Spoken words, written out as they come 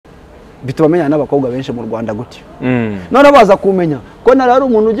bitubamenya n'abakobwa benshi mu Rwanda gutyo none baza kumenya ko nari ari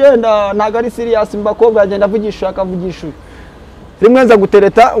umuntu ugenda ntago ari serious mbakobwa agenda avugisha akavugisha rimwe nza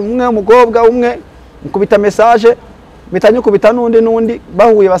gutereta umwe umukobwa umwe mukubita message bitanye kubita nundi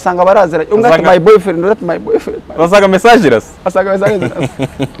bahuye basanga barazira umwe ati my boyfriend not my boyfriend basaga message ras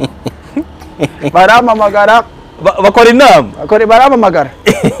baramamagara bakora inama baramamagara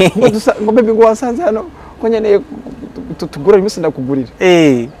ngo bebe ngo wasanze hano ko nyeneye tugura imisi ndakugurira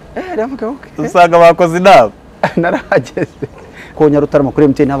ravuga okay usanga bakoze inama narahageze ko Nyarutarama kuri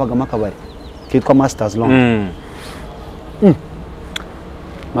MTN habagamo akabari kitwa Masters Lounge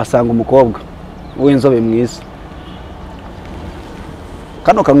masanga umukobwa w'inzobe mwiza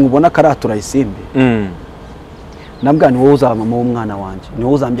kano kamubona karatura Isimbi nabwa ni wowe uzaba mama w'umwana wanje ni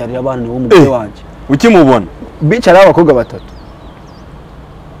wowe uzambyarira abana ni wowe umugore wanje ukimubona bicara abakobwa batatu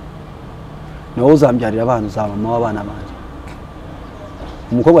ni wowe uzambyarira abana uzaba mama w'abana banje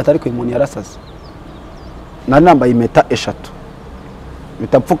umukobwa atari kwimuntu yarasaze nari nambaye impeta 3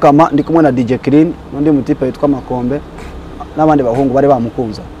 bitapfukama ndi kumwe na DJ Clean n'undi mutipe witwa Makombe n'abandi bahungu bari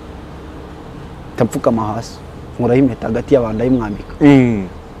bamukunza tapfukama hasi nkura impeta hagati y'abandi ayimwambika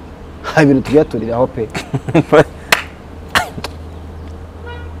ibintu tuyaturiraho pe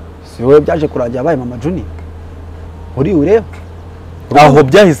si wowe byaje kurangira abaye mama Juni uri ureba aho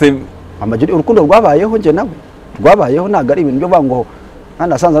byahise mama Juni urukundo rwabayeho nje nawe rwabayeho naga ari ibintu byo bango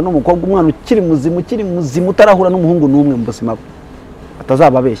nasanza n'umukobwa umwana ukiri muzimu utarahura n'umuhungu n'umwe mu buzima bwe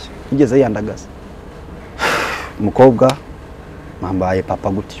atazababeshya igeze yandagaza umukobwa mambaye papa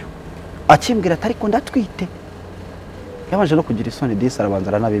gutyo akimbwira atari ko ndatwite yabanje no kugira isoni disi arabanza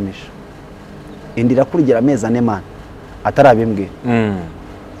aranabimisha indira kurigera amezi 4 man atarabimbwira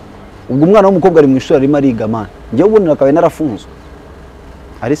ubwo umwana w'umukobwa ari mu ishuri arimo ariga man ngiye ubunira akabe narafunzwe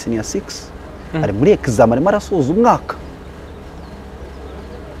ari senior 6 ari muri exam arimo arasoza umwaka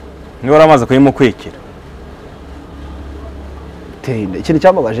ni waramaze kuyimukwikira tende ikintu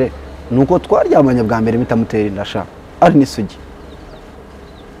cyambabaje nuko twaryamanye bwa mbere mitamutera indasha ari n'isugi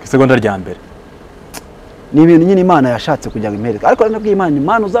isegonda rya mbere ni ibintu nyine Imana yashatse kugira ngo impereke ariko nabwiye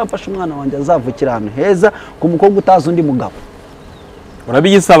Imana uzamfasha umwana wanjye azavukira ahantu heza ku mukobwa utazi undi mugabo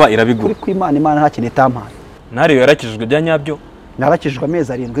urabiyisaba irabigura kuri ku Imana nta kintu itampaye NARIO yarakijijwe bya nyabyo narakijijwe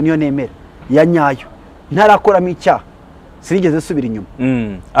amezi 7 niyo nemera ya nyayo ntarakoramo icyaha sinigeze subira inyuma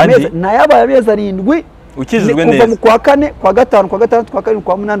nayabaye amezi 7 ukijijwe neza kuva mu kwa 4 kwa 5 kwa 6 kwa 7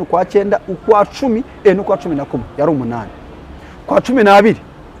 kwa 8 kwa 9 ukwa 10 no kwa 11 yari 8 kwa 12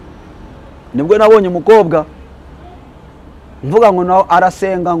 nibwo nabonye umukobwa mvuga ngo nawe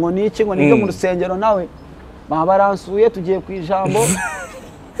arasenga ngo niki ngo nibyo mu rusengero nawe baransuye tugiye ku ijambo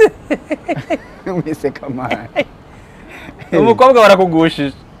mwiseka man umukobwa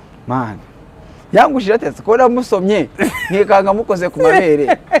barakugushije man yangushije atetse ko namusomye nkikanga mukoze ku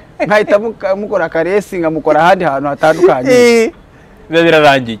mabere nkahita mukora karesi ngamukora ahandi hantu hatandukanye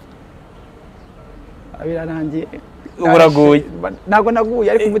birarangiye uburaguye nago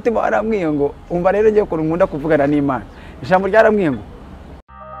naguye ariko umutima waramwiye ngo umva rero ngiye ko nkunda kuvugana n'Imana ijambo ryaramwiye ngo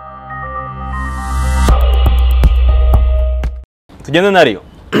tugende NARIO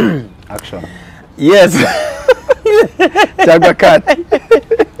action yes cyangwa kati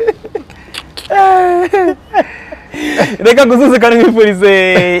reka gusuze kandi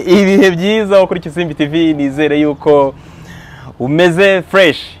mwifurize ibihe byiza kuri Isimbi TV nizere yuko umeze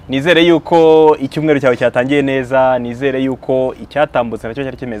fresh nizere yuko icyumweru cyawe cyatangiye neza nizere yuko icyatambutse nacyo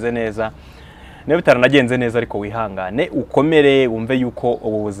cyari kimeze neza niba bitaranagenze neza ariko wihangane ukomere wumve yuko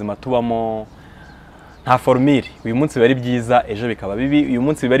ubu buzima tubamo nta formule uyu munsi bari byiza ejo bikaba bibi uyu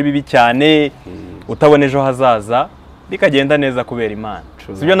munsi bari bibi cyane utabone ejo hazaza bikagenda neza kubera Imana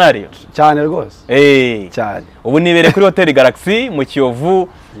sibyo NARIO cyane rwose cyane ubu nibere kuri Hotel Galaxy mu Kiyovu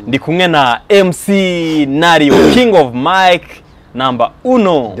ndi kumwe na MC NARIO King of Mike number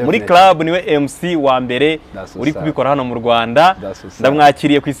 1 muri club niwe MC wa mbere uri kubikora hano mu Rwanda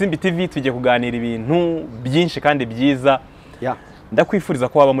ndamwakiriye ku Isimbi TV tujye kuganira ibintu byinshi kandi byiza ndakwifuriza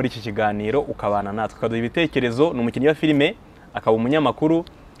ko waba muri iki kiganiro ukabana natwe ukaduha ibitekerezo n'umukinnyi wa filime akaba umunyamakuru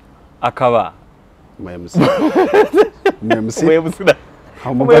akaba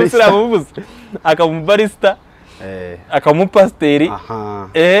akaba umubarista akaba umupasiteri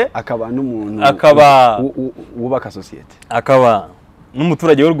akaba n'umuntu akaba wubaka societe akaba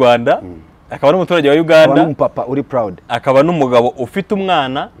n'umuturage w'u Rwanda akaba n'umuturage wa Uganda akaba n'umupapa uri proud akaba n'umugabo ufite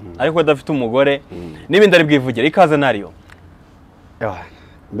umwana ariko adafite umugore n'ibindi ari bwivugira ikaze NARIO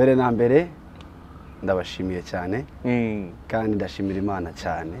mbere na mbere ndabashimiye cyane kandi ndashimira Imana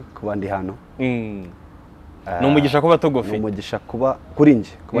cyane kuba ndi hano n'umugisha kuba togofi n'umugisha kuba kuri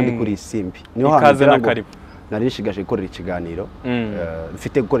nje kuba ndi kuri Isimbi niho ikaze na karibu nari nishigaje gukorera ikiganiro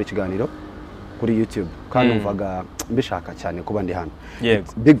mfite gukora ikiganiro kuri YouTube kandi numvaga mbishaka cyane kuba ndi hano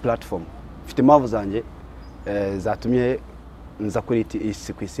big platform mfite impamvu zanjye zatumye nza kuri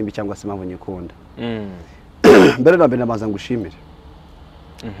isi ku Isimbi cyangwa se impamvu nyikunda mbere na mbere namaza ngushimire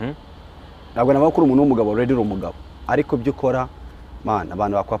ntabwo nabakuru umuntu w'umugabo already uri umugabo ariko byo ukora man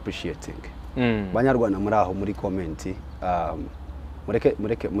abantu bako appreciating banyarwanda muri aho muri comment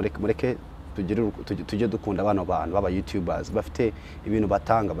mureke tujye dukunda abana baba YouTubers bafite ibintu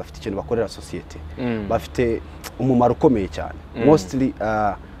batanga bafite ikintu bakorera society bafite umumaro ukomeye cyane mostly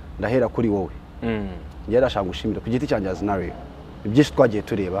ndahera kuri wowe ngera ashaka gushimira ku giti cyanjye NARIO ibyinshi twagiye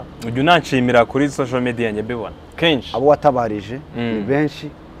tureba ujye unanshimira kuri social media njye bibona kenshi abo watabarije ni benshi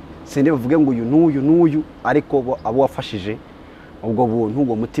sinde bavuge ngo uyu n'uyu ariko abo wafashije ubwo buntu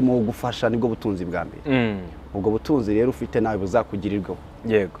ubwo mutima wo gufasha nibwo butunzi bwa mbere ubwo butunzi rero ufite nawe buzakugirirwaho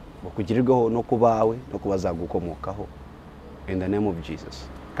yego bukugirirwaho no kubawe no kubazagukomokaho in the name of Jesus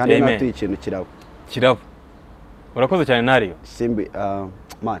kandi natwe ikintu kirabo urakoze cyane NARIO Isimbi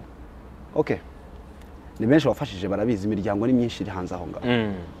man okay ni benshi wafashije barabizi imiryango ni myinshi iri hanze aho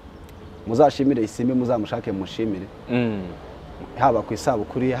ngaho muzashimire Isimbi muzamushake mushimire haba ku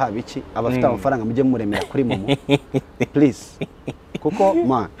isabukuru haba iki abafite amafaranga mujye muremera kuri momo please kuko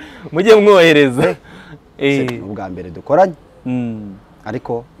man mujye mwohereza ubwa mbere dukoranye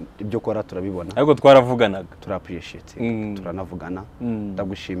ariko ibyo ukora turabibona ariko twaravuganaga appreciate turanavugana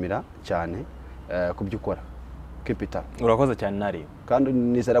ndagushimira cyane kubyo ukora keep it up urakoze cyane NARIO kandi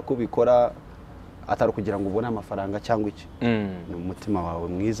nizera ko bikora atari kugira ngo ubone amafaranga cyangwa iki ni umutima wawe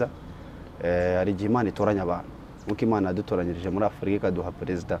mwiza ari gihe Imana itoranya abantu nkuko Imana yadutoranyirije muri Afurika ikaduha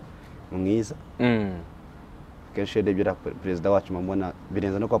perezida mwiza kenshi rebera perezida wacu mubona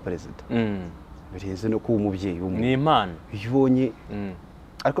birenze no kwa perezida birenze no kuba umubyeyi ni Imana ibonye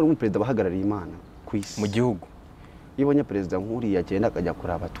ariko n'umuperezida bahagarariye Imana ku isi mu gihugu ibonye perezida nk'uri yagenda akajya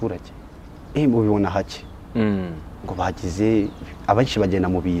kuri abaturage mubibona hake ngo bagize abenshi bagenda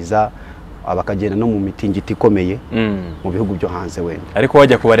mu biza abakagenda no mu mitingito ikomeye mu bihugu byo hanze wenda ariko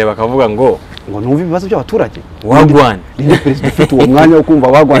wajya kubareba akavuga ngo numva ibibazo by'abaturage wagwana ni perezida ufite uwo mwanya wo kumva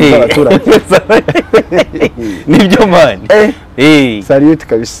wagwana by'abaturage nibyo mani salute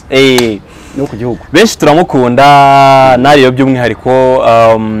kabisa no ku gihugu benshi turamukunda NARIO by'umwihariko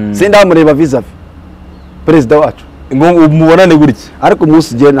sindamureba vis-a-vis perezida wacu ngo mubonane gutya ariko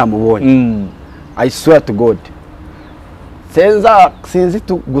umunsi ugiye namubonye I swear to God sinzi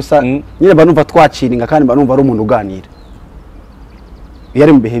gusa nyine banumva twaciringa kandi banumva ari umuntu uganira iyo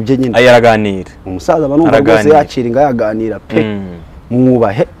ari mu bihe bye nyine ayaraganira umusaza banumva rwose yaciringa yaganira pe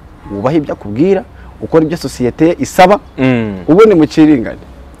mwubahe ibyo akubwira ukora ibyo societe isaba ubundi muciringane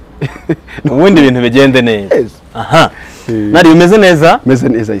ubundi ibintu bigende neza aha NARIO umeze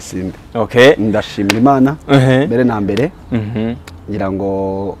neza Isimbi okay ndashimira Imana mbere na mbere ngira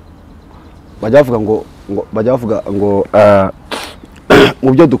ngo bajya bavuga ngo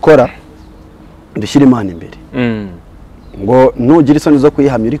mu byo dukora dushyira Imana imbere ngo nugira isoni zo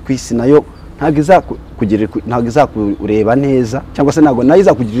kuyihamya uri ku isi nayo ntabwo izakureba neza cyangwa se ntabwo nayo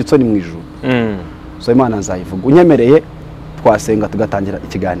izakugirira isoni mu ijuru so Imana nzayivuga unyemereye twasenga tugatangira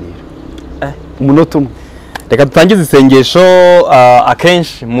ikiganiro umunota umwe reka dutangize isengesho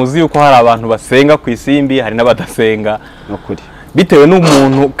akenshi muzi yuko hari abantu basenga ku Isimbi hari n'abadasenga n'ukuri bitewe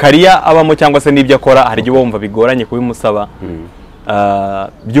n'umuntu kariya abamo cyangwa se n'ibyo akora hari igihe wumva bigoranye kubimusaba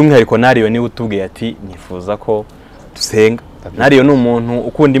by'umwihariko NARIO niwe utubwiye ati nifuza ko dusenga NARIO ni umuntu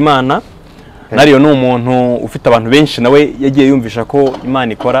ukunda Imana NARIO ni umuntu ufite abantu benshi nawe yagiye yumvisha ko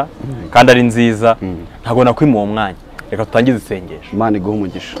Imana ikora kandi ari nziza ntabwo nakwima uwo mwanya reka tutangize isengesho Imana iguhe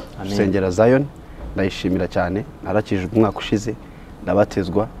umugisha dusengera Zion ndayishimira cyane narakijwe umwaka ushize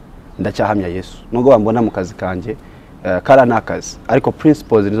ndabatezwa ndacyahamya Yesu nubwo bambona mu kazi kanjye kara nakazi ariko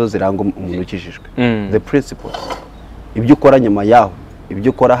principles nizo ziranga umuntu ukijijwe the principles ibyo ukora nyuma yaho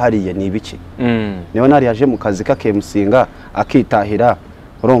ibyo ukora hariye ni ibiki niyo nari yaje mu kazi kakemusinga akitahira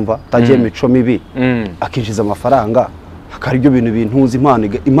urumva tagiye mico mibi akinjiza amafaranga akari ibyo bintu bintuza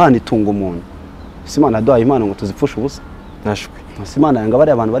Imana itunga umuntu Imana aduhaye Imana ngo tuzipfushe ubusa nashwe Imana yanga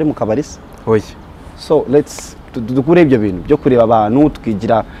bari abantu bari mu kabarisa oya so let's dukure ibyo bintu byo kureba abantu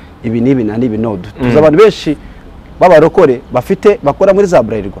twigira ibi nibi na nibi no tuza abantu benshi babarokore bakora muri za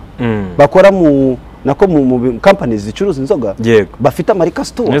Bralirwa bakora mu nako mu companies zicuruza inzoga bafite amarika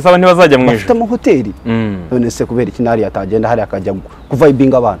store nese abantu bazajya mu bafite mu hoteli none se kubera iki NARIO atagenda hari akajya kuva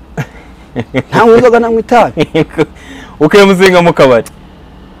ibinga abantu nta nzoga namwe itabi ukemuzinga mu kabari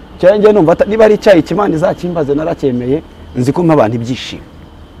cyangwa numva niba ari icyayi kimana izakimbaze naracyemeye nzi ko abantu ibyishimo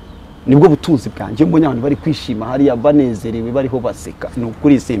nibwo butunzi bwanjye mbonye abantu bari kwishima hariya banezerewe bariho baseka ni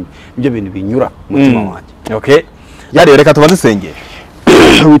ukuri Isimbi ibyo bintu binyura mutima wanjye. Okay, yari reka tubanze sengera.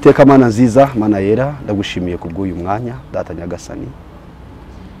 Uwiteka Mana nziza, Mana yera, ndagushimiye kubw'uyu mwanya, Data Nyagasani.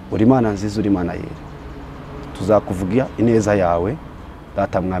 Uri Mana nziza, uri Mana yera. Tuzakuvugira ineza yawe,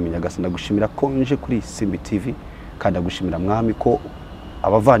 Data Mwami Nyagasani. Ndagushimira ko nje kuri Isimbi TV, kandi ndagushimira Mwami ko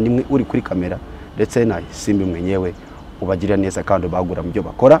abavandimwe uri kuri kamera ndetse na Isimbi mwenyewe ubagirira neza kandi bagura mu byo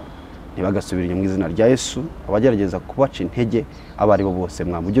bakora, ntibagasubira mu izina rya Yesu. Abagerageza kubaca intege abari bo bose,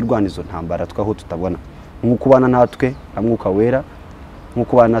 Mwami ujye urwanizo ntambara twaho tutabona, nk'uko ubana natwe na Mwuka Wera,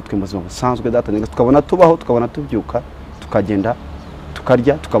 nk'uko ubana natwe mu buzima busanzwe Data Nyagasani, tukabona tubaho, tukabona tubyuka, tukagenda,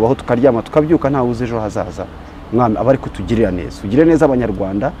 tukarya, tukabaho, tukaryama, tukabyuka nta uzi ejo hazaza. Mwami abari kutugirira neza, ugire neza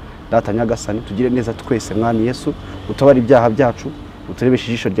abanyarwanda Data Nyagasani, tugire neza twese Mwami Yesu, utabara ibyaha byacu, uturebeshe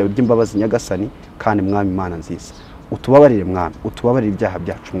ijisho ryawe ry'imbabazi Nyagasani, kandi Mwami Mana nziza utubabarire Mwami, utubabarire ibyaha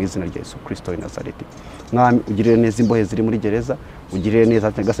byacu mu izina rya Yesu Kristo w'i Nazareti. Mwami ugirire neza imbohe ziri muri gereza, ugirire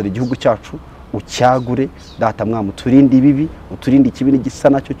neza Nyagasani igihugu cyacu, ucyagure Data Mwami, uturinde ibibi, uturinde ikibi n'igisa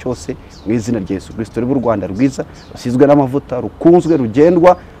nacyo cyose mu izina rya Yesu Kristo. Ribe u Rwanda rwiza rusizwe n'amavuta, rukunzwe,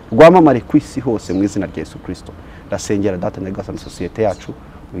 rugendwa, rwamamare ku isi hose mu izina rya Yesu Kristo. Ndasengera Data Nyagasani sosiyete yacu,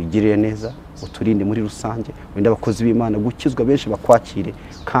 uyigirire neza, uturinde muri rusange, wenda abakozi b'Imana gukizwa benshi bakwakire,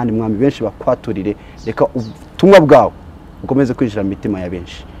 kandi Mwami benshi bakwaturire, reka ubutumwa bwawe ukomeze kwinjira mu mitima ya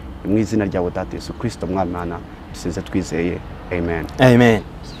benshi mu izina ryawe Data Yesu Kristo Mwami Mana dusize twizeye, amen. Amen.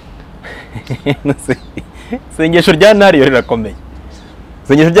 Sengesho rya NARIO rirakomeye.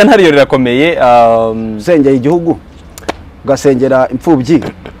 Sengesho rya NARIO rirakomeye. Sengera igihugu, ugasengera imfubyi,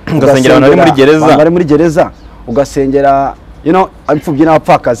 ugasengera abantu bari muri gereza, ugasengera imfubyi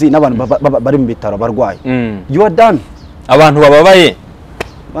n'abapfakazi n'abantu bari mu bitaro barwaye. You are done. Abantu bababaye.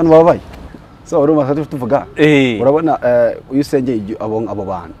 So urumva tuvuga urabona uyu sengeye abo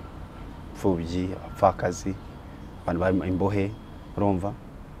bantu imfubyi, abapfakazi, abantu bari imbohe, urumva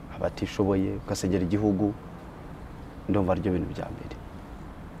abatishoboye, ugasengera igihugu, ndumva aryo bintu bya mbere.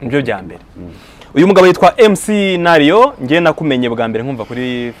 Ibyo bya mbere. Uyu mugabo yitwa MC NARIO, ngiye nakumenye bwa mbere nkumva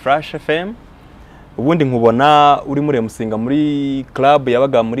kuri Flash FM. Ubundi nkubona uri muri musinga muri club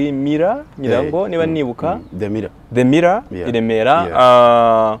yabaga muri Mira, nyirango niba nibuka. The Mira i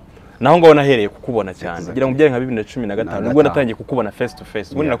Remera. Naho ngaho nahereye kukubona cyane. Ngira ngo byari nka 2015 ubwo natangiye kukubona face to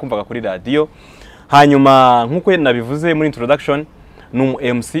face. Ubundi nakumvaga kuri radio. Hanyuma nkuko nabivuze muri introduction,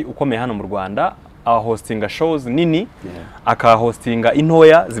 ni MC ukomeye hano mu Rwanda, hostinga shows nini, akahostinga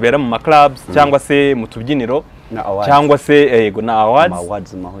intoya zibera mu clubs cyangwa se mu tubyiniro, cyangwa se yego na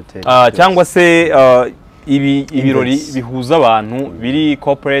awards, cyangwa se ibirori bihuza abantu biri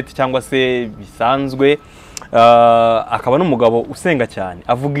corporate cyangwa se bisanzwe. Akaba n'umugabo usenga cyane,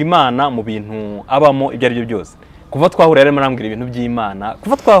 avuga Imana mu bintu abamo ibyo ari byo byose. Kuva twahura rero marambwira ibintu by'Imana,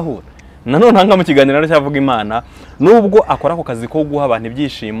 kuva twahura nanone hanga mu kiganiro cyavuga Imana, nubwo akora ko kazi ko guha abantu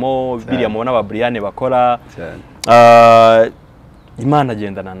ibyishimo biriya mubona aba Brian bakora, Imana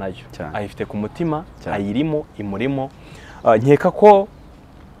agendana nayo, ayifite ku mutima, ayirimo, imurimo. Nkeka ko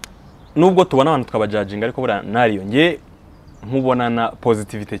nubwo tubona abantu twabajudginga, ariko bura NARIO nge nkubonana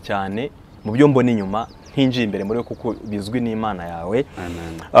positivity cyane mu byo mbona inyuma, ntinjiye imbere muri kuko bizwi n'Imana yawe.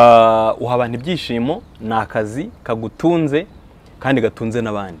 Uha abantu ibyishimo, nakazi kagutunze kandi gatunze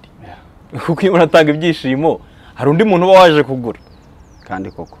nabandi. Kuko iyo uratanga ibyishimo hari undi muntu uba waje kugura,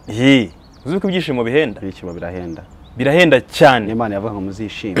 kandi koko uzi ko ibyishimo bihenda, ibyishimo birahenda cyane. Imana yavuga ngo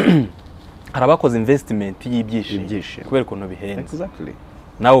muzishime. Hari abakoze investment y'ibyishimo kubera ukuntu bihenda.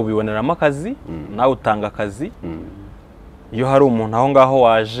 Nawe ubiboneramo akazi, nawe utanga akazi. Iyo hari umuntu aho ngaho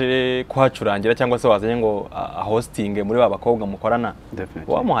waje kuhacurangira cyangwa se wazanye ngo hosting muri babakobwa mukorana,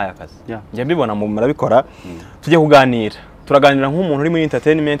 wamuhaye akazi. Njye mbibona mu murabikora. Tujye kuganira, turaganira nk'umuntu uri muri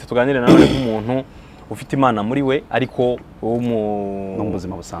entertainment, tuganire nawe nk'umuntu ufite Imana muri we, ariko mu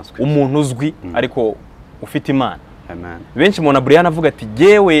buzima busanzwe, umuntu uzwi ariko ufite Imana. Benshi mubona Brian avuga ati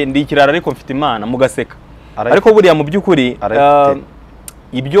jewe ndi ikirara ariko mfite Imana, mugaseka. Ariko buriya mu by'ukuri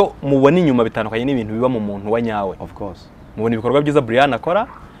ibyo mubona inyuma bitandukanye n'ibintu biba mu muntu wa nyawe. Of course. Mubona ibikorwa byiza Brian akora,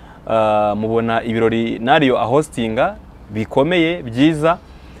 mubona ibirori NARIO ahostinga bikomeye byiza.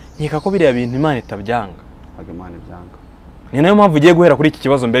 Nkeka ko biriya bintu Imana itabyanga. Imana ibyanga. Ni nayo mpamvu ugiye guhera kuri iki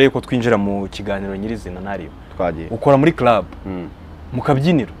kibazo mbere yuko twinjira mu kiganiro nyirizina NARIO. Twagiye ukora muri club, mu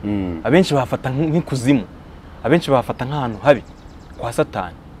kabyiniro, abenshi bafata nk'ikuzimu, abenshi bafata nk'ahantu habi kwa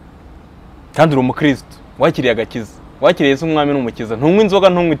Satani. Kandi uri umukristo, wakiriye agakiza, wakiriye Yesu umwami n'umukiza, ntunywa inzoga,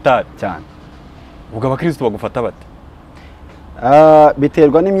 ntunywa itabi cyane. Ubwo abakristo bagufata bate?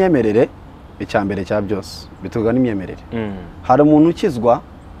 Biterwa n'imyemerere, icyambere cya byose biterwa n'imyemerere. Hari umuntu ukizwa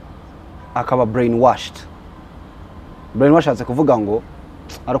akaba brainwashed. Brainwashed atse kuvuga ngo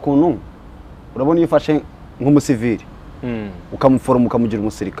arakuntu urabona iyo ufashe nk'umusivili ukamuforoma ukamugira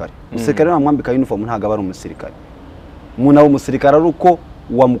umusirikare umusirikare namwambika uniform ntago aba ari umusirikare umuntu aba umusirikare ari uko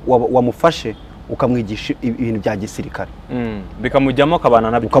wamufashe ukamwigisha ibintu bya gisirikare bikamujyamo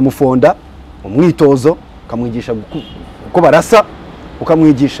akabana nabyo ukamufonda umwitozo ukamwigisha uko barasa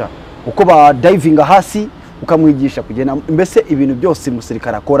ukamwigisha uko ba divinga hasi ukamwigisha kugenda mbese ibintu byose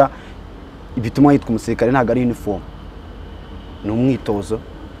umusirikare akora ibituma yitwa umusirikare ntago ari uniform ni umwitozo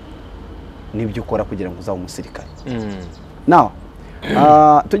nibyo ukora kugira ngo uzabe umusirikare now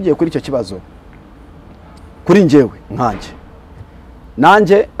tugiye kuri icyo kibazo kuri njyewe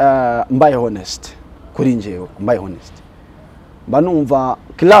nanjye mbaye honest kuri njyewe mbaye honest mba numva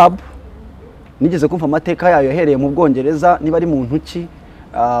club nigeze kumva amateka yayo yahereye mu Bwongereza niba ari mu ntuki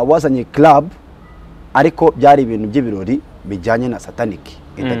wazanye club ariko byari ibintu by'ibirori bijyanye na satanic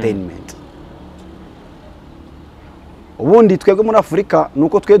entertainment ubundi twebwe muri Afrika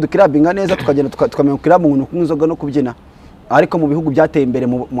nuko twe dukirabinga neza tukagenda tukamenya club umuntu kunzoga no kubyina ariko mu bihugu byateye imbere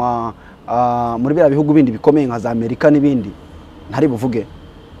muri bya bihugu bindi bikomeye nka za Amerika n'ibindi ntari buvuge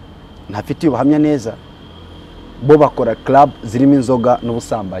ntafite ubuhamya neza bo bakora club zirimo inzoga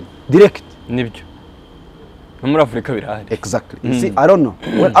n'ubusambanyi direct nibyo no muri Afrika birahari exactly see I don't know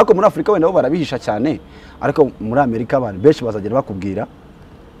ariko muri Afrika wenda bo barabihisha cyane ariko muri Amerika abantu benshi bazagera bakubwira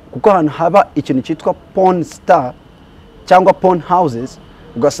kuko ahantu haba ikintu cyitwa porn star cyangwa porn houses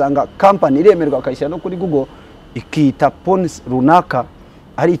ugasanga company iremerwa akayishyira no kuri Google ikita porn runaka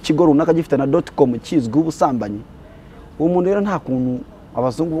ari ikigo runaka gifite na .com kizwi ubusambanyi umuntu rero nta kuntu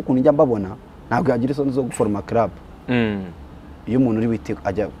abazungu bo kunjya mbabona ntabwo yagira isoni zo guforma club iyo umuntu uri wite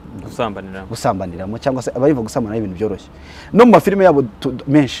ajya gusambaniramo cyangwa se abariva gusambana ibintu byoroshye no mu mafilime yabo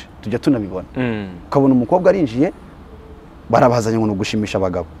menshi tujya tunabibona ukabona umukobwa arinjiye barabazanye ngo gushimisha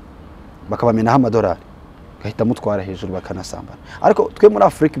abagabo bakabamenaho amadolari gahita mutwara hejuru bakanasambana ariko twe muri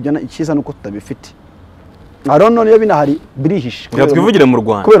Afrika ibyo ikiza nuko tutabifite arono niyo binahari birihishe twivugire mu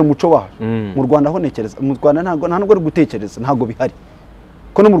Rwanda kubera umuco waho mu Rwanda honekereza mu Rwanda ntabwo ari gutekereza ntabwo bihari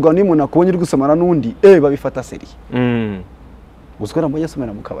ko no mu Rwanda umuntu akubonye uri gusomana n'undi babifata seriye uzikora mu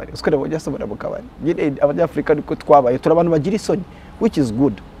yasomera mu kabari uzikora mu yasomera mu kabari abanyafrika niko twabaye turabantu bagira isoni which is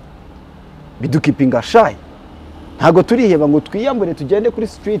good bidukipinga shy ntago turiheba ngo twiyambure tugende kuri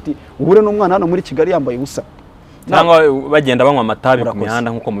street uhure n'umwana hano muri Kigali yambaye ubusa cyangwa bagenda banywa amatabi ku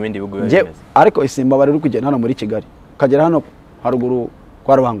mihanda nkuko mu bindi bihugu bimeze ariko Isimbi bari kugenda hano muri Kigali kagera hano haruguru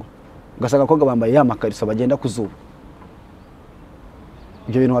kwa Rubango ugasanga koga bambaye ya makariso bagenda kuzuba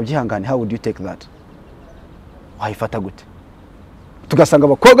ibyo bintu wabyihangane how would you take that wayifata gute tugasanga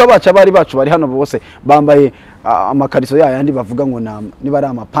abakobwa bacu abari bacu bari hano bose bambaye amakariso yandi bavuga ngo niba ari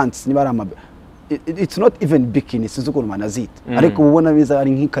ama pants niba ari it's not even bikini sizuko manazita ariko ubona biza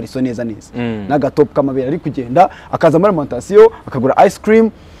ari nk'ikariso neza n'agatop kamabera ari kugenda akaza muri alimentation akagura ice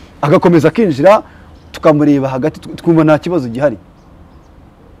cream agakomeza kinjira tukamureba hagati twumva nta kibazo gihari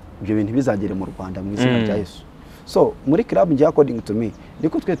ibyo bintu bizagere mu Rwanda mu izina rya Yesu so muri club ngiye according to me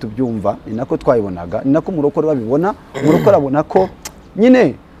niko twe tubyumva ni nako twayibonaga ni nako murokore babibona murokore abona ko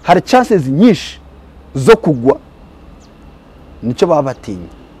nyine hari chances nyinshi zo kugwa nicyo babatinya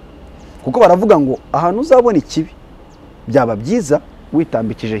kuko baravuga ngo ahantu uzabona ikibi byaba byiza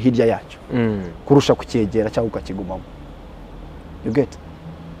witambikije hirya yacyo kurusha kucyegera cyangwa ukakigumamo you get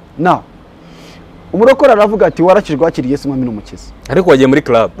now umurokora aravuga ati warakijwe wakiriye Yesu mwami n'umukiza ariko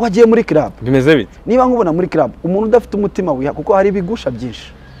wagiye muri club bimeze bite niba nkubona muri club umuntu udafite umutima wiha kuko hari bigusha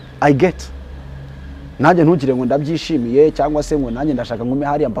byinshi I get nanjye ntugire ngo ndabyishimiye cyangwa se ngo nanjye ndashaka ngume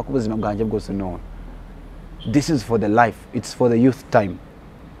hari mpaka ubuzima bwanjye bwose no this is for the life it's for the youth time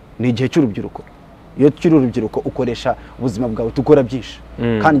ni igihe cy'urubyiruko iyo turi urubyiruko ukoresha ubuzima bwawe tukora byinshi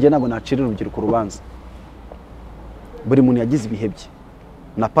kandi nge ntabwo nacira urubyiruko rubanza buri muntu yagize ibihe bye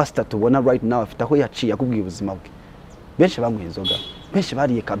na pastor tubona right now afite aho yaciye akubwiye ubuzima bwe benshi banywa inzoga benshi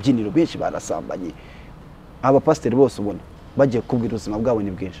bariye kabyiniro benshi barasambanye aba pastor bose ubona bagiye kubwira ubuzima bwabo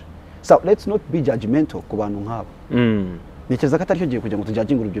ni bwinshi so let's not be judgmental ku bantu nk'abo Nikeza ko atari cyo giye kugira ngo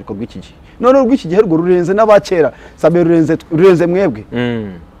tujyaginga urubyiruko rw'iki gihe none rw'iki gihe rwo rurenze n'abakera sabe rurenze mwebwe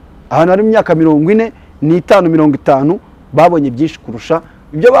ahantu hari imyaka 40 n'itanu 50 babonye byinshi kurusha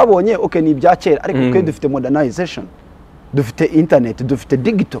ibyo babonye okay ni ibya kera ariko twe dufite modernization dufite internet dufite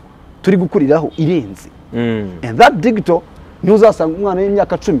digital turi gukuriraho irenze and that digital ntuzasanga umwana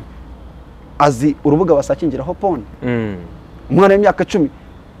w'imyaka 10 azi urubuga basakingiraho porn umwana w'imyaka 10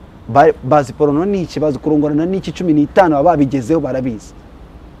 bazi porno ni ikibazo kurongorana n'iki 15 ababigezeho barabizi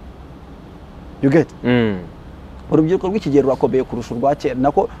you get urubyiruko rw'ikigero rwakomeye kurusha urwa kera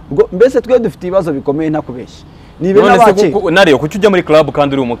nako mbese twe dufite ibibazo bikomeye ntakubeshye nibe nabake NARIO kuki ujya muri club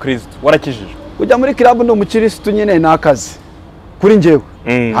kandi uri umukristo warakijije ujya muri club no umukristo nyine nakazi kuri njyewe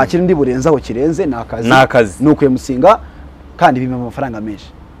nta kintu ndi burenzaho kirenze nakazi nuko musinga kandi bimwe amafaranga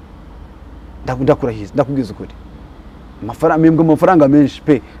menshi ndakurahiza ndakubwiza ukuri amafaranga menshi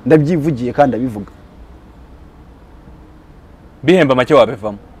pe ndabyivugiye kandi abivuga bihemba make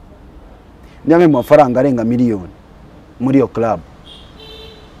wabivamo nyamwe mu mafaranga arenga miliyoni muri iyo club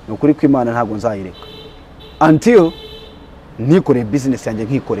nukuri ko Imana ntabwo nzayireka until nikore business yanjye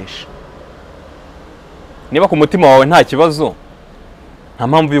nkikoresha. Niba ku mutima wawe nta kibazo nta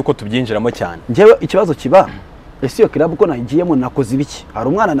mpamvu yuko tubyinjiramo cyane. Njyewe ikibazo kiba ese iyo club ko nagiyemo nakoze ibiki? Hari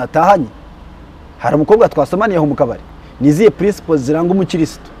umwana natahanye, hari umukobwa twasomaniye aho mu kabari, niziye principles ziranga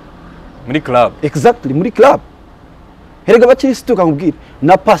umukristo muri club. Exactly, muri club. Herega abakristo kakubwira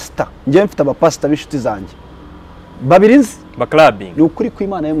na pastor, njyewe mfite abapastor b'inshuti zanjye babiri nzi ba clubbing. Ni ukuri ku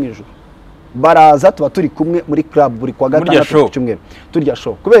Imana yo mu ijuru. Baraza tuba turi kumwe muri club buri kwa gatandatu cyumweru turya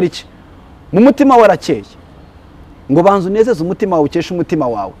show. Kubera iki? Mu mutima warakeye ngo banzu nezeze umutima wawe ukesha umutima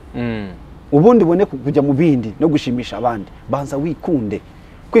wawe. Ubundi bone kujya mu bindi no gushimisha abandi. Banza wikunde.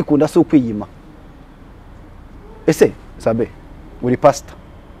 Kwikunda si ukwiyima. Ese sabe uri pastor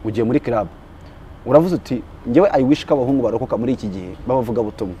ugiye muri club uravuze uti njyewe I wish ko abahungu barokoka muri iki gihe babavuga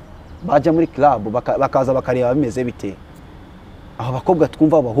butumwa bajya muri club bakaza bakareba bimeze bite. Aho bakobwa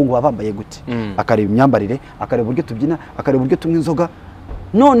twumva abahungu babambaye gute, akareba imyambarire, akareba uburyo tubyina, akareba uburyo tumwe inzoga,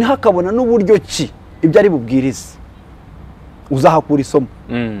 none hakabona n'uburyo ki ibyo ari bubwirize uzahakura isomo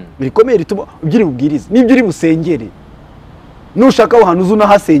birikomeye rituma ubyiri bubwirize n'ibyo uri busengere. Nushaka aho hantu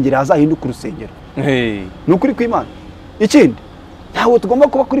uzunahasengera hazahinduka urusengero. Nukuri ku Imana. Ikindi ntawe tugomba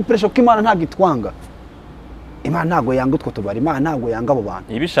kuba kuri pressure ko Imana ntabwo itwanga. Imana ntabwo yanga utwo tubari, Imana ntabwo yanga abo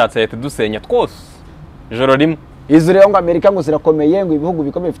bantu. Ibishatse leta dusenya twose ijoro rimwe. Israel ngo Amerika ngo zirakomeye ngo ibihugu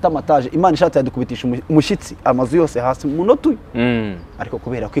bikomeye bifite amataje, Imana ishatse yadukubitisha umushitsi amazu yose hasi mu notu. Ariko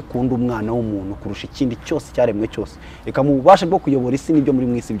kubera ko ikunda umwana w'umuntu kurusha ikindi cyose cyaremwe cyose, ikamubasha bwo kuyobora isi n'ibyo muri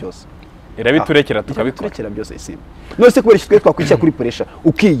mwisi byose. Irabiturekera tukabikora. Turekera byose Isimbi. None se kubera iki twakwica kuri pressure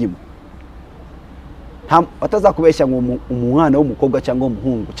ukiyima? Nta atazakubeshya ngo umwana w'umukobwa cyangwa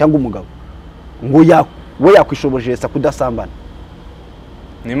umuhungu cyangwa umugabo ngo we yakwishoboje kudasambana.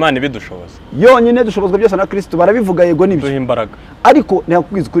 Ni Imana ibidushoboza. Yonyine dushobozwa byose na Kristo barabivuga yego nibyo. Duha imbaraga. Ariko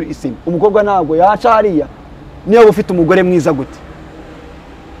nakubwiza kuri Isimbi umukobwa ntago yaca hariya niyo ufite umugore mwiza gute.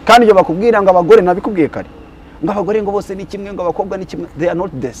 Kandi iyo bakubwira ngo abagore nabikubwiye kare ngo abagore ngo bose ni kimwe ngo abakobwa ni kimwe, they are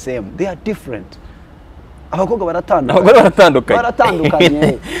not the same, they are different. Abakobwa baratandukanye. Abagore baratandukanye.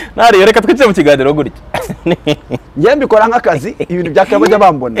 Baratandukanye. NARIO reka twice mu kiganiro gutya. Njye mbikora nk'akazi ibintu byakabajya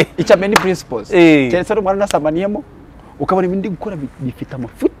bambona. Icyame ni principles. Cyese rumwana nasamaniyemo ukabona ibindi gukora bifite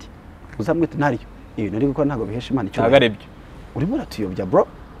amafuti. Uzamwita NARIO. Ibintu ari gukora ntago bihesha Imana icyo. Nagarebye. Urimo ratuyobya bro.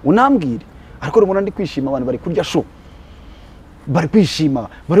 Unambwire. Ariko rumwana ndi kwishima abantu bari kurya show. Bari kwishima,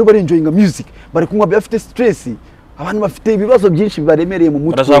 bari enjoying music, bari kunywa bafite stress. Abantu bafite ibibazo byinshi bibaremereye mu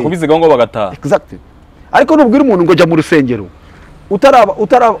mutwe. Barashaka kubiziga ngo bagataha. Exactly. Ariko nubwira umuntu ngo jya mu rusengero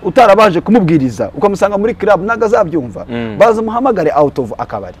utarabaje kumubwiriza ukamusanga muri club naga azabyumva, baza muhamagare out of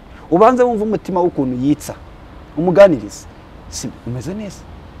akabari, ubanze wumva umutima w'ukuntu yitsa umuganiriza, si umeze neza,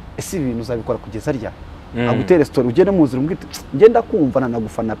 ese ibintu uzabikora kugeza rya agutere story ugende mu nzira umwite ngenda kumva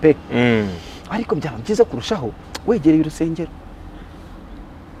nanagufana pe. Ariko byaba byiza kurushaho wegereye urusengero.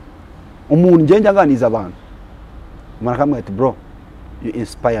 Umuntu ngende nganiza abantu marakamwe ati bro you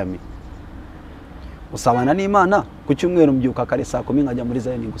inspire me. Usabana n'Imana ku cyumweru mbyuka kare saa 10 nkajya muri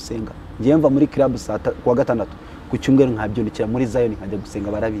Zion gusenga. Ngiye mva muri club kuwa gatandatu ku cyumweru nkabyundikira muri Zion nkajya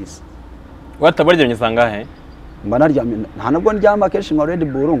gusenga barabizi. Watabaryamye sangahe? Mba naryamye nta nabwo ndyama kenshi nka Red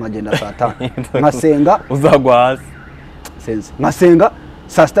Bull nkagenda saa 5 nkasenga uzagwa hasi. Sense nkasenga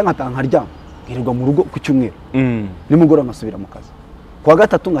saa 6 nkataha nkaryama ngirirwa mu rugo ku cyumweru. Nimugoroba nkasubira mu kazi. Kuwa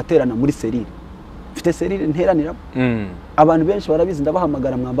gatatu ngaterana muri serire. Mfite serire nteranira. Abantu benshi barabizi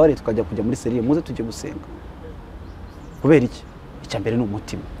ndabahamagara mwambare tukajya kujya muri serire muze tujye gusenga. Kubera iki? Icyambere ni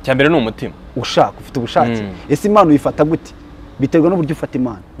umutima. Icyambere ni umutima. Ushaka ufite ubushake. Ese Imana uyifata gute? Biterwa n'uburyo ufata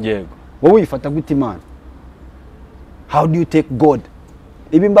Imana. Yego. Wowe uyifata gute Imana? How do you take God?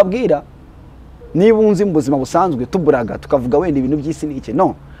 Ibi mbabwira niba unzi mu buzima busanzwe tuburaga tukavuga wenda ibintu by'isi n'iki.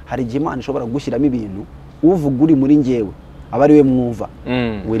 No, hari igihe Imana ishobora gushyiramo ibintu uvuga uri muri njyewe abari we mwumva.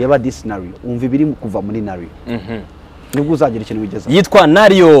 Wireba this NARIO umva ibiri kuva muri NARIO. Nubwo uzagira ikintu wigeza. Yitwa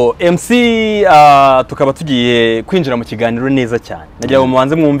NARIO MC. Tukaba tugiye kwinjira mu kiganiro neza cyane. Nagira ngo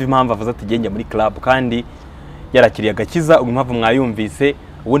mubanze mwumve impamvu avuze ati genge muri club kandi yarakiriye agakiza. Ubwo impamvu mwayumvise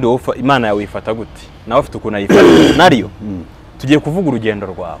ubundi wowe Imana yawe ifata gute nawe ufite ukuntu ayifata. NARIO tugiye kuvuga urugendo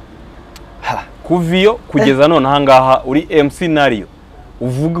rwawe kuviyo kugeza none ahangaha uri MC NARIO.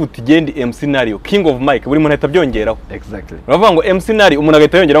 Uvuga uti gende MC NARIO King of Mike buri muntu ahita byongeraho. Exactly. Uravuga ngo MC NARIO umuntu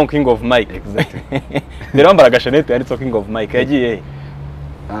agahita yongeraho King of Mike. Exactly. Ndera bambara gashanete yanditseho King of Mike yagiye.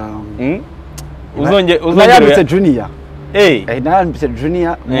 uzongera junior nayambitse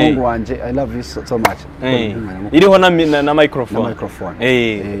junior mungu wanje I love you so much iriho na microphone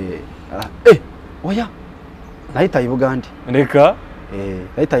oya nahitaye Bugande reka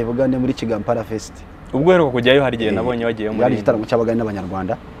nahitaye Bugande muri Kigampara Fest ubwo heruka kujyayo hari igihe nabonye wagiyeyo muri igitaramo cy'Abagande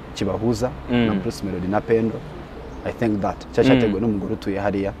n'Abanyarwanda kibahuza na Bruce Melody na Pendo I think that cyateguwe n'umugore utuye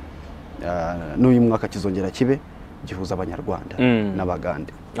hariya n'uyu mwaka kizongera kibe gihuza Abanyarwanda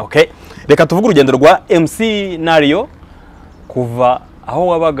n'Abagande. Okay, reka tuvuge urugendo rwa MC NARIO kuva aho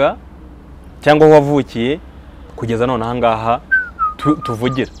wabaga cyangwa aho wavukiye kugeza none aha ngaha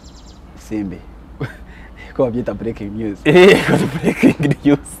tuvugira Isimbi ko babyita breaking news. Breaking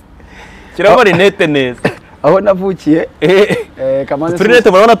news kiraba rinete neza aho navukiye kamanze turinete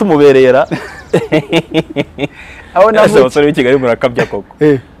murabona tumubereyera aho navukiye abasore b'ikigali murakabya koko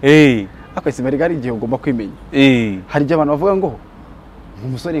ako Isimbi gari igihe ugomba kwimenya hari je abantu bavuga ngo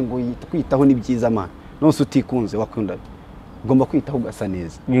umusore ngo kwitaho ni byiza man nose utikunze wakunda ugomba kwitaho ugasa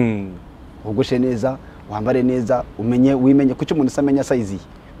neza ugoshe neza wambare neza wimenye kucyo umuntu samenya size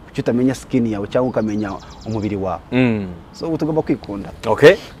kucyo utamenya skin yawe cyangwa ukamenya umubiri wawe so utugomba kwikunda.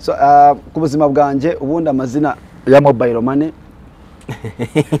 Okay, so ku buzima bwanje ubundi amazina ya mobile money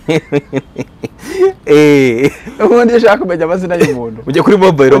ubundi ushaka kumenya amazina y'umuntu ujye kuri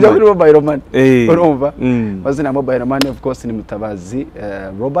mobile money urumva amazina ya mobile money of course ni Mutabazi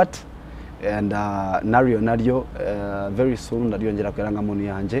Robert and NARIO very soon ndiyongera kwiranga muntu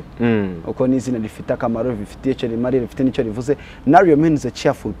yanje uko n'izina rifite akamaro bifitiye cyo rimari rifite nicyo rivuze. NARIO means a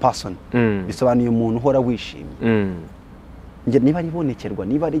cheerful person bisobanuye umuntu uhora wishimye nge niba aribonekerwa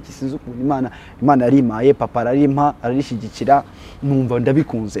niba ari ikisizo Imana yarimaye papa arimpa arishigikira numva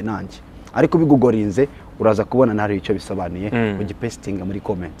ndabikunze nanjye ariko bigugorinze uraza kubona NARIO icyo bisobanuye ugipestinga muri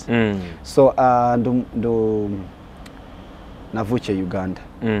comments. So navukiye Uganda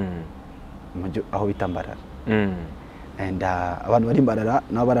aho bita Mbarara and abantu bari Mbarara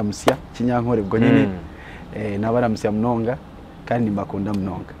nabo baramusya Kinyankore bwo nyine nabaramusya Mnonga kandi mbakunda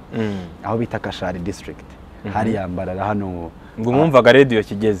Mnonga aho bita Kashari district hari Mbarara hano ngo mwumvaga radio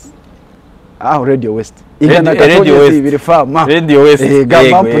kigeze Radio West igana katoye biri fama Radio West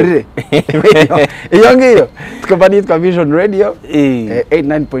gamapure iyo ngiyo tukaba nitwa Vision Radio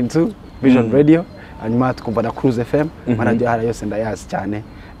 89.2 Vision Radio hanyuma tukumva na Cruise FM maradio hara yose ndayazi cyane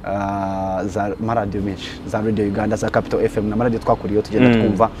za maradio menshi za Radio Uganda za Capital FM na maradio twakuriyo tugenda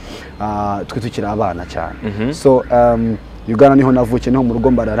twumva twitukira abana cyane. So Uganda niho navukiye niho mu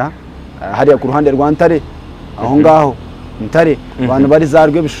rugo Mbarara hariya ku ruhande rwa Ntare aho ngaho Ntare abantu bari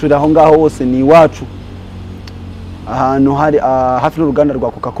zarwe bishura aho ngaho hose ni iwacu ahantu hari hafi n'uruganda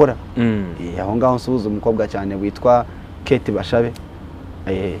rwa Coca-Cola aho ngaho nsuhuza umukobwa cyane witwa Kate Bashabe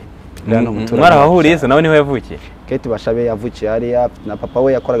mwarahahuriye se nawe niho yavukiye. Kate Bashabe yavukiye hariya na papa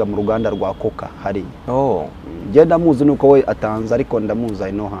we yakoraga mu ruganda rwa Coca hari genda muzi nuko we atanze ariko ndamuza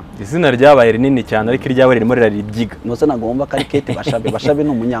inoha izina ryabaye rinini cyane ariko iryawe ririmo riraribyiga nose nagomba kari Kate Bashabe Bashabe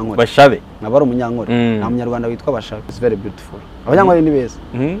no munyankore Bashabe nabari umunyankore nta munyarwanda witwa Bashabe is very beautiful abanyankore ni beza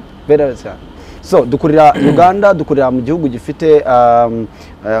very cyane. So dukurira Uganda dukurira mu gihugu gifite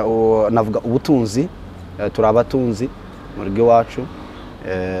navuga ubutunzi turabatunzi mu rugo wacu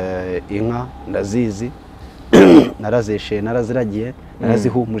inka ndazizi narazeshe naraziragiye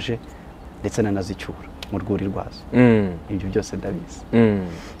narazihumuje ndetse nanazicyura mu rwuri rwazo ibyo byose ndabizi.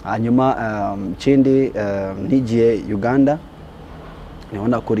 Hanyuma kindi nigiye Uganda niho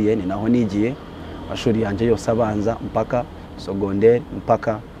nakuriye ni naho nigiye amashuri yanjye yose abanza mpaka secondaire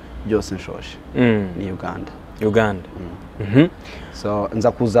mpaka byose nshoshe ni Uganda. So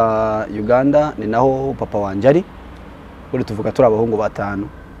nza kuza Uganda ni naho papa wanje ari buri tuvuga turi abahungu batanu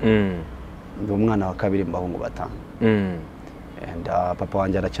ndi umwana wa kabiri mu bahungu batanu and papa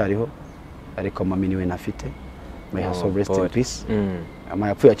wanje aracyariho ariko mama niwe nafite may have so rest in peace ama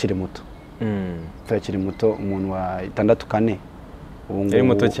yapfuye akiri muto umuntu wa 64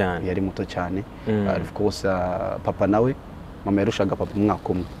 yari muto cyane of course papa nawe mama yarushaga papa umwaka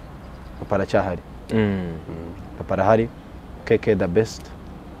umwe papa aracyahari papa arahari KK the best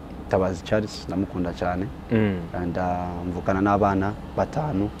Tabazi Charles namukunda cyane and mvukana n'abana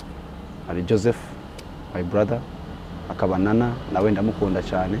batanu ari Joseph my brother akabanana nawe ndamukunda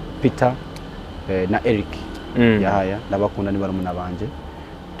cyane Peter na Eric yahaya nabakunda ni barumuna banje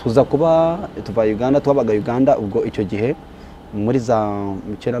tuza kuba tuva Uganda twabaga Uganda ubwo icyo gihe muri za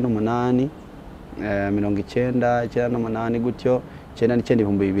 98 98 gutyo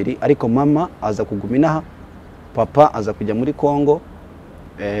 99 ariko mama aza kugumina papa aza kujya muri Kongo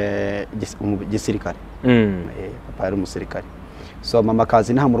gisirikare papa yari umusirikare so mama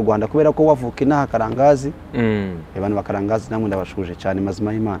kazi nta mu Rwanda kubera ko wavuka inaha Karangazi abantu bakarangazi namwe ndabashuje cyane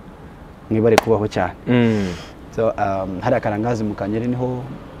mazima y'Imana mwibare kubaho cyane so hari Karangazi mu Kanyeri niho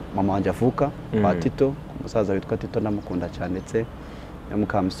mama wanje avuka kwa Tito umusaza witwa Tito ndamukunda cyane ndetse ya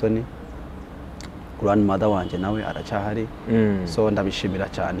Mukamusoni grandmother wanje nawe aracyahari so ndabishimira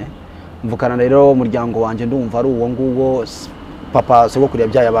cyane mvukana rero umuryango wanje ndumva ari uwo nguwo papa sogokuru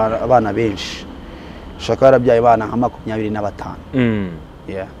yabyaye abana benshi shaka yarabyaye abana nka 25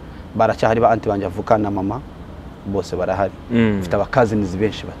 yeah baracyahari ba anti banje avukana mama bose barahari mfite abakazinizi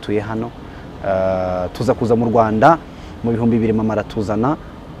benshi batuye hano tuza kuza mu Rwanda mu 2000 mama aratuzana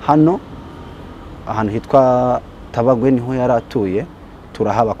hano ahantu hitwa Tabagwe niho yaratuye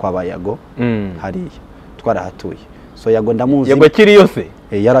turahaba kwa bayago hariya twarahatuye so yago ndamuzi yago kiri yose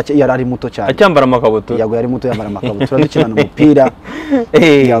yarari muto cyane acyambara amakabutura yago yari muto yambara amakabutura dukina umupira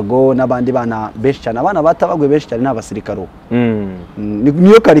yago nabandi bana benshi cyane abana batabagwe benshi cyane n'abasirikare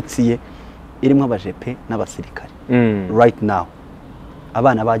niyo karitsiye irimo abajepe n'abasirikare right now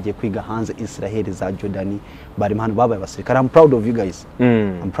abana bagiye kwiga hanze Israel za Jordani bari hano babaye abasirikare. I'm proud of you guys.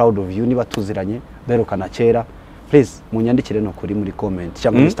 I'm proud of you niba tuziranye berukana kera please munyandikire no kuri muri comment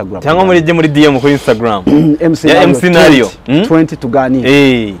cyangwa Instagram cyangwa muri DM kuri Instagram ya MC NARIO 20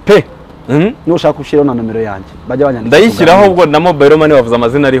 tuganire pe nushaka kushira na nomero yanjye bajya banyandika ndayishyiraho ubwo na mobile money wavuze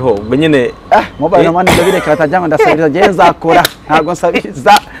amazina ariho ubwo nyine mobile money ndabireka atajyanga ndasabira je nzakora ntago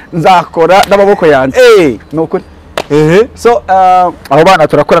nsabiza nzakora n'amaboko yanjye nukuri so aho bana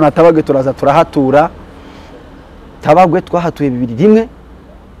turakorana Tabagwe turaza turahatura Tabagwe twahatuye 2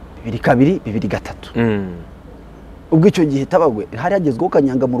 1 2 2 3 ubwo icyo gihe Tabagwe hari yagezweho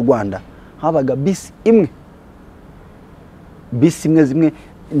kanyanga mu Rwanda habaga bisi imwe zimwe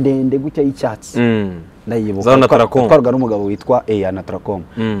ndende gutya y'icyatsi ndayibuka twarwaga n'umugabo witwa na Tracom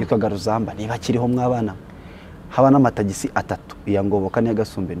yitwa Garuzamba niba kiriho mwabana haba n'amatagisi 3 iyangoboka ne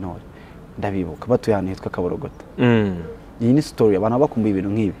gasumbe ntore ndabibuka batuyana yitwa Kaborogota iyi ni story abantu bakumbuye ibintu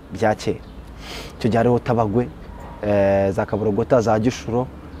nk'ibi bya kera cyo jyareho Tabagwe za Kaborogota za Gishuro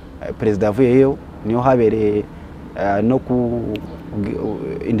president yavuyeyo niyo habereye no ku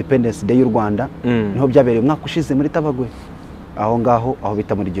Independence Day y'u Rwanda niho byabereye umwaka ushize muri Tabagwe aho ngaho aho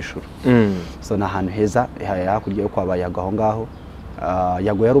bita muri Gishuro so na hantu heza hakurya yo kwabayaga aho ngaho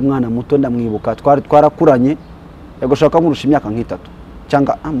yago yari umwana muto ndamwibuka twarakuranye yagoshaka murusha imyaka nk'itatu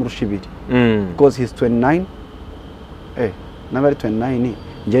cyangwa murusha 2 because he's 29 nabari 29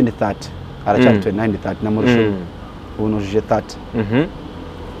 ngende 30 aracyari 29 30 namurusha ubunujije 30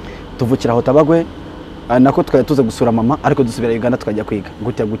 tuvukira aho Tabagwe nako twari tuze gusura mama ariko dusubira Uganda tukajya kwiga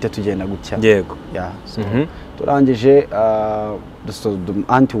gutya tugenda gutya yego turangije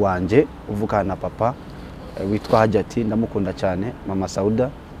anti wanje uvukana na papa witwa Hajati ndamukunda cyane mama Sauda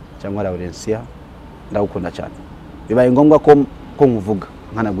cyangwa Laurencia ndagukunda cyane bibaye ngombwa ko nkuvuga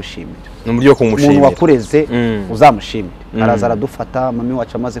nkanagushimira n'uburyo kumushimira umuntu wakureze uzamushimira araza aradufata mami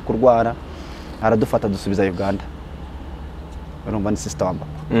wacu amaze kurwara aradufata dusubiza Uganda urumva ni sister wa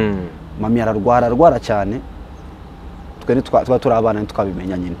papa mami ararwara cyane twa turabana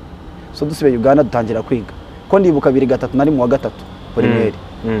twabimenya nyine so dusubiye Uganda dutangira kwiga ko ndibuka 2 3 nari mu wa 3 primaire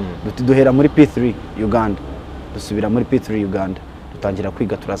duhera muri P3 Uganda dusubira muri P3 Uganda dutangira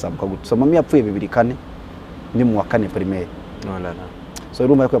kwiga turazamuka gutyo so mami yapfuye 2 4 ni mu wa 4 primaire so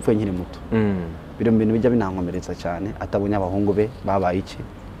urumva ko yapfuye nkiri muto biro bintu bijya binankomeretsa cyane atabonye abahungu be babaye iki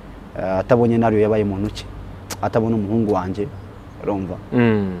atabonye NARIO yabaye muntu ki atabona umuhungu wanje urumva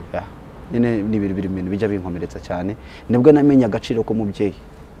ni ibintu bijya binkomeretsa cyane nibwo namenye agaciro ko mubyeyi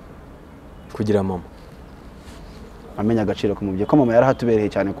kugira mama amenya agaciro ko mubyeyi ko mama yarahatubereye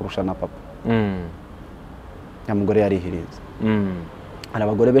cyane kurusha na papa nyamugore yarihirinze hari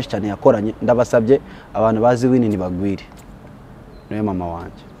abagore benshi cyane yakoranye ndabasabye abantu bazi winini bagwire niwe mama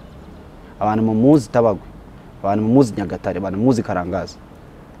wanje abantu mumuzi Tabagwe abantu mumuzi Nyagatare abantu mumuzi Karangazi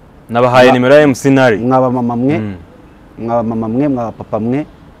nabahaye nimero ya MC NARIO mwaba mama mwe mwaba papa mwe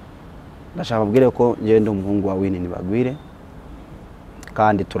ndashaka kubwire ko ngende umuhungu wa winini bagwire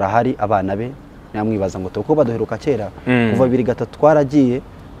kandi turahari abana be nyamwibaza ngo tuko baduheruka kera kuva 2 3 twaragiye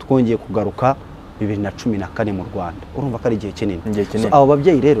twongeye kugaruka 2014 mu Rwanda urumva ko ari igihe kinini so abo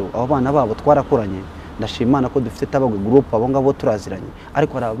babyeyi rero abo bana babo twarakuranye ndashimana ko dufite Tabagwe group abo ngabo turaziranye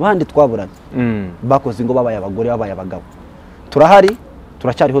ariko hari abandi twaburanye bakoze ngo babaye abagore babaye abagabo turahari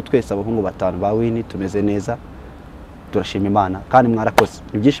turacyariho twese abahungu 5 ba wini tumeze neza turashima Imana kandi mwarakoze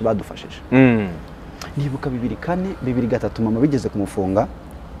ibyinshi badufashije nibuka 2 4 2 3 mama bigeze kumufunga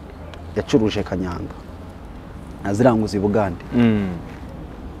yacuruje kanyanga aziranguza Bugande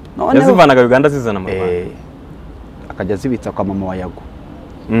yazivanaga Uganda zizana mu Rwanda akajya zibitsa kwa mama wa Yago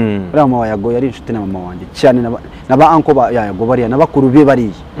uriya mama wa Yago yari inshuti na mama wanjye cyane n'aba anko ba Yago bariya n'abakuru be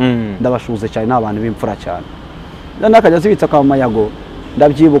bariya ndabashuze cyane n'abantu b'imfura cyane nakajya zibitsa kwa mama Yago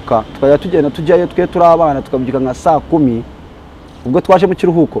ndabyibuka twajya tugenda tujyayo twe turi abana tukabyuka nka saa 10 ubwo twaje mu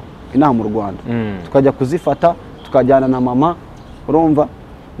kiruhuko inaha mu Rwanda tukajya kuzifata tukajyana na mama urumva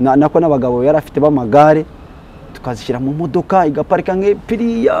nako n'abagabo yari afite b'amagare tukazishyira mu modoka igaparika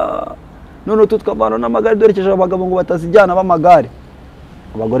nk'epiriya none tukabana n'amagare dorekeje abagabo ngo batazijyana b'amagare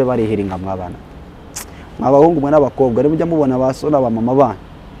abagore barihiringa mwabana mwabahungu mwe n'abakobwa rero mujya mubona basona ba mama bana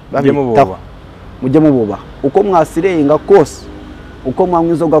babitaho mujye mububa uko mwasirenga kose uko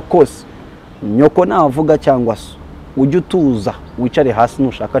mwamwizoga kose nyoko navuga cyangwa se ujye utuza wicare hasi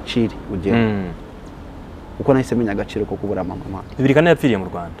nushaka ciri ugenda uko nahise menya agaciro ko kubura mama mama bibiri kane yapfiriye mu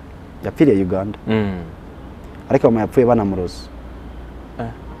Rwanda yapfiriye Uganda ariko mama yapfuye banamuroza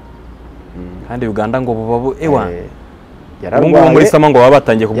kandi Uganda ngo bubabu ewa yararwaye muri sama ngo baba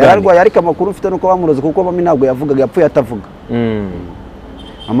batangiye kubwana yararwaye ariko amakuru ufite nuko bamuroza kuko mama ntabwo yavugaga yapfuye atavuga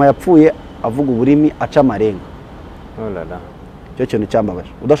mama yapfuye avuga uburimi aca amarenga cyo kintu cyambabaje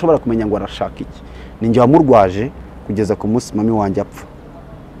udashobora kumenya ngo arashaka iki ninjye wamurwaje kugeza ku munsi mami wanjye apfa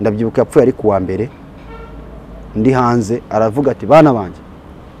ndabyibuka yapfuye ari kuwa mbere ndi hanze aravuga ati bana banje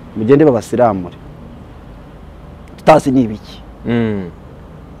mugende babasiramure tutazi nibiki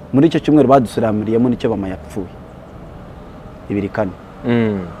muri icyo cyumweru badusiramuriyemo nicyo mama yapfuye ibiri kane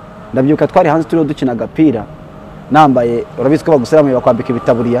ndabyibuka twari hanze turiho dukina agapira nambaye urabizi ko bagusiramuye bakwambika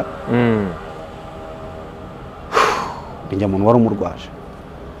ibitaburiya njya muntu wari umurwaje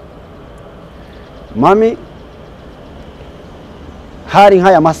mami hari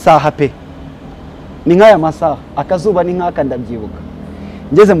nk'aya masaha pe ni nk'aya masaha akazuba ni nk'aka ndabyibuka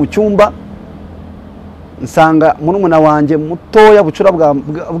ngeze mu cyumba nsanga murumuna wanjye mutoya bucura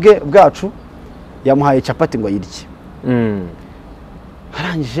bwacu yamuhaye capati ngo ayirye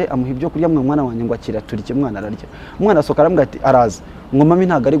arangije amuha ibyo kurya mwana wanjye ngo akira turike mwana ararya umwana asohoka arambwira ati araza ngo mami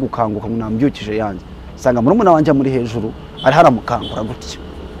ntago ari gukanguka ngo nambyukije yanjye sanga murumuna wanjye muri hejuru ari haramukangura gutya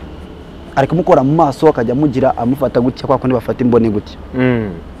ari kumukora mu maso akajya mugira amufata gutya kwa kundi bafata imbone gutya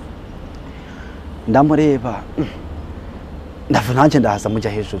ndamureba ndavuga nanjye ndahaza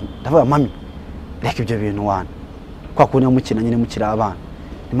mujya hejuru ndavuga mami reka ibyo bintu wana kwa kundi mukina nyine mukira abana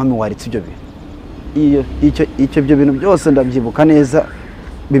ni mami waritse ibyo bintu icyo ibyo bintu byose ndabyibuka neza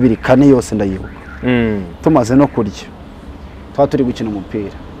bibiri kane yose ndayibuka tumaze no kurya twa turi gukina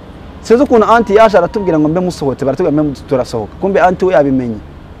umupira sinzi ukuntu anti yaje aratubwira ngo mbe musohote baratubwira mbe turasohoka kumbe anti we yabimenye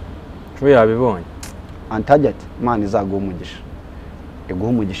we yabibonye anti ajya ati Imana izaguha umugisha iguha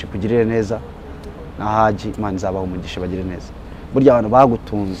umugisha kugirire neza na haji Imana izabaha umugisha bagire neza burya abantu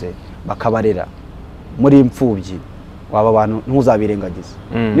bagutunze bakabarera muri imfubyi waba abantu ntuzabirengagiza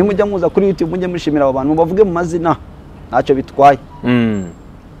nimujya muza kuri YouTube mujye mushimira abo bantu mubavuge mu mazina ntacyo bitwaye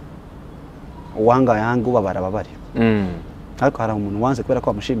uwanga yanga ubabara babare ariko hari umuntu wanze kubera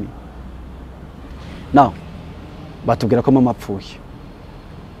ko bamushimiye naho batubwira ko mama apfuye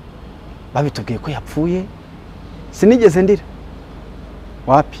babitubwiye ko yapfuye sinigeze ndira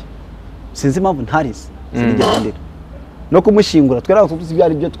wapi sinzi impamvu ntarize sinigeze ndira no kumushingura twera tuzi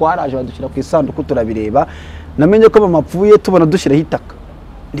byari byo twaraje badushyira ku isanduku turabireba namenye ko mama apfuye tubona dushyiraho itaka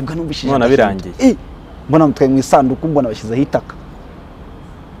nibwo numvishije none birangiye mbona mutwe mu isanduku mbona bashyizeho itaka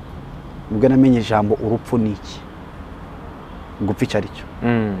nibwo namenye ijambo urupfu niki gupfa icyo aricyo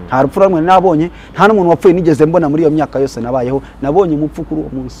nta rupfu rumwe nabonye nta n'umuntu wapfuye nigeze mbona muri iyo myaka yose nabayeho nabonye umupfu kuri uwo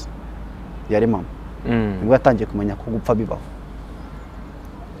munsi yari mama nibwo yatangiye kumenya ko gupfa bibaho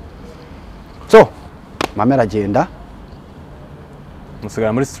so mama aragenda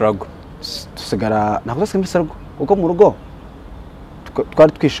musigara muri struggle tusigara ntabwo twese muri struggle kuko mu rugo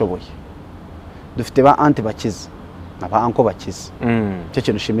twari twishoboye dufite ba anti bakize aba anko bakize cyo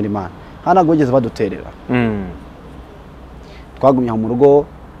kintu ushimira Imana hana ntabwo bageze baduterera twagumye mu rugo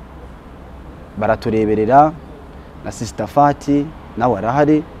baratureberera na sister Fati nawe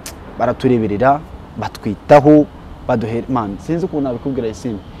arahari baratureberera batwitaho baduhera man sinzi ukuntu nabikubwira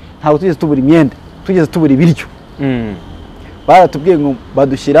Isimbi ntabwo tugeze tubura imyenda tugeze tubura ibiryo baratubwiye ngo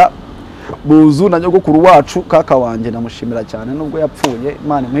badushyira buzu na nyogokuru wacu kaka wanje namushimira cyane nubwo yapfuye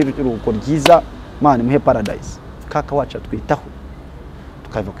Imana imuhe iruhuko ryiza Imana imuhe paradise kaka wacu atwitaho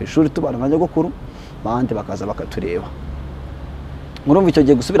tukava ku ishuri tubana na nyogokuru bandi bakaza bakatureba murumva icyo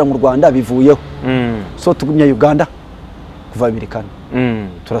gihe gusubira mu Rwanda bivuyeho so tugumya Uganda kuva 2004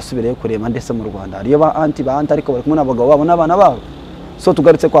 turasubireyo kurema ndetse mu Rwanda ariyo ba anti ariko bari kumwe n'abagabo babo n'abana babo so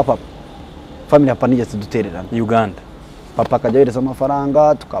tugarutse kwa papa family hapa nigeze dutererana Uganda papa akajya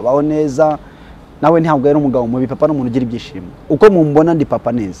amafaranga tukabaho neza nawe ntabwo yari umugabo mubi papa n'umuntu ugira ibyishimo uko mumbona ndi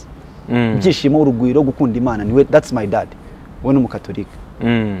papa neza ibyishimo urugwiro gukunda Imana niwe that's my dad we n'umukatolika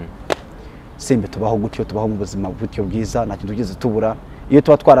Simbi tubaho gutyo, tubaho mu buzima butyo bwiza, nta kintu tugeze tubura. Iyo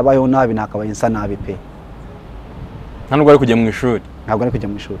tuba twarabayeho nabi nakabaye insa nabi pe. Nta nubwo ari kujya mu ishuri. Ntabwo ari kujya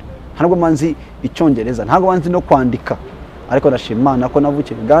mu ishuri. Ntabwo manzi icyongereza, ntabwo manzi no kwandika. Ariko ndashima Imana ko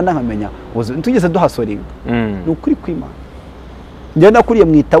navukiye Uganda nkamenya ubuzima tugeze duhasoringa. Ni ukuri kw'Imana. Njye nakuriye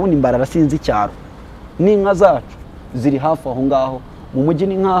mu itabuni Mbarara sinzi icyaro. N'inka zacu ziri hafi aho ngaho mu mujyi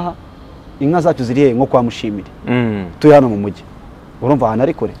ni nkaha. Inka zacu ziri he nko kwa Mushimire. Tuye hano mu mujyi. Urumva hano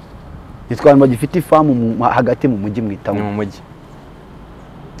ari kure. Nitwa gifite ifamu hagati mu mujyi mu itabuni. Mu mujyi.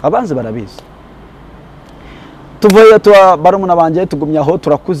 Abanze barabizi. Tuvuye tuwa barumuna banje tugumya aho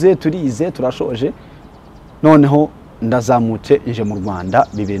turakuze turize turashoje. Noneho ndazamutse nje mu Rwanda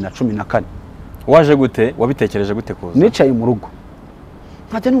 2014. Waje gute? Wabitekereje gute kuza? Nicaye mu rugo.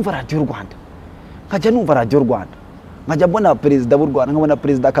 Nkajya numva radio Rwanda. Nkajya mbona perezida w'u Rwanda, nkabona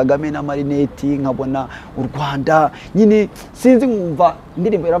perezida Kagame na Marineti, nkabona u Rwanda. Nyine sinzi nkumva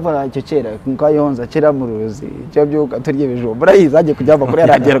indirimbo yaravana cyo kera nkayonza kera mu ruzi. Cyo byuka turye bijumba. Burayiza agiye kujyava kuri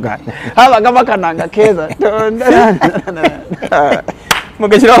radio Rwanda. Habaga makananga keza.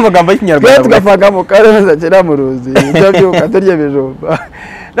 Mugashyiraho amagambo y'ikinyarwanda. Tugafaga mu kareza kera mu ruzi. Cyo byuka turye bijumba.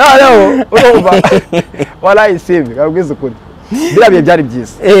 Naho urumva wala Isimbi kabwiza ukuri. Birabiye byari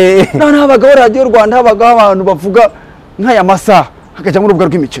byiza. None habagaho radio Rwanda, habagaho abantu bavuga nk'aya masaha hakajya mu rubuga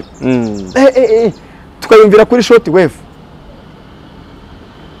rw'imikino. Tukayumvira kuri short wave.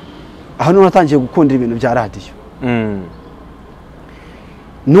 Aho natangiye gukundira ibintu bya radio.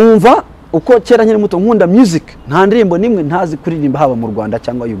 Numva uko kera nyine muto nkunda music, nta ndirimbo nimwe ntazi kuririmba haba mu Rwanda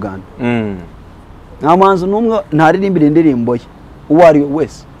cyangwa Uganda. Nta manzu numwe ntaririmbira indirimbo ye uwo ari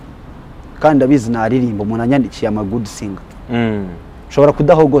wese. Kandi ndabizi naririmbo umuntu anyandikiye ama good singer. Shobora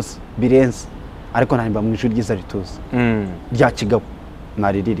kudahogoza birenze ariko ntarimba mu ijuru ryiza rituza. Rya kigabo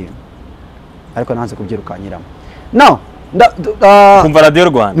nariririmba. Ariko nanze kubyirukanyiramo. No, kumva radio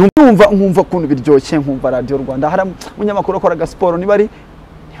Rwanda. Nkumva kuntu biryoshye nkumva radio Rwanda. Hari umunyamakuru akora sport ni bari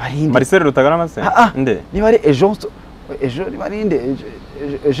Marcel Rutagara mase. Nde. Ni bari ejo ni bari nde.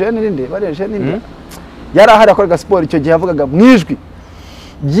 Ejo ni nde bari ejo ni nde. Yari ahari akora sport icyo gihe yavugaga mwijwi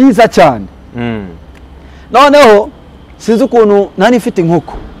byiza cyane. Noneho sinzi ukuntu nani mfite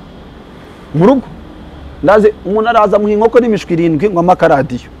inkoko mu rugo ndaze umuntu araza mu inkoko n'imishwi 7 ngo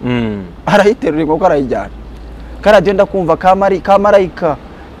amakaradiyo arayiterura inkoko arayijyana karadiyo ndakumva ka marayika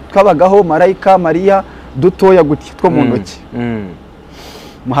twabagaho marayika Maria dutoya guti two mu ntoki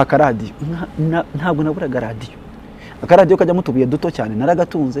muha karadiyo ntabwo naburaga radiyo akaradiyo kajya mutubuye duto cyane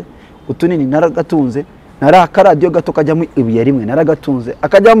naragatunze utunini naragatunze narakaradiyo gato kajyamo ibuye rimwe naragatunze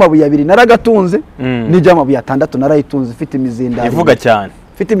akajyamo amabuye 2 naragatunze n'ijya amabuye 6 narayitunze ifite imizindari ivuga cyane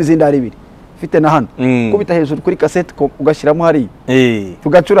ifite imizindari 2 ifite na hano kubita hejuru kuri cassette ugashyiramo hari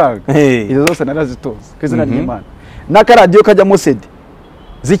tugacuranga izo zose narazitunze kwizina ry'Imana nakaradiyo kajyamo CD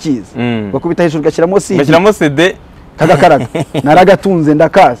zikiza bakubita hejuru gashyiramo CD gashyiramo CD kagakaraga naragatunze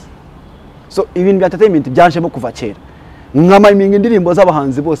ndakaza so ibintu bya entertainment byanjemo kuva kera nkamayiminga indirimbo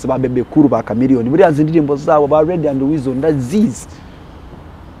z'abahanzi bose ba Bebe Kuru ba Chameleone buriya indirimbo zabo ba Red and Weasel ndazizi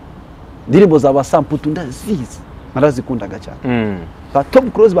indirimbo zaba Samputu ndazizi narazikundaga cyane ba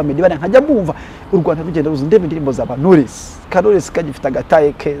Tom Close ba Meddy bari nkajya bumva u Rwanda rugenda ruzi ndebe indirimbo zaba Knowless kagifite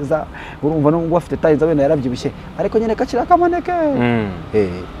agataye keza urumva no ngo afite taye zabena yarabyibushye ariko nyene kacira kamaneke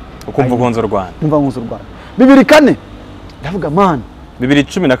ukumva ugonzo u Rwanda umva ugonzo u Rwanda 2004 ndavuga man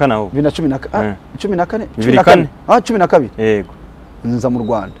 2014 aho 2014 12 yego nza mu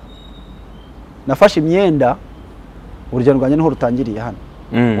Rwanda nafashe imyenda urugendo rwanje niho rutangiriye hano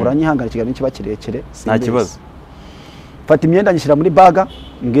uranyihangana kiganiro kiba kirekire nta kibazo fata imyenda nyishyira muri baga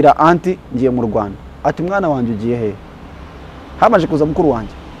ngira anti ngiye mu Rwanda ati mwana wanje ugiye he hamaje kuza mukuru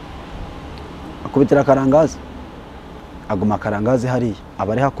wanje akubitira karangazi aguma karangazi hariya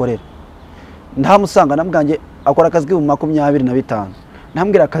abari hakorera ndamusanga namuganje akora akazi mu 25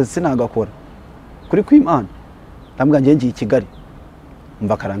 ntambwira akazi sinagakora kuri kw'Imana ndamuganje ngiye i Kigali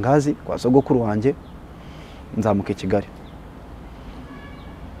mva karangazi kwa sogokuru wanje nzamuka i Kigali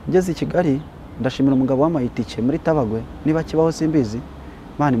ngeze i Kigali ndashimira umugabo w'amayitike muri Tabagwe niba kibaho simbizi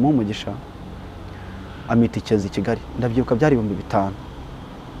Imana mu mugisha amitike zi Kigali ndabyibuka byari 5,000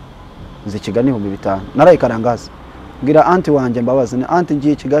 zi Kigali 5,000 naraye karangazi ngira anti wanje mbabazi ni anti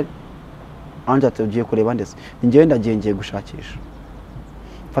ngiye i Kigali anje atugiye kureba ndetse ngiye ndagiye gushakisha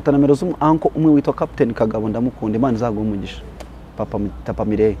fata numero z'umu anko umwe witwa Captain Kagabo ndamukunda Imana izagumugisha papa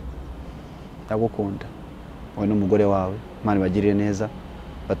Mireye ndagukunda wowe n'umugore wawe Imana bagirire neza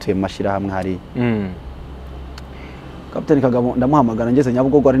batuye mashira hamwe hari Captain Kagabo ndamuhamagara ngeze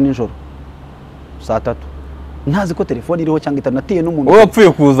Nyabugogo ari ninjoro saa 3 ntazi ko telefone iriho cyangwa itanatiye n'umuntu wowe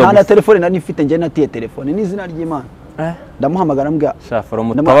apfuye kuza nta telefone nari mfite nge natiye telefone n'izina ry'Imana ndamuhamagara mbwa shafara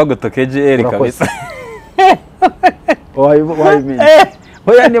umutaba gutokeje eri kabisa wayimenye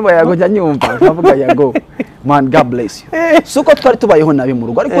hoya niba yagonya nyumva ndavuga yago man God bless you suko twari tubayeho nabi mu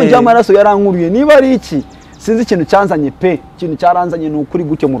rugo ariko njya amaraso yarankuruye niba ari iki sinzi ikintu cyanzanye pe ikintu cyaranzanye n'ukuri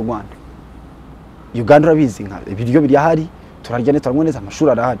gucyo mu Rwanda Uganda rabizi nka ibiryo biri ahari turarya neza turanywa neza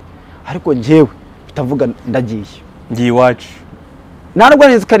amashuri arahari ariko njyewe bitavuga ndagiye ngiye iwacu narwo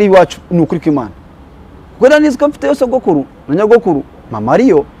neza kari iwacu n'ukuri kw'Imana gwera neza ko mfite yose gokuru na nyagokuru mama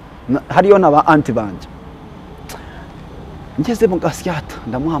ariyo hariyo naba anti banje ngeze mu gasyata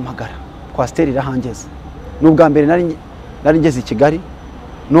ndamuhamagara kwa Steri rahangeze n'ubwa mbere nari ngeze i Kigali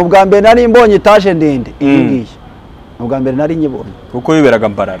n'ubwa mbere nari mbonye etaje ndende ngiye n'ubwa mbere nari nyibonye kuko biberaga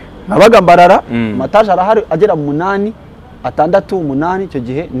mbarara nabaga mbarara amataje arahari agera mu 8 atandatu 8 icyo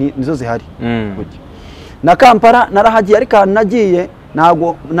gihe nizo zihari na Kampala narahagiye ariko nagiye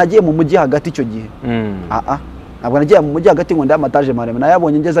ntago nagiye mu mujyi hagati icyo gihe ntabwo nagiye mu mujyi hagati ngo ndamataje mareme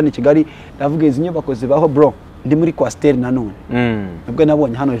nayabonye ngeza ni Kigali ndavuga izi nyubako zibaho bro ndi muri kwa Steri nanone nubwo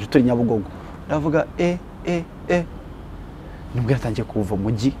nabonye hano hejuru turi Nyabugogo ndavuga nubwo yatangiye kuva mu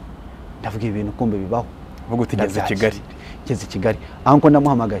mujyi ndavuga ibintu kumbe bibaho vuga utigeze Kigali ngeze Kigali ahanko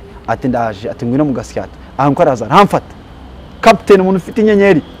ndamuhamagaye ati ndaje ati ngwino mu gasyata ahanko araza aramfata captain umuntu ufite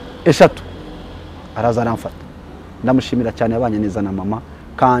inyenyeri 3 araza aramfata ndamushimira cyane yabanye neza na mama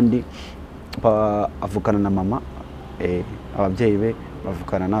kandi avukana na mama ababyeyi be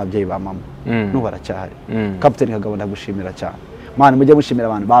bavukana n'ababyeyi ba mama n'ubaracyahari captain Kagabo ndagushimira cyane mana mujye mushimira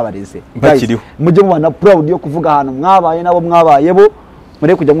abantu babareze mujye mubana proud yo kuvuga ahantu mwabaye nabo mwabaye bo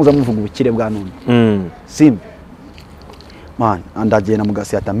muri kujya muza muvuga ubukire bwa none Simbi man andagena mu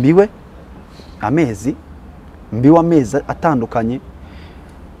gasyata mbiwe amezi atandukanye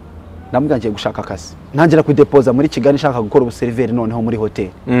ndambwa ngiye gushaka akazi ntangira kudepoza muri Kigali nshaka gukora ubuseriveri noneho muri hotel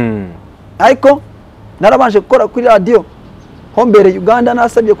ariko narabanje gukora kuri radio hombere Uganda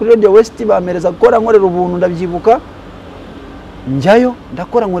nasabye kuri Radio West bamereza gukora nkorera ubuntu ndabyibuka njyayo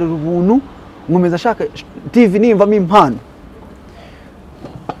ndakora nkorera ubuntu nkomeza shaka TV nimvamo impano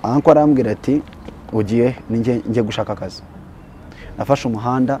anko arambwira ati ugiye nje gushaka akazi nafashe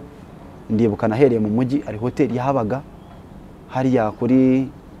umuhanda ndibuka nahereye mu mujyi ari hotel yahabaga hariya kuri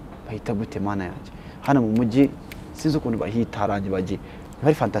bahita gute mana yanjye hano mu mujyi sinzi ukuntu bahita harange bagiye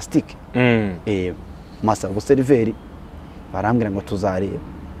bari fantastic masa ubuseriveri barambwira ngo tuzareba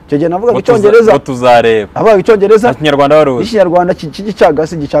cyo gihe navuga icyongereza tuzareba abaga icyongereza ikinyarwanda waruzi ikinyarwanda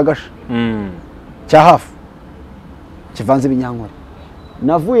cyagasi gicagasha cya hafu kivanze ibinyankore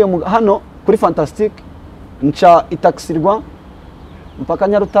navuye hano kuri fantastic nca itaxirwa mpaka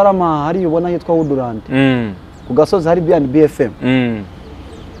Nyarutarama hari ubona yitwa Woodland ku gasozi hari BFM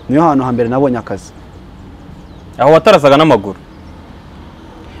niyo hano hambere nabonye akazi aho watarasaga n'amaguru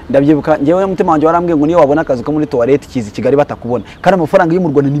ndabyibuka ngewe mutima wanjye warambwiye ngo niyo wabona akazi ko muri toilette kizi Kigali batakubona kandi amafaranga y'u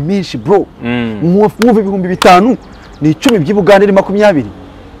Rwanda ni menshi bro mwuva 5,000 ni 10 by'Ubugande ni 20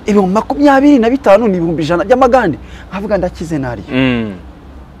 ibihumbi 25 ni ibihumbi 100 by'amagande nkavuga ndakize nari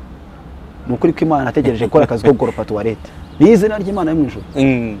nukuri ko Imana nategereje gukora akazi ko gukora toilette n'izina ry'Imana yo mu ijuru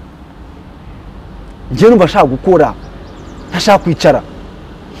ngiye numva shaka gukora ntashaka kwicara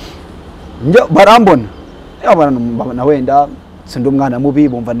barambona na wenda sindi umwana mubi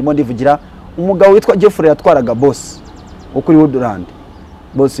bumva ndimo ndivugira umugabo witwa Jeffrey yatwaraga boss wo kuri Woodland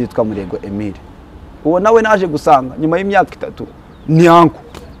boss yitwa Murego Emile uwo nawe naje gusanga nyuma y'imyaka 3 ni anko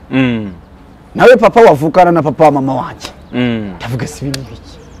nawe papa wavukana na papa mama wanje ndavuga si ibintu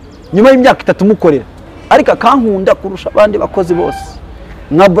biki nyuma y'imyaka 3 mukorera ariko akankunda kurusha abandi bakozi bose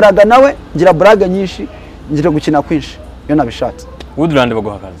nka braga nawe ngira braga nyinshi ngira gukina kwinshi yo nabishatse Woodland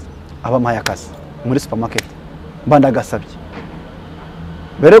baguha akazi abamaye akazi muri supermarket mbanda gasabye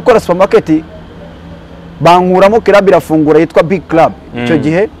bere gukora supermarket bankuramo club irafungura yitwa Big Club icyo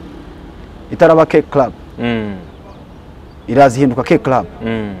gihe itaraba Cake Club irazihinduka Cake Club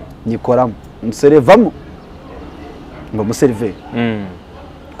nikoramo muserevamo ngo muserve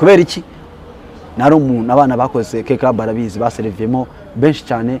kubera iki nari umuntu abana bakoze Cake Club barabizi baserevemo benshi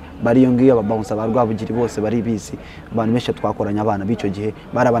cyane bari yongiye ababounce abarwabugiri bose bari bizi abantu benshi twakoranya abana b'icyo gihe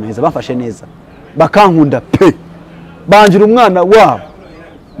bari abantu beza bafashe neza bakankunda pe bangira umwana wabo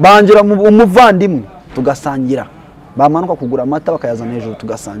bangira umuvandimwe tugasangira bamanuka kugura amata bakayazana hejuru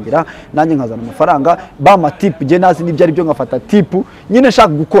tugasangira nanjye nkazana amafaranga bama tip je nazi nibyo ari byo ngafata tip nyine nshaka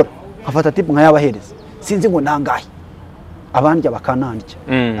gukora nkafata tip nkayabahereza sinzi ngo nangahe abandi bakanandya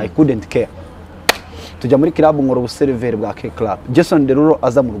I couldn't care tujya muri club ngoro ubuseriveri bwa Cake Club Jason Derulo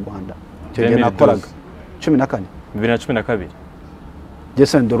aza mu Rwanda cyo gihe nakoraga 2012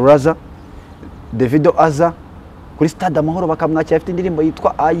 Jason Derulo aza Davido aza kuri Stade Amahoro bakamwakira afite indirimbo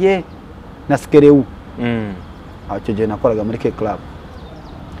yitwa Aye na Skereu icyo gihe nakoraga muri K Club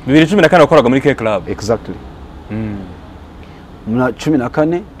 2014 wakoraga muri K Club exactly na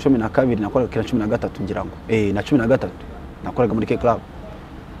 14 12 nakoraga kira 13 ngira ngo na 13 nakoraga muri K Club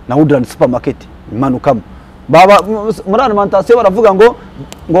na Woodland Supermarket imanukamo baba muri alimentation baravuga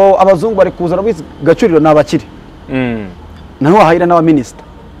ngo abazungu bari kuzana gacuriro n'abakiri naho hahira n'aba minister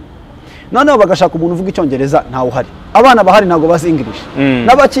noneho bagashaka umuntu uvuga icyongereza ntawe uhari abana bahari ntago bazi English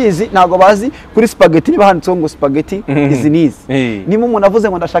n'abakizi ntago bazi kuri spaghetti niba handitseho ngo spaghetti izi nizi niba umuntu avuze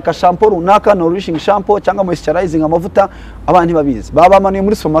ngo ndashaka shampoo runaka nourishing shampoo cyangwa moisturizing amavuta abana ntibabizi babamanuye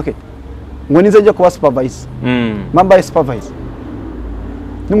muri supermarket ngo nize njye kuba supervise mamba supervise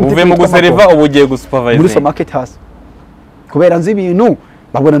uvuye mu guserva ubugiye gusupervise muri supermarket hasi kubera nzi ibintu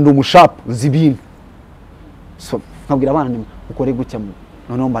babona ndi umushap nzi ibintu so nkabwira abana ukore gutya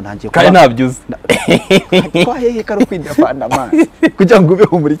noneho mba ntangiye kuba kandi nabyuze twahehe karo kwidafana man kugira ngo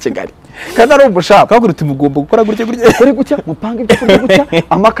ubeho muri Kigali kandi ari umushap kaguruta timugomba gukora gutya mupanga ibyo kurya gutya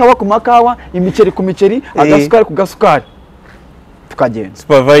amakawa ku makawa imiceri ku miceri agasukari ku gasukari tukagenda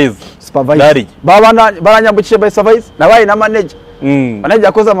supervise babana baranyambukije by supervise nabaye na manager manager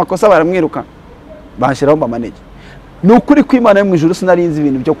yakoze amakosa baramwiruka banshiraho mba manager nukuri kwimana yo mu ijuru sinarinzi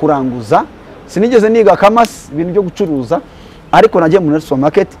ibintu byo kuranguza sinigeze niga kamasi ibintu byo gucuruza ariko nagiye muri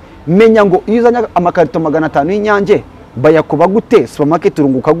supermarket menya ngo iyo uzanya amakarito 500 y'inyange bayakuba gute supermarket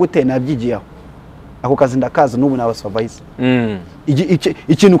urunguka gute nabyigiyeho ako kazi ndakaza n'ubu naba supervise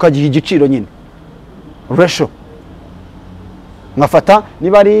ikintu kagiye igiciro nyine ratio ngafata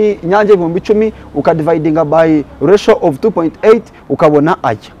niba ari inyange 10,000 ukadividinga by ratio of 2.8 ukabona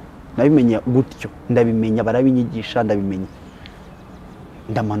ajya nabimenya gutyo ndabimenya barabinyigisha ndabimenya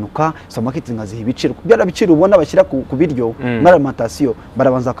ndamanuka supermarket ngaziha ibiciro byara biciro ubona bashyira ku biryo muri alimentation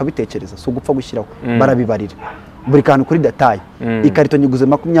barabanza akabitekereza so gupfa gushyiraho barabibarira buri kantu kuri detail ikarito nyiguze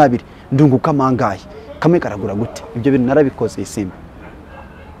 20 ndunguka mangaye kamwe karagura gute ibyo bintu narabikoze Isimbi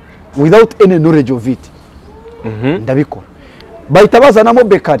without any knowledge of it ndabikora bahita bazanamo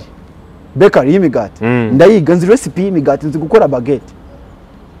bakery y'imigati ndayiga nzi recipe y'imigati nzi gukora baguette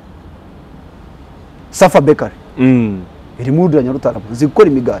Safa bakery iri muri Nyarutarama nzi gukora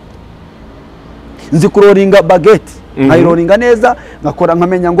imigati nzi kuroringa baguette nkayiroringa neza ngakora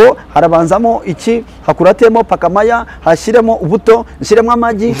nkamenya ngo harabanzamo iki hakuratemo pakamaya hashiremo ubuto nshiremo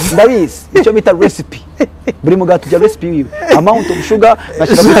amagi ndabizi icyo bita recipe buri mugati ujya recipe wiwe amount of sugar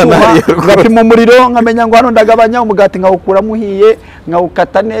ngapima umuriro nkamenya ngo hano ndagabanya umugati nkawukura muhiye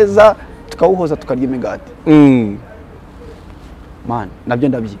nkawukata neza tukawuhoza tukarya imigati man nabyo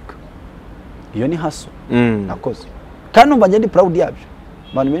ndabyiga iyo ni haso nakoze kandi numva ngende proud yabyo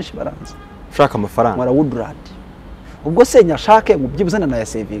abantu benshi baranze shaka amafaranga mara Woodland ubwo se nyashake mubyibuzana na ya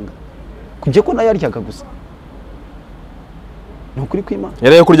savinga kujye ko nayaryaga gusa nukuri kwimana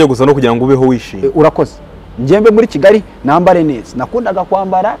yaraye kurya gusa no kugira ngo ubeho wishimye urakoze ngembe muri Kigali nambare neza nakundaga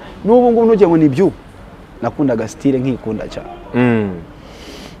kwambara n'ubu ngubu ntugiye ngo nibyo nakundaga style nkikunda cyane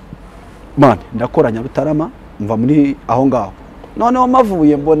man ndakora Nyarutarama mva muri aho ngaho noneho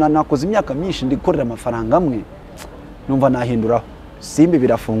mavuye mbona nakoze imyaka myinshi ndikorera amafaranga amwe numva nahinduraho Simbi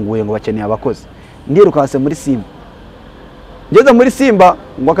birafunguye ngo bakeneye abakozi ndirukanse muri Simba ngeze muri Simba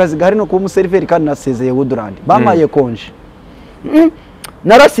ngo akazi gahari no kuba umuseriveri kandi nasezeye Woodland bamaye konje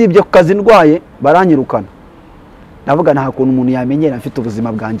narasibye ku kazi ndwaye baranyirukana ndavuga nta kuntu umuntu yamenyera mfite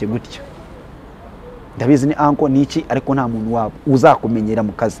ubuzima bwanjye gutya ndabizi ni anko niki ariko nta muntu wabo uzakumenyera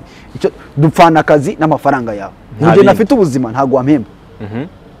mu kazi icyo dupfana akazi n'amafaranga yawe nje nafite ubuzima ntago wampemba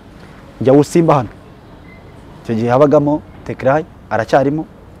njya usimba hano icyo gihe habagamo Tekrai aracyarimo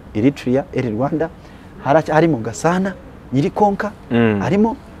Eritrea Rwanda harimo Gasana nyiri konka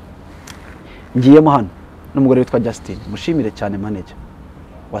harimo ngiyemo hano n'umugore witwa Justin mushimire cyane manager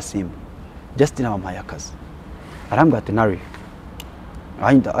wa Simba Justin abampaye akazi arambwira ati NARIO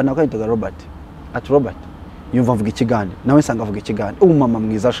anakayitaga Robert yumva mvuga ikigande nawe sanga avuga ikigande mama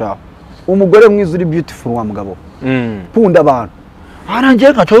mwiza shaho umugore mwiza uri beautiful wa mugabo punda abantu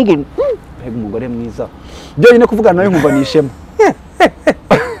arangiye nkacogo umugore mwiza byo nyine kuvugana nawe nkumva nishema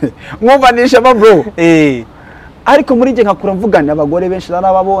nkumva nishema bro ariko muri nge nkakura mvugana abagore benshi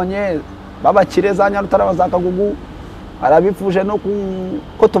narababonye babakireza Nyarutarama za Kagugu arabifuje no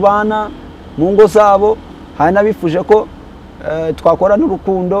ko tubana mu ngo zabo hari nabifuje ko twakora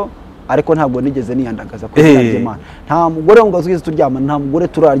n'urukundo ariko ntabwo nigeze niyandagaza ko Imana nta mugore ngo twize turyamana nta mugore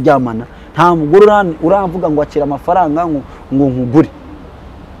turaryamana nta mugore uramvuga ngo akira amafaranga ngo nkugure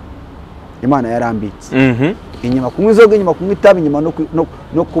Imana yarambitse inyuma kunywa izoga inyuma kunywa itabi inyuma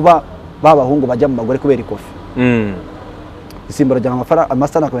no kuba babahungu bajya mu bagore kubera ikofi Isimbi rajya amafaranga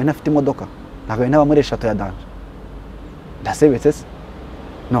amasana akaba ntafite imodoka ntabwo naba muri eshatu ya danje ndasebetse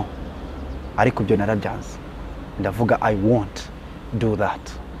no ariko byo narabyanze ndavuga I won't do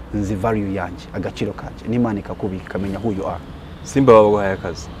that. Nzi value yanjye, agaciro kanje, n'Imana ikakubika ikamenya who you are. Simba babaguhaye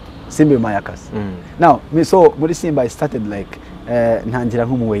akazi. Simba impaye akazi. Now so muri Simba I started like ntangira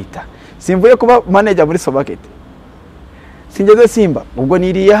nk'umuwaiter. Simvuye kuba manager muri supermarket. Singeze Simba ubwo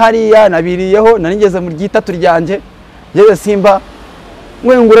niriye hariya nabiriyeho nanigeze mu ryitatu ryanje ngeze Simba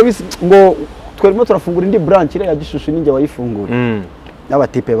ngwengura bisi ngo twerimo turafungura indi branch ire ya Gishushu ninjye wayifungura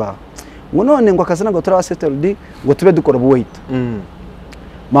n'abatipe ba ngo none ngo akazi ngo turaba settled ngo tube dukora ubuwaiter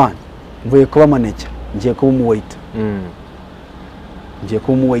man mvuye kuba manager ngiye kuba umuwaiter ngiye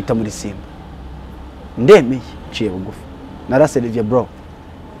kuba umuwaiter muri Simba ndemeye ciye bugufi naraserivye bro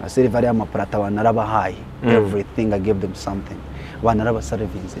Aserivari amaparata banarabahaye everything I gave them something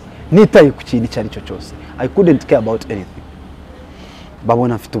banarabaservinze nitaye ku kintu cyari cyo cyose I couldn't care about anything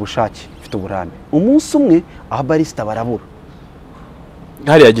babona mfite ubushake mfite uburambe umunsi umwe aho barista barabura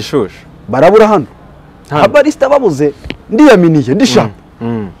hari ya Gishushu barabura hano abarista babuze ndiyaminiye ndishaka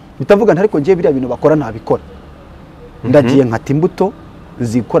bitavuga ntariko ngiye biriya bintu bakora nabikora ndagiye nkata imbuto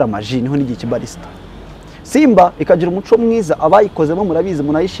zikora amaji niho n'igihe kibarista Simba ikagira umuco mwiza abayikozemo murabizi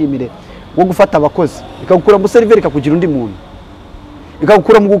munayishimire wo gufata abakozi ikagukura mu server ikakugira undi muntu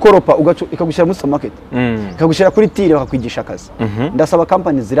ikagukura mu gukoropa ikagushyira mu supermarket ikagushyira kuri tire bakakwigisha akazi ndasaba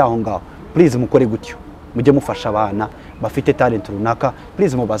company ziri aho ngaho please mukore gutyo mujye mufasha abana bafite talent runaka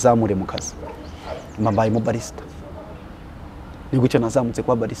please mubazamure mu kazi mbaye mu barista ni gutyo nazamutse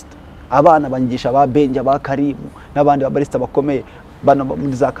kwa barista abana banyigisha ba Benja ba Karimu n'abandi ba barista bakomeye bana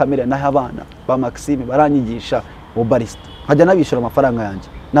muri za kamera naho abana ba Maxime baranyigisha mu barista nkajya nabishura amafaranga yanjye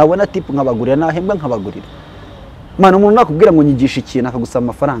nabona tip nkabagurira nahembwa nkabagurira mana umuntu nakubwira ngo nyigisha ikintu akagusaba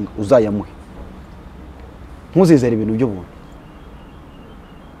amafaranga uzayamuhe ntuzizere ibintu by'ubuntu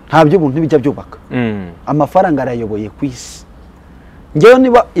nta by'ubuntu bijya byubaka amafaranga arayoboye kwisi ngewe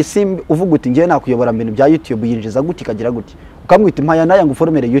niba Isimbi uvuga uti ngewe nakuyobora ibintu bya YouTube yinjiza guti kagira guti ukamwita impaya naya ngo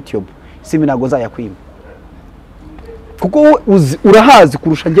formere YouTube Isimbi nago zayakwima kuko urahazi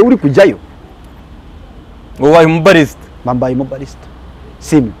kurusha ngewe uri kujyayo ubaye mu barista bambaye mu barista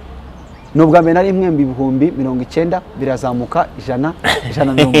Isimbi nubwa mbere nari mwembi 90 birazamuka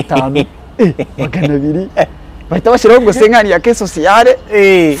 150 magana abiri bahita bashyiraho ngo senkani ya ke sociale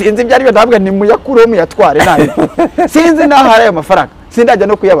sinzi byari byo ndabwa ni muyakuro muyatware nayo sinzi nahara ayo mafaranga sindajya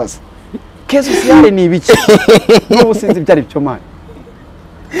no kuyabaza ke sociale ni ibiki n'ubu sinzi byari byo mani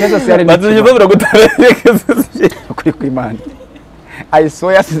ke sociale ni bazuje babura gutare ke sociale kuri kwimana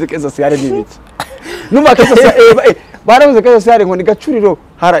ayisoya sinzi ke sociale ni ibiki numa ke sociale baravuze ke sociale ngo ni gacuriro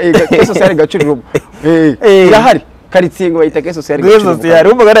hara ke sociale gacuriro irahari karitsingo bayita ke sociale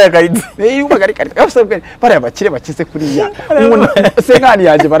gacuriro umugara ya karitsi umugara karitsi afite bare abakire bakize kuri ya senkani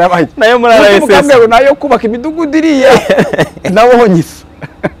yaje barabaye nayo muri RSS nayo kubaka imidugudu iriya nawo honyise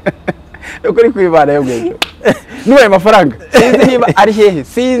ukuri kwibana yo gwejo nubaye amafaranga sinzi niba ari hehe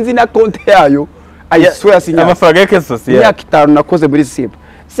sinzi na konte yayo ayiswaya sinya amafaranga ya ke sociale imyaka 5 nakoze muri Simba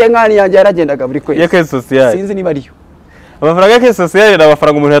senkani yaje yaragendaga buri kwezi ya ke sociale sinzi niba ariyo amafaranga ya ke sociale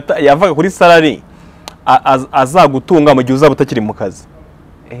n'amafaranga umuntu yavaga kuri salary azagutunga mu gihe uzaba utakiri mu kazi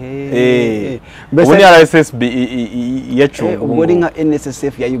ubu ni RSSB yacunga ubwo ni nka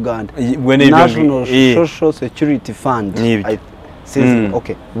NSSF ya Uganda National Social Security Fund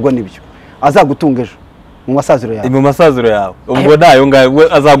okay ubwo nibyo azagutunga ejo mu masaziro yawe ubwo nayo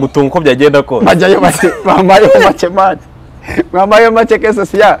ngayo azagutunga uko byagenda kose bajyayo base bamayo make ke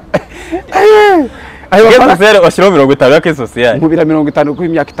social ayo basere washyiraho 50 ya ke social nkubira 50 ku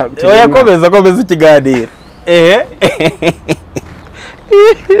imyaka 5 oya komeza ikiganiro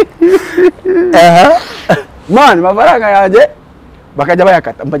man mafaranga yanjye bakajya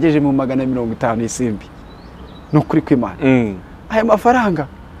bayakata mbageje mu 150 Isimbi no kuri kwimana ayo mafaranga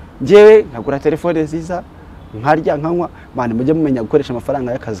ngewe nkagura telefone nziza nkarya nkanywa man mujye mumenya gukoresha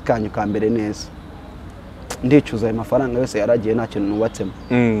amafaranga y'akazi kanyu ka mbere neza ndicuza ayo mafaranga yose yaragiye nta kintu nubatsemo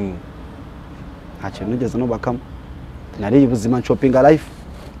nta kintu nigeze nubakamo nari ubuzima shopping life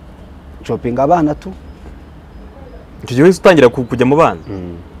shopping abana tu icyo gihe utangira kujya mu bana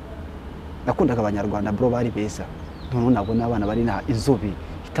nakundaga abanyarwanda bro bari beza none nabona abana bari na izubi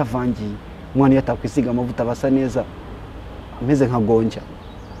itavangiye umwana yatakwisiga amavuta basa neza ameze nka gonja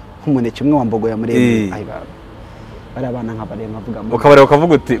nk'umuneke umwe wambogo ya muremure ayi bari abana nk'abare nkavuga ukabare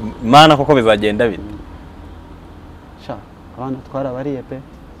ukavuga uti mana koko bizagenda bite sha abana twarabariye pe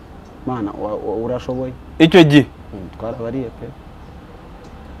mana urashoboye icyo gihe twarabariye pe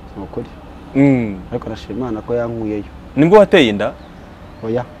nokuri ariko nashimira Imana ko yankuyeyo nibwo wateye inda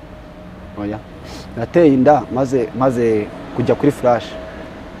oya nateye inda maze kujya kuri flash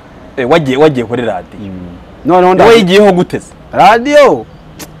wagiye kuri radio none wayigiyeho guteze radio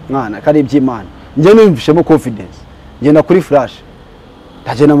mwana kari iby'Imana njye numvishemo confidence ngenda kuri flash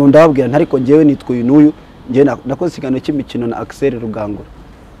ndagenda mu ndababwira ntariko ngewe nitwa uyu n'uyu njye nakoze ikiganiro cy'imikino na Axel Rugangura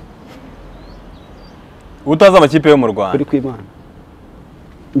utaza amakipe yo mu Rwanda kuri kwimana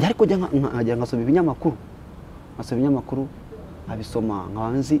njye ariko nkajya ngasoma ibinyamakuru nkabisoma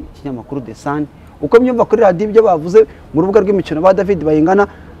nkabanzi ikinyamakuru The Sun uko myumva kuri radio ibyo bavuze mu rubuga rw'imikino ba David Bayingana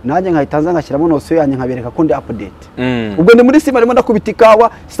nanjye nkahitanza ngashyiramo nose yanjye nkabereka kundi update ubwo ndi muri sima arimo ndakubita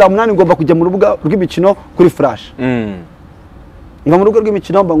ikawa saa 8 ngomba kujya mu rubuga rw'imikino kuri flash nga mu rubuga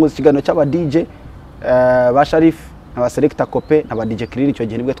rw'imikino mba ngoze ikiganiro cy'aba DJ ba Sharif aba selector Kope aba DJ Clean icyo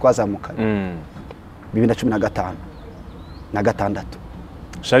gihe nibwo twazamukanye 2015 na gatandatu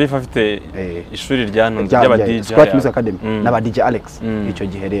Sharif afite ishuri ryantu ry'aba DJ Squad Music Academy n'aba DJ Alex icyo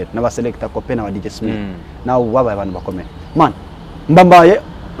gihe rero n'aba selector Kope n'aba DJ Smith nawo babaye abantu bakomeye man mbambaye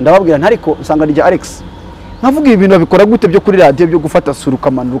ndababwira ntariko usanga DJ Alex nkavuga ibintu babikora gute byo kuri radio byo gufata sura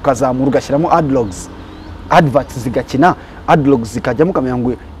ukamanura ukazamura ugashyiramo adlogs adverts zigakina adlogs zikajya mukamenya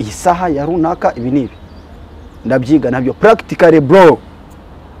ngo iyi saha ya runaka ibi nibi ndabyiga nabyo practically bro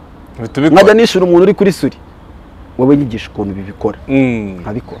nkajya nishura umuntu uri kuri suri wowe nyigisha ukuntu bibikora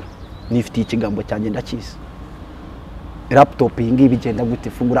nkabikora nifitiye ikigambo cyanjye ndakizi laptop iyi ngiyi bigenda gute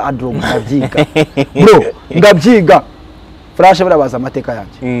fungura adlog ndabyiga bro ndabyiga flash barabaza amateka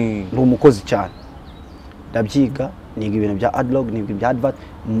yanjye ni umukozi cyane ndabyiga niga ibintu bya adlog niga ibya advert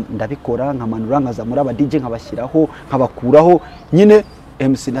ndabikora nkamanura nkazamura aba DJ nkabashyiraho nkabakuraho nyine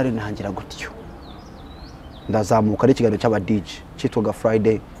MC nari ntangira gutyo ndazamuka ari ikiganiro cy'aba DJ cyitwaga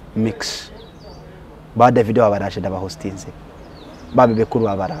Friday Mix ba David babaraje ndaba hostinze ba bebekuru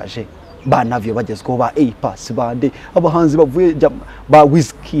babaraje ba Navio bagezweho ba A-Pass bande abahanzi bavuye ba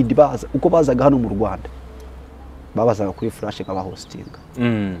Wizkid baza uko bazaga hano mu Rwanda babazaga kuri flash nkaba hostinga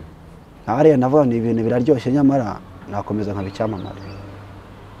hariya navuga ni ibintu biraryoshye nyamara nakomeza nkabicyamamara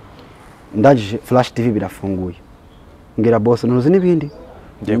ndagije flash TV birafunguye ngira boss nuzi nibindi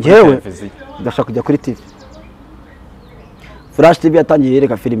ngewe ndashaka kujya kuri TV flash TV yatangiye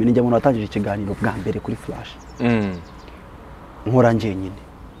yereka filime ninjye muntu watangije ikiganiro bwa mbere kuri flash nkora njyenyine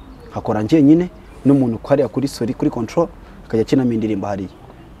hakora njyenyine n'umuntu kwariya kuri sorry kuri control akajya kinamo indirimbo hariya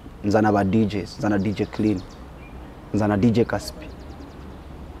nzana aba DJs nzana DJ Clean nzana DJ Kaspi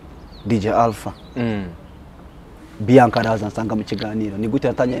DJ Alpha Bianca araza nsanga mu kiganiro ni gute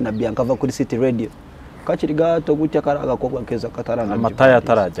yatangiye na Bianca ava kuri City Radio kakiri gato gutya karaga kobwa keza katarana amataya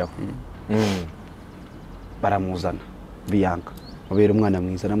atarajyaho baramuzana Bianca mubera umwana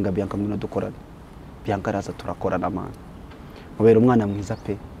mwiza nambwa Bianca mwino dukorana Bianca araza turakorana amana mubera umwana mwiza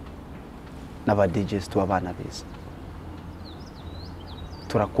pe n'aba DJs tubabana beza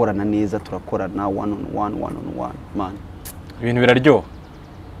turakorana neza turakorana one on one man ibintu biraryoha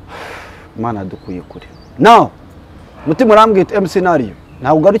mana dukuye kure now mutima urambwita MC NARIO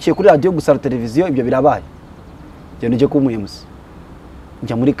ntago ugarukiye kuri radio gusa televiziyo ibyo birabaye je nije ku MC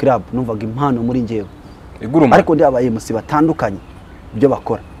njya muri club numvaga impano muri ngewe ariko ndi aba MC batandukanye ibyo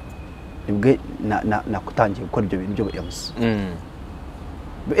bakora nibwe nakutangiye gukora ibyo bintu byo MC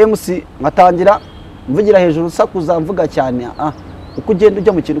MC ngatangira mvugira hejuru sakuza mvuga cyane uko ugenda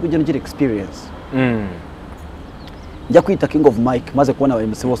ujya mu kintu uko ugenda ugira experience njya kwita King of Mike maze kubona aba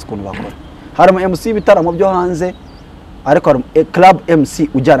MC bose ukuntu bakora hari ama MC bitaramo byo hanze ariko hari club MC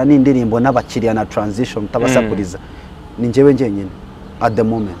ujyana n'indirimbo n'abakiriya na transition tabasakuriza ni njyewe njyenyine at the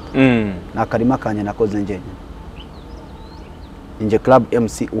moment na karima kanye nakoze njyenyine inje club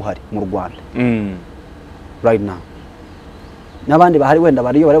MC uhari mu Rwanda right now n'abandi bahari wenda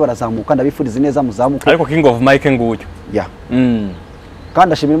bariyo bare barazamuka ndabifuriza neza muzamuka ariko King of Mike nguyo yeah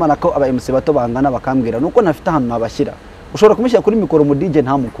kandi ashimira Imana ko aba MC bato bangana bakambwira nuko nafite ahantu nabashyira ushobora kumushyira kuri mikoro mu DJ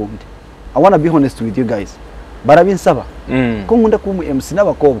ntamukunde I wanna be honest with you guys barabinsaba ko nkunda kuba mu MC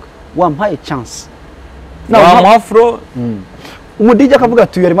n'abakobwa wampaye chance na afro umu DJ akavuga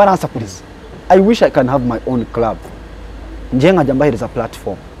tu yari maransa please I wish I can have my own club nje nkajya mbahereza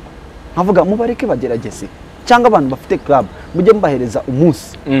platform nkavuga mubareke bagerageze cyangwa abantu bafite club mujye mbahereza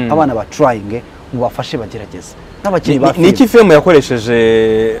umunsi abana ba trying mubafashe bagerageze n'abakiri ba ni iki film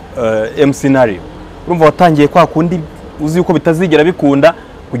yakoresheje MC NARIO urumva watangiye kwa kundi uzi uko bitazigera bikunda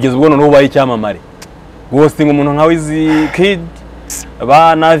kugeza ubwo none ubaye icyamamare hosting umuntu nka Wizkid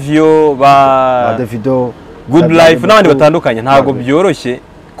ba Navio ba Davido Good Life n'abandi batandukanye ntago byoroshye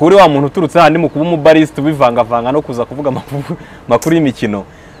kuri wa muntu uturutse handi mu kuba umubarista ubivanga no kuza kuvuga makuru y'imikino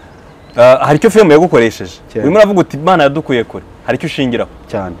hari icyo film yagukoresheje urimo uravuga uti Imana yadukuye kure hari icyo ushingiraho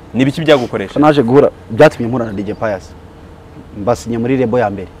cyane ni biki byagukoresha naje guhura byatumye mpura na DJ Pius mbasinye muri rebo ya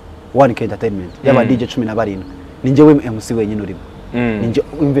mbere 1K Entertainment yaba DJ 17 ninjye we MC wenyine urimo ninjye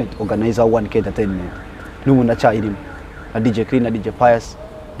event organizer 1K Entertainment n'umuntu acyayirimo na DJ Clean na DJ Pius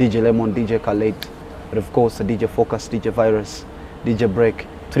DJ Lemon, DJ Khaled, but of course DJ Focus, DJ Virus, DJ Break.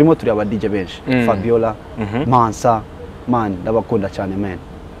 Turimo turi aba DJ benshi. Fabiola, Mansa, man, ndabakunda cyane man.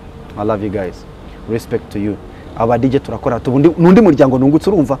 I love you guys. Respect to you. Aba DJ turakora tubundi nundi muryango nungutse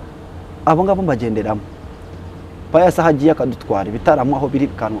urumva. Abo ngabo mbagenderamo. Payasa hagiye akadutwara ibitaramo aho biri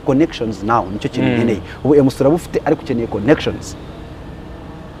kanwa connections now nicyo kintu nkeneye. Ubu emusura bufite ariko ukeneye connections.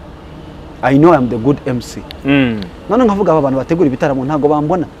 I know I'm the good MC. None nkavuga aba bantu bategura ibitaramo ntago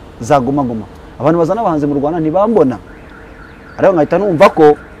bambona zaguma guma. Abantu bazana abahanze mu Rwanda ntibambona. Ariko nkahita numva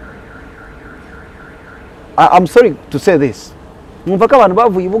ko I'm sorry to say this. Numva ko abantu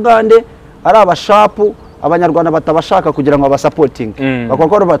bavuye Bugande ari abashapu abanyarwanda batabashaka kugira ngo abasupporting.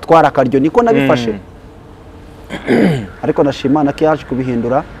 Bakora batwara karyo niko nabifashe. Ariko nashimana ko yaje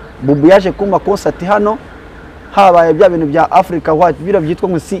kubihindura. Bubu yaje kuma concert hano habaye bya bintu bya Africa White bira byitwa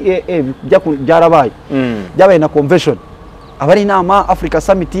ngo CAA byarabaye. Byabaye na convention. Abari inama Africa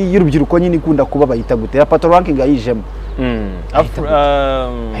Summit y'urubyiruko nyine ikunda kuba bayita gute. Ya Patrol Ranking yayijemo.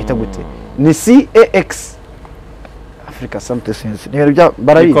 Ahita gute. Ni CAX Africa Summit since. Ni bya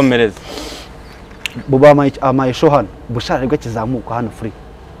barabizi. Ikomereza. Buba amaye show hano. Bushara rwo kizamuka hano free.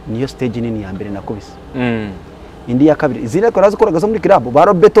 Niyo stage nini ya mbere nakubise. Indi ya kabiri izina ko razikoraga zo muri club ba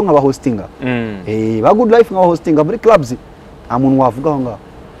Roberto nkaba hostinga ba Good Life nkaba hostinga muri clubs amuntu wavuga aho ngaho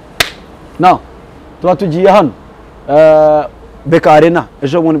now tugiye hano Beka Arena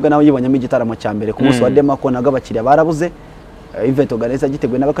ejo bundi bwa nawe yibonyamo igitaramo cya mbere ku munsi wa Dema ko naga abakiriya barabuze event organizer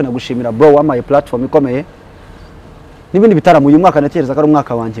giteguye nabakana gushimira bro wamaye platform ikomeye nibindi bitaramo uyu mwaka nakereza ko ari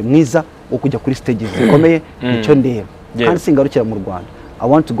umwaka wanje mwiza wo kujya kuri stage zikomeye nicyo ndeba kandi singarukira mu Rwanda. I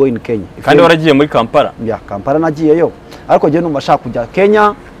want to go in Kenya. Kandi waragiye muri Kampala? Yeah, Kampala nagiyeyo. Ariko je numva shaka kujya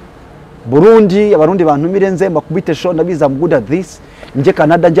Kenya, Burundi, abarundi bantu mirenze mbakubite show ndabiza I'm good at this. Nje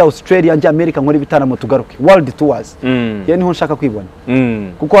Canada, nje Australia, nje America nkora ibitaramo tugaruke. World tours. Ye niho nshaka kwibona.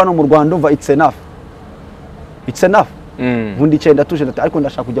 Kuko hano mu Rwanda umva it's enough. It's enough. Vundi cyenda tuje ariko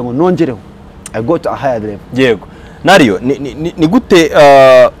ndashaka kujya ngo nongereho. I go to a higher level. Yego. Nario ni gute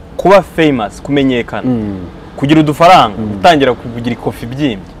kuba famous kumenyekana? Kugira udufaranga gutangira kugira ikofi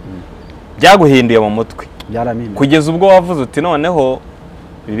byimbye byaguhinduye mu mutwe byaraminda kugeza ubwo wavuze uti noneho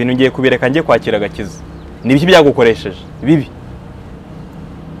ibintu ngiye kubireka ngiye kwakira agakiza nibiki byagukoresheje bibi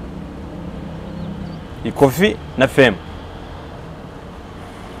ikofi na fame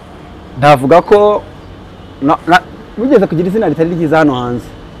ndavuga ko mugeze kugira izina ritari ryiza hano hanze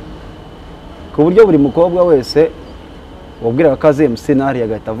ku buryo buri mukobwa wese wabwira akaze MC NARIO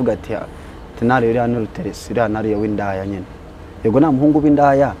agahita avuga ati NARIO iri hano ruteresi iri NARIO w'indaya nyene yego nta muhungu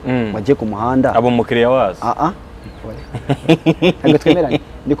w'indaya wagiye ku muhanda abo mukiriya wazo ntabwo twemeranye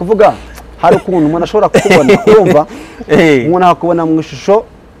ndi kuvuga hari ukuntu umuntu ashobora kukubona kumva umuntu akubona mu ishusho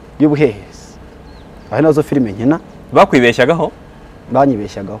y'ubuhehesi aho nazo filime nkina bakwibeshyagaho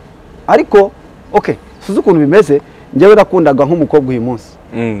banyibeshyagaho ariko okay suzi ukuntu bimeze njyewe nakundaga nk'umukobwa uyu munsi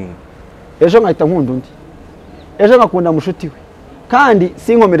ejo nkahita nkunda undi ejo nkakunda mushuti we kandi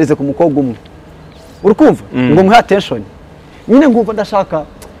sinkomereze ku mukobwa umwe urukumva ngo muhe attention nyine ngumva ndashaka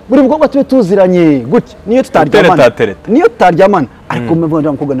buri mukobwa tube tuziranye gutya niyo tutaryamana ariko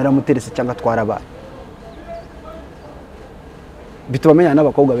mubona mukobwa naramuterese cyangwa twarabaye bitubamenya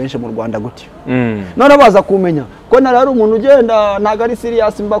n'abakobwa benshi mu Rwanda gutya none baza kumenya ko narari umuntu ugenda ntago ari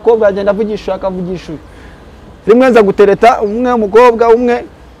serious mbakobwa agenda avugisha akavugisha rimwe nza gutereta umwe umukobwa umwe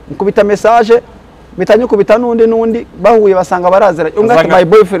mukubita message bitanye kubita nundi bahuye basanga barazira umwe ati my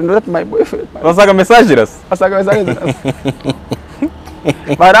boyfriend ati my boyfriend basaga message ras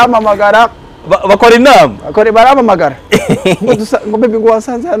baramamagara bakora inama baramamagara ngo baby ngo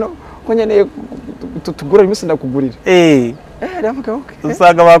wasanze hano ko nyeneye tugura imisi ndakugurira ndavuga okay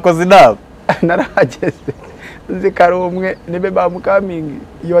usanga bakoze inama narahageze zikara umwe nibe bamukamingi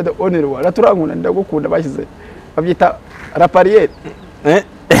you are the only one aturankunda ndagukunda bashyize babyita raparier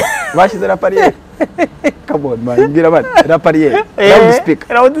bashyize raparier come on man ngira bati raparier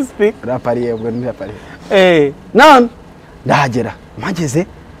loud speak raparier ubwo ni raparier nan ndahagera mageze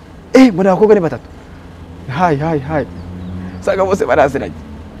muri abakobwa ni batatu hi saga bose baraziranye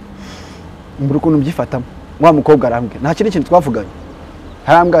mbura ukuntu byifatamo wa mukobwa arambwe nta kintu twavuganye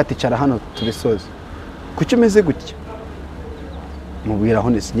harambwa ati cara hano tubisoze kuki umeze gutya mubwira aho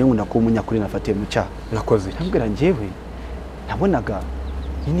nese nyengu ndakumunya kuri nafatiye mu cyaha nakoze ndambwira njyewe nabonaga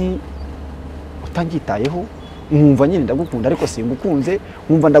ni utangitayeho nkumva nyine ndagukunda ariko simbukunze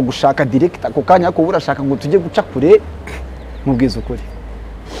nkumva ndagushaka direct ako kanya ko burashaka ngo tujye guca kure mubwiza ukuri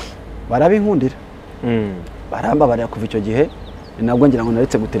barabinkundira baramba bari kuva icyo gihe nabwo ngira ngo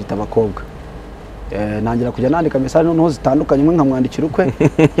naretse gutereta abakobwa nangira kujya nandika message noneho zitandukanye mwe nkamwandikira ukwe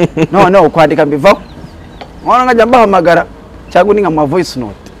none kwandika mbivaho nkora nkajya mbahamagara cyangwa ni nka voice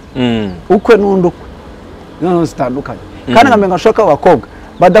note ukwe n'undi ukwe noneho zitandukanye kandi nkamenga nshaka abakobwa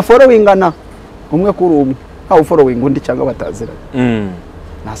badaforowingana umwe kuri umwe aho uforowinga undi cyangwa bataziranye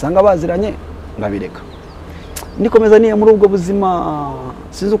nasanga baziranye ngabireka nikomeza niye muri ubwo buzima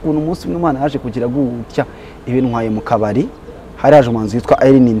sinzi ukuntu umunsi umwe Imana yaje kugira gutya ibintu nkwaye mu kabari hari haje umuhanzi witwa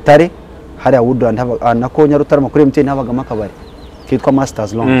Irene Ntare hari ya Woodland na Konya Rutarama kuri MTN habagamo akabari kitwa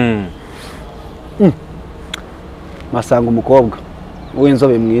Masters Lounge masanga umukobwa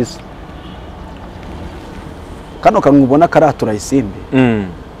w'inzobe mwiza kano kamubona karatura Isimbi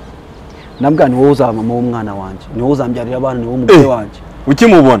nabwa ni wowe uzaba mama w'umwana wanje ni wowe uzambyarira abana ni wowe umugore wanje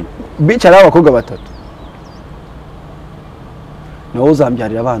ukimubona bicara abakobwa batatu ni wowe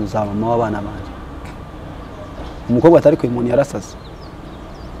uzambyarira abana uzaba mama w'abana banje umukobwa atari ko umuntu yarasaze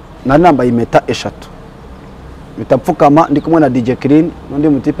nari nambaye impeta eshatu bitapfukama ndi kumwe na DJ Clean n'undi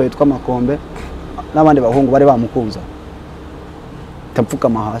mutipe witwa Makombe n'abandi bahungu bari bamukunza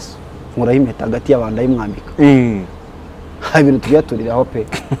tapfukama hasi nkura impeta hagati y'abandi ayimwambika ha ibintu tuyaturiraho pe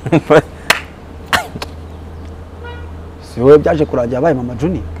si wowe byaje kurangira abaye mama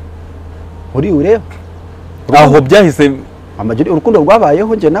Junior uri ureba aho byahise mama Junior urukundo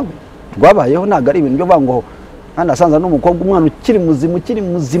rwabayeho nje nawe rwabayeho naga ari ibintu byo bango kandi asanza n'umukobwa umwana ukiri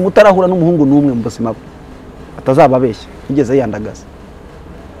muzima utarahura n'umuhungu n'umwe mu buzima bwe atazababeshya igeze yandagaza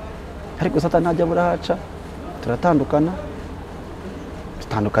ariko Satani najya burahaca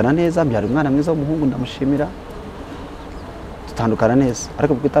tutandukana neza mbyara umwana mwiza w'umuhungu ndamushimira tutandukana neza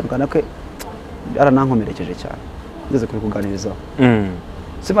ariko kwitandukana kwe yaranankomerekeje cyane ngeze kuri kuganirizaho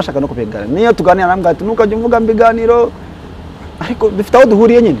simashaka no kubiganira niyo tuganira nambwa ati nukajya uvuga mbiganiro ariko dufite aho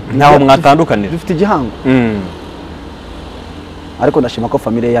duhuriye nyine naho mwatandukanira dufite igihango ariko ndashima ko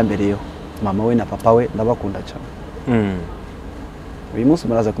family yambereyeho mama we na papa we ndabakunda cyane uyu munsi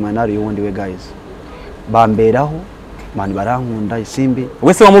muraza kumenya NARIO wundi we guys bamberaho mani barankunda Isimbi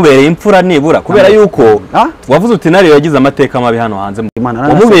wese wamubereye imfura nibura kubera yuko wavuze uti NARIO yagize amateka mabi hano hanze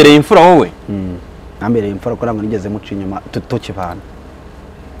wamubereye imfura wowe nambereye imfura ko rango nigeze muci inyuma tukibana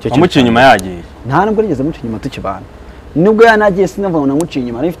muci inyuma yagiye nta nubwo nigeze muci inyuma tukibana nubwo yanagiye sinava na muci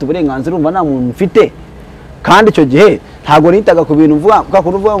inyuma nifite uburenganzira urumva nta muntu mfite kandi icyo gihe ntago nitaga ku bintu uvuga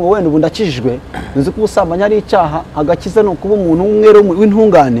ngo wenda ubu ndakijijwe nzi ko ubusambanya ari icyaha agakiza no kuba umuntu umwere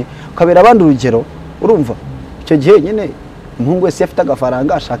w'intungane ukabera abandi urugero urumva icyo gihe nyine umuhungu wese afite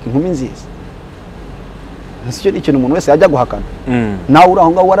agafaranga ashaka inkumi nziza nicyo ikintu umuntu wese yajya guhakana nawe uri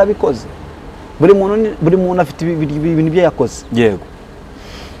aho ngaho warabikoze buri muntu afite ibintu bye yakoze yego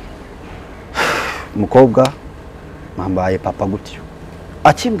umukobwa mwambaye papa gutyo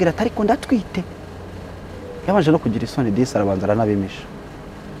akimbwira atari ko ndatwite yabanje no kugira isoni disi arabanza aranabimisha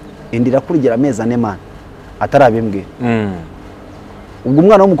indira kurigira amezi 4 man atarabimbwira ubwo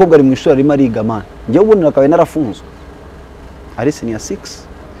umwana w'umukobwa ari mu ishuri arimo ariga man ngiye ubundi nakabaye narafunzwe ari senior 6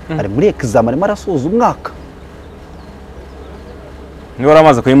 ari muri exam arimo arasoza umwaka ni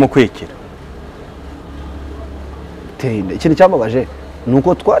waramaze kuyimukwikira tende ikintu cyababaje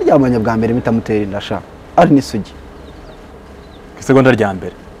nuko twaryamanye bwa mbere mitamutera indasha ari n'isugi isegonda rya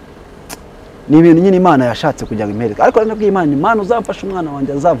mbere ni ibintu nyine Imana yashatse kujya impereka ariko nabwiye Imana uzamfasha umwana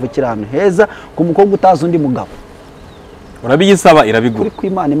wanjye azavukira ahantu heza ku mukobwa utazi undi mugabo urabiyisaba irabigura kuri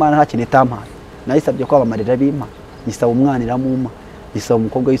Imana nta kintu itampaye nayisabye ko abamarira bima nyisaba umwana iramuma nyisaba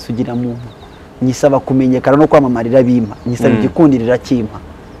umukobwa w'isugira muma nyisaba kumenyekana no kwamamarira bima nyisaba igikundirira kimpa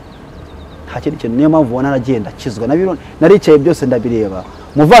nta kintu niyo mpamvu ubona naragenda kizwa naricaye byose ndabireba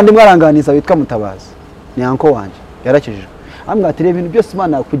muvandimwe aranganiza witwa Mutabazi ni anko wanje yarakijijwe ambwa ati ibintu byose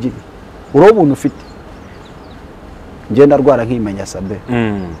Imana yakugira uro buntu ufite ngenda rwara nkimenya sabe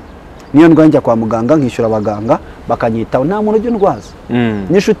niyo ndwaye njya kwa muganga nkishyura abaganga bakanyitaho nta muntu ujya ndwaza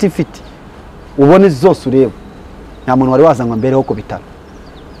n'ishuti ifite ubone zose ureba nta muntu wari wazanywa mbere ho ku bitaro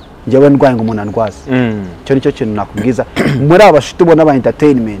njyewe ndwaye ngo umuntu andwaze cyo nicyo kintu nakubwiza muri abashuti ubona aba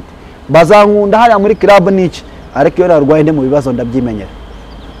entertainment bazankunda hariya muri club n'iki ariko iyo narwaye nde mu bibazo ndabyimenyera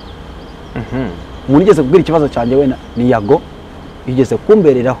umuntu ugeze kubwira ikibazo cyanjye we ni Yago yigeze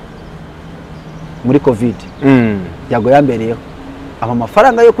kumbereraho muri covid Yago yambereyeho aba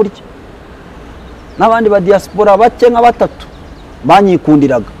amafaranga yo kurya n'abandi ba diaspora bake nka batatu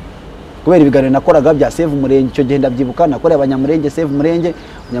banyikundiraga kubera ibiganiro nakoraga bya save umurenge icyo gihe ndabyibuka nakoreye abanyamurenge save umurenge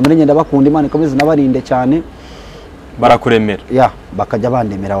abanyamurenge ndabakunda Imana ikomeze nabarinde cyane barakuremera bakajya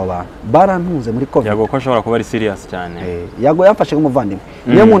bandemera abo bantu barantuze muri covid Yago ko ashobora kuba ari serious cyane Yago yamfashe nk'umuvandimwe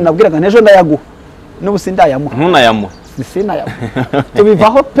niyo muntu nabwiraga nejo ndayaguha n'ubu sindayamuha ntunayamuha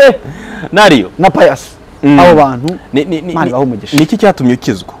tubivaho pe NARIO na Pius abo bantu mani baho umugisha niki cyatumye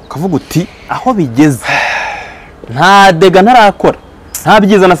ukizwa ukavuga uti aho bigeze nta dega ntarakora nta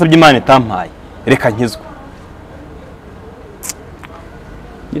byiza nasabye Imana itampaye reka nkizwa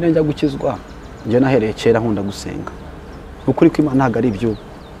nyine njya gukizwa njye nahereye kera nkunda gusenga ukuri kw'Imana ntago ari ibyo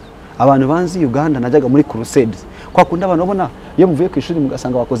abantu banzi Uganda najyaga muri crusades kwa kundi abantu babona iyo muvuye ku ishuri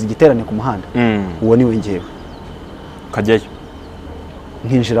mugasanga bakoze igiterane ku muhanda uwo niwe ngewe kajyayo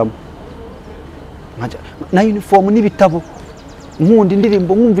nkinjiramo na uniform n'ibitabo nkunda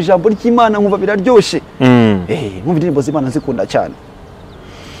indirimbo nkumva ijambo ry'Imana nkumva biraryoshe nkumva indirimbo z'Imana zikunda cyane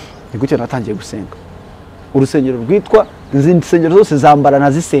ni gutyo natangiye gusenga urusengero rwitwa izindi sengero zose zambara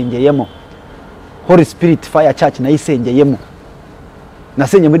nazisengeyemo Holy Spirit Fire Church nayisengeyemo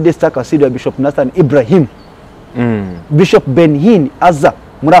nasenye muri Desert Cathedral ya Bishop Nathan Ibrahim Bishop Benhin aza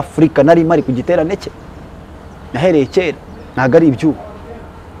muri Afrika nari mari ku giterane cye nahereye kera ntago ari ibyo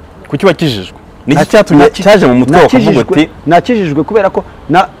kuki wakijijwe niki cyatumye cyaje mu mutwe wakavuga uti nakijijwe kubera ko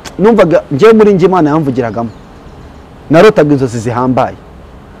numvaga ngiye muri nge Imana yamvugiragamo narotaga inzozi zihambaye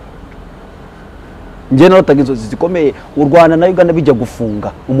ngiye narotaga inzozi zikomeye u Rwanda na Uganda bijya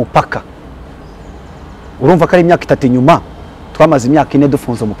gufunga umupaka urumva ko ari imyaka 3 nyuma twamaze imyaka 4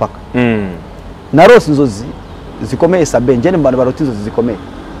 dufunze umupaka narose inzozi zikomeye sabe ngiye mbana barota inzozi zikomeye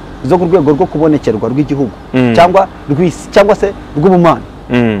zo ku rwego rwo kubonekerwa rw'igihugu cyangwa rw'isi cyangwa se rw'ubumana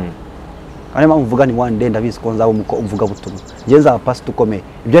kandi mpamvu mvuga ni one day ndabizi ko nzaba umvuga butumwa ngiye nzaba pastor ukomeye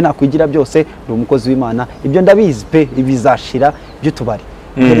ibyo nakwigira byose ni umukozi w'Imana ibyo ndabizi pe ibizashira ibyo tubari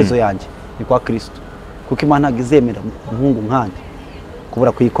iherezo yanjye ni kwa Kristo kuko Imana agizemera umuhungu nkandi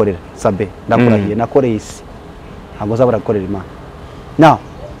kubura kuyikorera sabe ndakurahiye nakoreye isi ntabwo zabura gukorera Imana now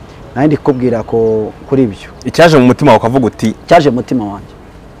nandi kubwira ko kuri ibyo icyaje mu mutima wakavuga uti cyaje mu mutima wanjye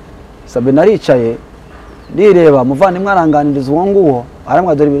sabe naricaye nireba muvandimwe aranganiriza uwo nguwo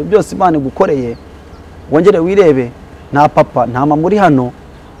aramwadora ibintu byose Imana gukoreye wongere wirebe nta papa nta mama muri hano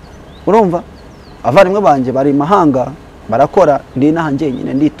urumva avandimwe banje bari mahanga barakora ndi nahanjye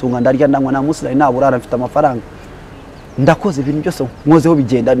nyine nditunga ndarya ndanywa na musirari naburara mfite amafaranga ndakoze ibintu byose nkozeho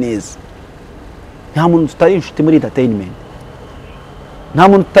bigenda neza nta muntu tutari inshuti muri entertainment nta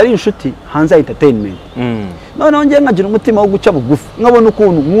muntu tutari inshuti hanze ya entertainment none ngiye nkagira umutima wo guca bugufi nkabona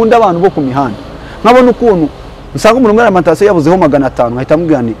ukuntu nkunda abantu bo ku mihanda nkabona ukuntu nsanga umuntu muri amatasiyo yabuzeho 500 nkahita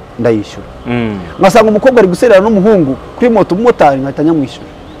mubwira ni ndayishyura ngasanga umukobwa ari guserera n'umuhungu kuri moto umumotari nkahita nyamwishyura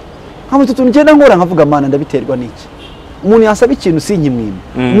nkamutu tuntu ngenda nkora nkavuga Mana ndabiterwa n'iki umuntu yansaba ikintu sinkimwima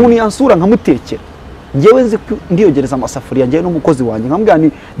umuntu yansura nkamutekera ngewe nzi ndiyogereza amasafuriya ngewe n'umukozi wanjye nkambwira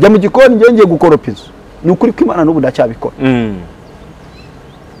ni jya mu gikoni ngiye gukoropa inzu ni ukuri ko Imana n'ubu ndacyabikora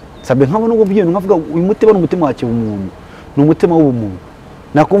sabe nkabona ubwo byo nkavuga uyu mutima n'umutima wake umuntu ni umutima w'ubumuntu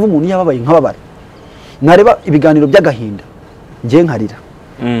nakumva umuntu yababaye nkababara nareba ibiganiro by'agahinda ngiye nkarira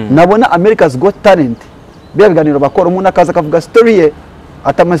nabona America's Got Talent bya biganiro bakora umuntu akaza akavuga story ye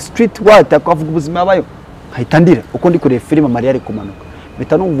atama street what akavuga ubuzima yabayo nkahita ndira uko ndi kureba filime Maria ari kumanuka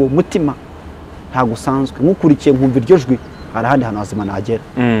bita numva umutima nta gusanzwe nkukurikiye nkumva iryo jwi arahandi hano hazima nagera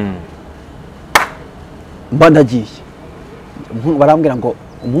mba ndagiye barambwira ngo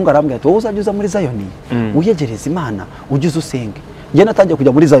umuhungu arambwira ati wowe uzajya muri Zion uyegereza Imana ugize usenge ngiye natangiye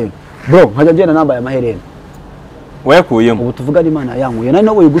kujya muri Zion bro nkajya ngenda nambaye amaherena wayakuyemo ubu tuvuga Imana yankuye nari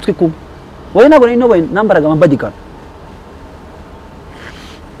noboye gutwi kumwe wowe nabo nari noboye nambaraga amabadikana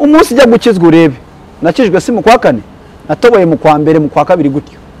umunsi jya gukizwa urebe nakijwe si mu kwa 4 natoboye mu kwa 1 mu kwa 2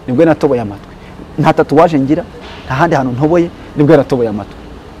 gutyo nibwo natoboye amatwi nta tatuwaje ngira nta handi hantu ntoboye nibwo natoboye amatwi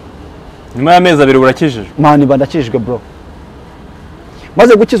nyuma y'amezi 2 urakijijwe mani bandakijwe bro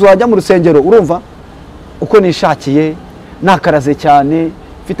maze gukizwa wajya mu rusengero urumva uko nishakiye nakaraze cyane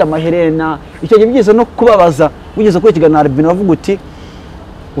mfite amaherena icyo gihe byiza no kubabaza ugeze kuri kiganiro Albino bavuga uti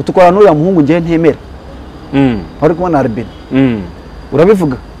utukora n'uriya muhungu ngiye ntemera bari kubona Albino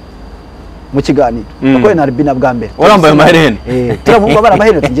urabivuga mu kiganiro akore na Albino bwa mbere urambaye amaherena turavuga bara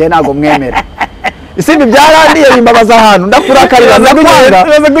amaherena ngiye nago mwemera Isimbi byarandiye bimbabaza ahantu ndakurakarira ndakwanga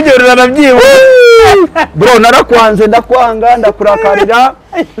baza kugerera nabyibo bro narakwanze ndakwanga ndakurakarira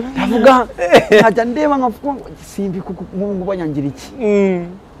ndavuga nkajya ndeba nkavuga Isimbi kuko Mungu banyangira iki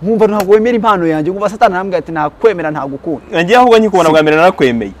nkumva ntabwo wemera impano yanjye nkumva Satani arambwira ati ntakwemera ntagukunda ngiye ahubwo nkikubona bwa mbere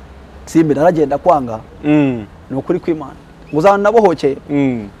narakwemeye Isimbi naragenda kwanga ni ukuri kw'Imana nguzana nabohokeye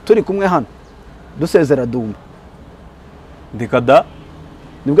turi kumwe hano dusezera Dumba ndikada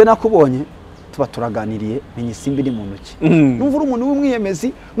nibwo nakubonye tuba turaganiriye menye Isimbi ni muntu ki numva uri umuntu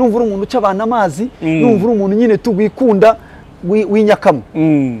w'umwiyemezi numva uri umuntu ucabana amazi numva uri umuntu nyine tugwikunda w'inyakamo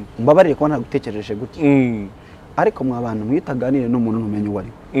mbabarire ko ntagutekereje gutya ariko mwa bantu mwitaganire n'umuntu numenye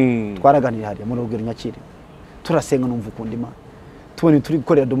wari twaraganiriye hariya muri rugero Nyakire turasenga numva ukunda Imana tubone turi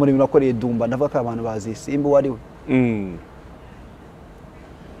gukorera dumuri murakoreye Dumba ndavuga ko abantu bazi Isimbi wari we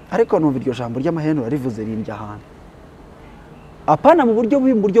ariko numva iryo jambo ry'amahenura rivuze rimbya ahantu apana mu buryo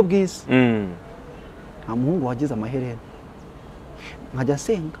bw'imburyo bwiza nta muhungu wagize amaherena nkajya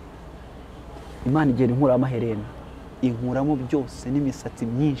senga Imana igera inkura amaherena inkuramo byose n'imisatsi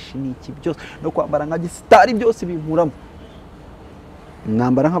myinshi n'iki byose no kwambara nka gisitari byose binkuramo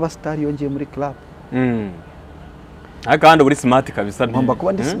mwambara nk'abasitari yongeye muri club kandi uri smart kabisa ngomba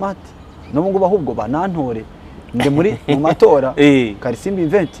kuba ndi smart no ngo bahubwo banantore nde muri mu matora Isimbi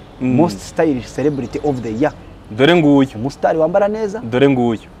event most stylish celebrity of the year dore nguyu umusitari wambara neza dore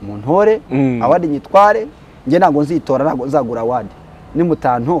nguyu mu ntore awadi nyitware nge ntago nzitora ntago nzagura awadi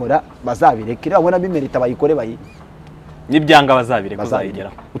nimutantora bazabirekera abona bimerita bayikore bayi nibyanga bazabireka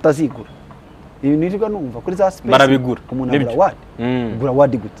bazayigera utazigura ibi nirirwa numva kuri za space barabigura umuntu agura awadi gura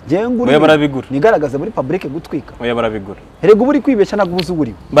awadi gute nge ngura barabigura nigaragaza muri public gutwika oya barabigura herego buri kwibesha ntago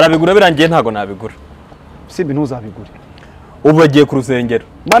ubuzuguriwe barabigura birangiye ntago nabigura Isimbi ntuzabigure ubu agiye ku rusengero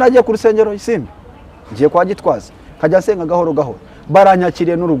mana agiye ku rusengero Isimbi ngiye kwa Gitwaza kajya senga gahoro gahoro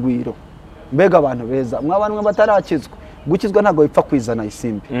baranyakiriye n'urugwiro mbega abantu beza mwabantu batarakizwa gukizwa ntago bipfa kwizana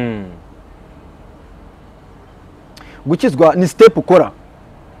Isimbi gukizwa ni step ukora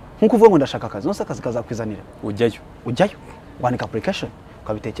nkuko uvuga ngo ndashaka akazi nose akazi kazakwizanira ujyayo wandika application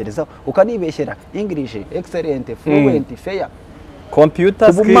ukabitekerezaho ukanibeshyera English excellent fluent fair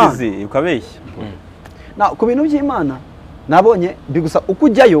computer skills ukabeshya na ku bintu by'Imana nabonye bigusa uko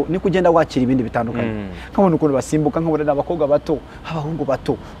ujyayo ni kugenda wakira ibindi bitandukanye nkabona ukuntu basimbuka nkabona n'abakobwa bato abahungu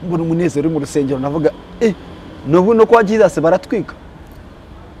bato mbona umunezero uri mu rusengero navuga no kwa Jesus baratwika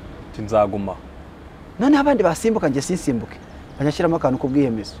tinzaguma none abandi basimbuka nge sinsimbuke banyashyiramo akantu ko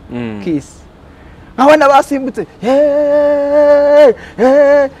bwiyemezo kiss nkabona basimbutse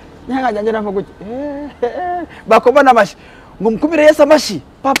nyanganya navuga bakoma n'amashi ngo mukubire Yesu amashi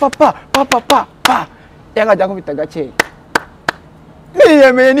pa yangajya nkubita gake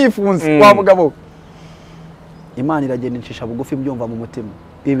niyemeye nifunze wa mugabo Imana iragenda inshisha bugufi mbyumva mu mutima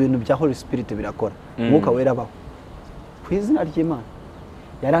ibintu bya Holy Spirit birakora mwuka wera baho ku izina ry'Imana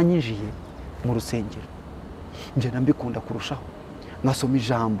yaranyinjiye mu rusengero nje nambikunda kurushaho ngasoma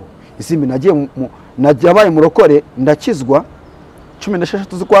ijambo Isimbi nagiye murokore ndakizwa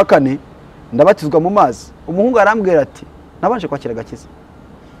 16 z'ukwa kane ndabatizwa mu mazi umuhungu arambwira ati nabanje kwakira gakiza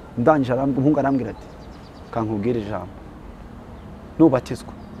ndangije umuhungu arambwira ati kankubwira ijambo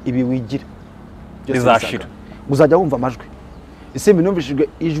nubatizwa ibi wigira bizashira uzajya wumva amajwi Isimbi numvishijwe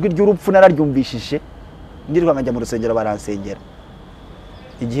ijwi ry'urupfu nararyumvishije ndirwa nkajya mu rusengero baransengera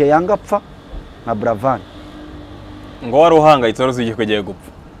igihe yangapfa na Bravan ngo wari uhangayitse wari ugiye kujya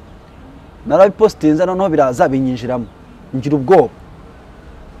gupfa narabipostinze noneho biraza binyinjiramo ngira ubwoba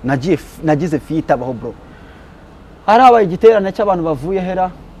nagize fita abaho bro hari abaye igiterane cy'abantu bavuye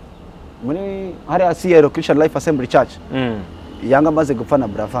hera muri hari ACIRO Christian Life Assembly Church yanga maze gupfa na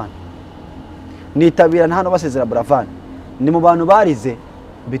Bravan nitabira hano basezera Bravan ni mu bantu barize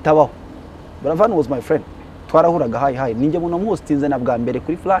bitabaho Bravan was my friend twarahuraga hayi ninjye muno muhostinze na bwa mbere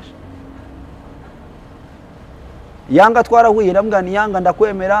kuri flash yanga twarahuye namugani yanga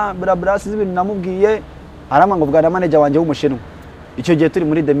ndakwemera bra ibintu namubwiye aramwa ngo bwa manager wanje w'umushinwa icyo gihe turi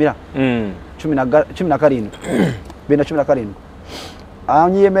muri Demira 17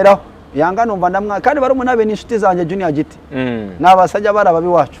 anyiyemeraho yanga numva ndamwa kandi barumunabe n'inshuti zanjye Junior Giti nabasajya barababi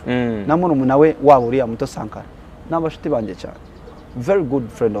wacu namuntu munawe wabo uriya muto Sankara nabashuti banje cyane very good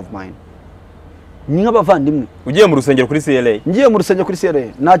friend of mine ni nk'abavandimwe ugiye mu rusengero kuri CLA ngiye mu rusengero kuri CLA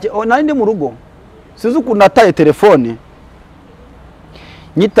nari ndi mu rugo sizo ukuntu nataye telefone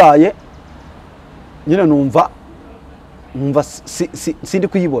nyitaye nyine numva sindi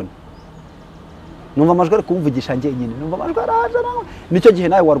kuyibona numva amajwi ari kumvugisha njye nyine numva amajwi araje nicyo gihe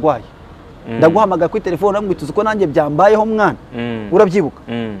nawe warwaye ndaguhamagara kuri telefone amwituza uko nanjye byambayeho mwana urabyibuka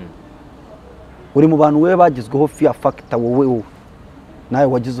uri mu bantu wewe bagizweho fear factor wowe nawe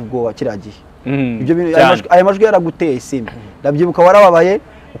wagize ubwoba kiragiye ibyo bintu aya majwi yaraguteye Isimbi ndabyibuka warababaye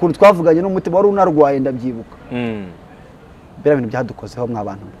ukuntu twavuganye n'umutima wari unarwaye ndabyibuka bera bintu byadukozeho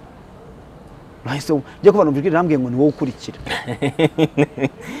mwabantu nahise ngiye kubana ubwira rambwiye ngo ni wowe ukurikira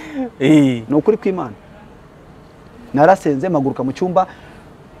no ukuri kw'Imana narasenze maguruka mu cyumba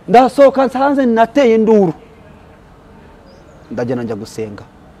ndasohoka nsanze nateye induru ndagenda njya gusenga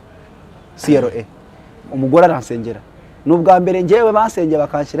CRA umugore aransengera nubwa mbere ngewe basengeye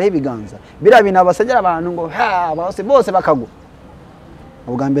bakanshyiraho ibiganza bira bintu abasengera abantu ngo bose bakagwa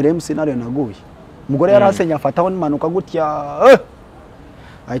ubwa mbere MC NARIO naguye umugore yarasengeye afataho n'imanuka gutya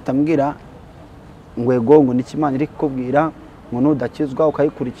ahita ambwira ngwego ngo n'ikimana iri kukubwira ngo nudakizwa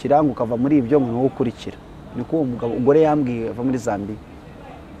ukayikurikira ngo ukava muri ibyo ngo ukurikira niko uwo mugabo umugore yambwiye ava muri Zambia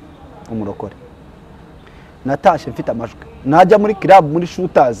umurokore natashe mfite amajwi najya muri club muri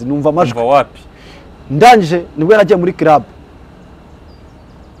shooters numva amajwi wapi ndangije nibwo nagiye muri club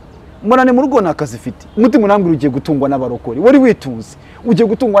murane mu rugo nakazi fite umutima unambira ugiye gutungwa n'abarokore wari witunze ugiye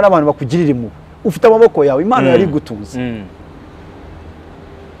gutungwa n'abantu bakugirira impuhwe ufite amaboko yawe Imana yari gutunze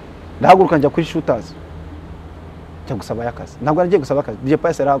ndahaguruka njya kuri shooters cyo gusaba yakazi ntabwo nagiye gusaba akazi DJ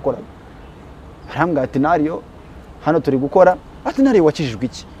Pius yarahakoraga arambwira ati NARIO hano turi gukora ati NARIO wakijijwe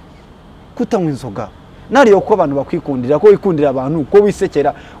iki kutanywa inzoga NARIO ko abantu bakwikundira ko wikundira abantu ko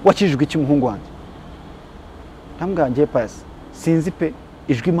wisekera wakijijwe iki muhungu wanjye arambwira DJ Pius sinzi pe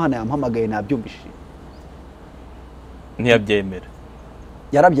ijwi Imana yampamagaye nabyumvishije ntiyabyemera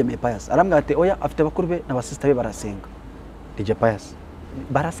yarabyemeye Pius arambwira ati oya afite bakuru be n'abasista be barasenga DJ Pius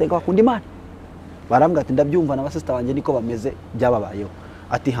barasenga bakunda Imana barambwira ati ndabyumva n'abasista banjye niko bameze byababayeho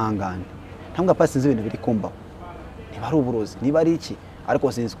ati hangane ntambwa Pius sinzi ibintu biri kumbaho niba ari uburozi niba ari iki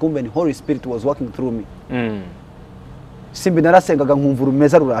ariko sinzi kumbe ni Holy Spirit was working through me Isimbi narasengaga nkumva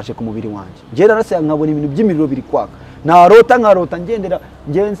urumeza ruraje ku mubiri wanje nje narasenga nkabona ibintu by'imiriro biri kwaka nkarota ngendera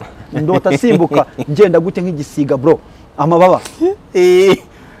ngenze ndota simbuka ngenda gute nk'igisiga bro amababa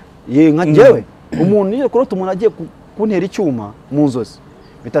nka jewe umuntu iyo kurota umuntu agiye kuntera icyuma mu nzozi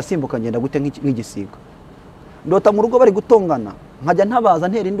bitasimbuka ngenda gute nk'igisiga ndota mu rugo bari gutongana nkajya ntabaza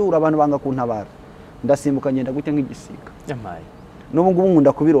ntera indura abantu banga kuntabara ndasimbuka ngenda gute nk'igisiga yamaye n'ubu ngubu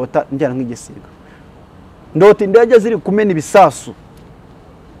nkunda kubirota njyana nk'igisiga ndota indege ziri kumena ibisasu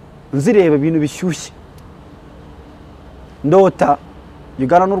nzireba ibintu bishyushye ndota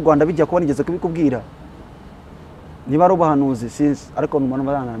Uganda n'u Rwanda bijya kuba nigeze kubikubwira niba ari ubuhanuzi sinzi ariko n'umuntu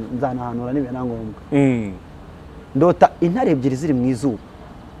nzanahanura nibe nangombwa ndota intare ebyiri ziri mu izuba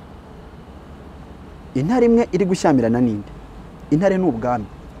intare imwe iri gushyamirana n'indi intare n'ubwami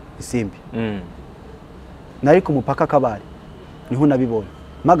Isimbi nari ku mupaka Kabare niho nabibonye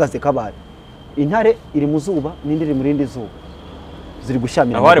magaze Kabare intare iri mu zuba n'indi iri mu rindi zuba ziri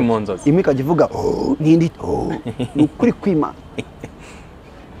gushyamirana aho ari mu nzozi imwe ikagivuga n'indi ukuri kwima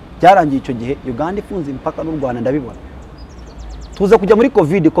byarangiye icyo gihe Uganda ifunze impaka n'u Rwanda ndabibona tuza kujya muri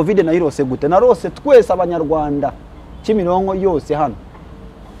covid nayirose gute narose twese abanyarwanda Kimironko yose hano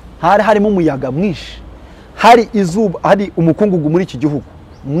hari harimo umuyaga mwinshi hari izuba hari umukungugu muri iki gihugu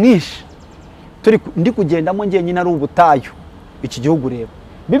mwinshi turi ndi kugendamo ngiye nyina ari ubutayu iki gihugu reba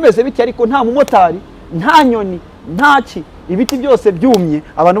bimeze biti ariko nta mumotari nta nyoni ntaki ibiti byose byumye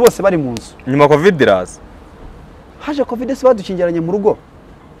abantu bose bari mu nzu nyuma covid iraza haje covid se badukingiranye mu rugo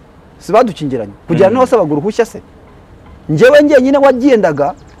se badukingiranye kugira no basaba uruhushya se njewe ngiye nyine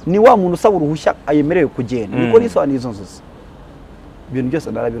wagendaga ni wa muntu usaba uruhushya ayemerewe kugenda niko nisobanira izo nzozi ibintu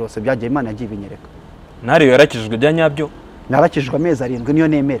byose narabirose byagiye Imana yagiye binyereka NARIO yarakijijwe bya nyabyo narakijijwe amezi 7 niyo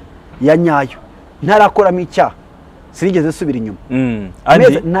nemera ya nyayo ntarakoramo icyaha sinigeze subira inyuma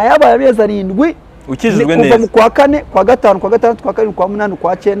nayabaye amezi 7 ukijijwe neza kuva neza mu kwa 4 kwa 5 kwa 6 kwa 7 kwa 8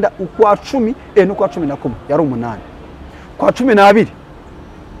 kwa 9 ukwa 10 no kwa 11 yari 8 kwa 12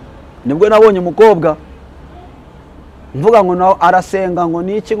 nibwo nabonye umukobwa mvuga ngo nawe arasenga ngo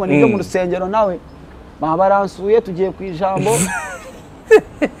niki ngo nibyo mu rusengero nawe baransuye tugiye ku ijambo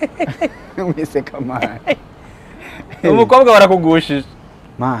mwiseka man umukobwa barakugushije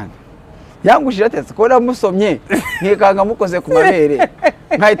man yangushije atetse ko namusomye nkikanga mukoze ku mabere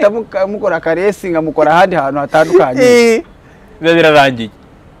nkahita mukora karesi ngamukora ahandi hantu hatandukanye birarangiye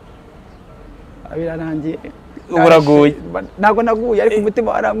birarangiye uburaguye ntago naguye ariko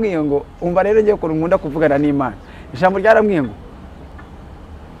umutima waramwiye ngo umva rero ngiye ko nkunda kuvugana n'Imana ijambo ryaramwiye ngo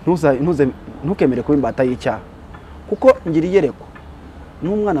ntukemere kuba imbata y'icyaha kuko ngira iyerekwa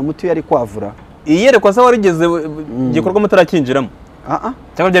n'umwana muto yari kwavura iyerekwa se warigeze gikorwa mutarakinjiramo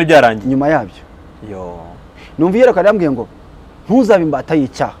cyangwa byari byarangiye nyuma yabyo yo numva iyerekwa ryambwiye ngo ntuzabe imbata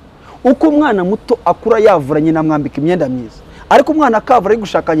y'icyaha uko umwana muto akura yavura nyina amwambika imyenda myiza ariko umwana akavura ari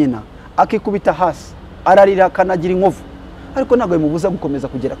gushaka nyina akikubita hasi ararira akanagira inkovu ariko ntabwo bimubuza gukomeza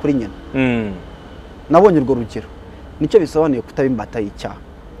kugera kuri nyina nabonye urwo rugero nicyo bisobanuye kutaba imbata y'icyaha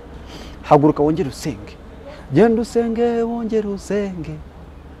haguruka wongere usenge genda usenge wongere usenge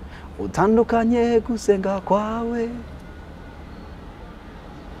utandukanye gusenga kwawe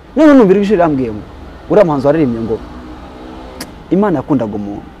none numvira ijwi rambwiye ngo uriya muhanzi waririmbye ngo Imana yakundaga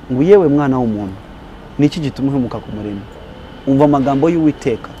umuntu ngo yewe mwana w'umuntu niki gituma uhemuka ku murimo umva amagambo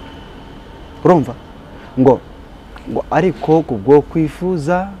y'Uwiteka urumva ngo ariko kubwo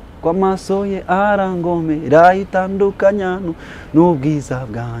kwifuza kw'amaso ye arangomera itandukanya n'ubwiza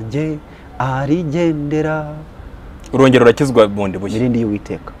bwanjye arigendera urongera urakizwa bundi bushye irindi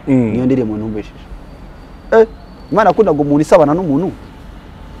y'Uwiteka niyo ndirimbo ntumbeshije Imana yakundaga umuntu isabana n'umuntu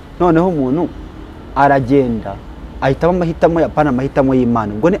noneho umuntu aragenda ahitamo amahitamo yapana amahitamo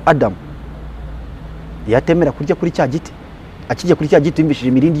y'Imana ubwo ni Adam yatemera kurya kuri cya giti akijya kuri cya giti imbishije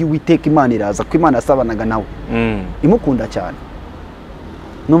imirindi y'Uwiteka Imana iraza ko Imana asabanaga nawe imukunda cyane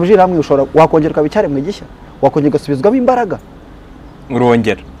numvira hamwe ushobora wakongera ukabicyare mu gishya wakongera gasubizwamo imbaraga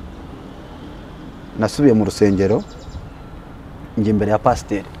urongera nasubiye mu rusengero nje imbere ya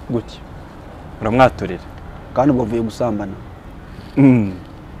pasiteri guki uramwaturira kandi ubwo vuye gusambana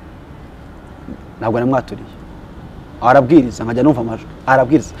ntabwo namwaturiye arabwiriza nkajya numva amajwi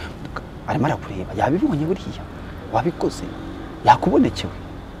arabwiriza arimo arakureba yabibonye buriya wabikoze yakubonekewe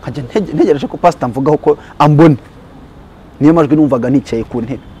nkajya ntegereje ko pastor mvugaho ko ambone niyo majwi numvaga nicaye ku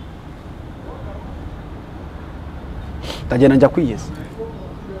ntebe ndagenda njya kwiyeza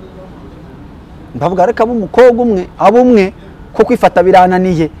ndavuga reka umukobwa umwe abumwe ko kwifata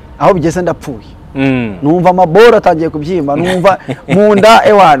birananiye aho bigeze ndapfuye numva amaboro atangiye kubyimba numva munda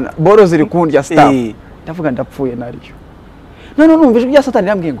ewana boro ziri kundya staff ndavuga ndapfuye nariyo none numva ijwi rya satani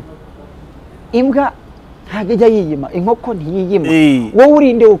rambwiye ngo imbwa ntabwo ijya yiyima inkoko ntiyiyima wowe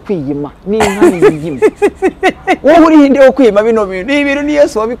urinde wo kwiyima n'inka yiyima wowe urinde wo kwiyima bino bintu ibintu ni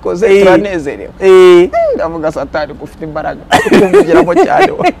Yesu wabikoze turanezerewe ndavuga satani ufite imbaraga kumvugiramo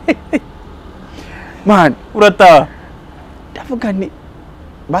cyane man urataha ndavuga ni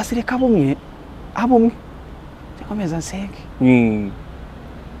basi reka abumwe ndakomeza nsenge ni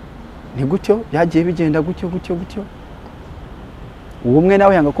gutyo byagiye bigenda gutyo ubumwe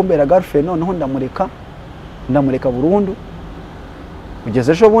nawe yanga kumbera girlfriend noneho ndamureka burundu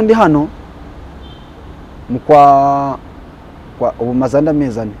kugeza ejo bundi hano mu kwa ubu mazanda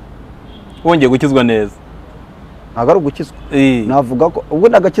mezane wongeye gukizwa neza ntabwo ari ugukizwa navuga ko ubwo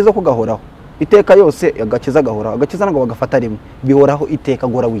ndagakiza ko gahoraho iteka yose agakiza gahoraho agakiza ntabwo bagafata rimwe bihoraho iteka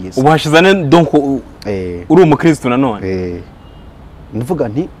gora wiyese ubu hashizane donc uri umukristo nanone ndavuga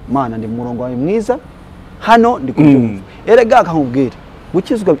nti mana ndi murongo wawe mwiza hano ndi kubyumva erega akankubwira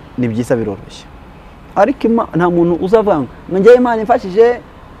gukizwa ni byiza biroroshye ariko nta muntu uzavanga ngo njye Imana imfashije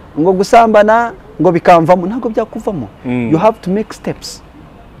ngo gusambana ngo bikamvamo ntabwo byakuvamo you have to make steps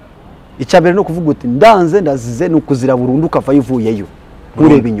icyambere no kuvuga uti ndanze ndazize no kuzira burundu ukava yivuyeyo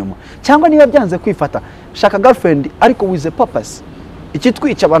ureba inyuma cyangwa niba byanze kwifata shaka girlfriend ariko with a purpose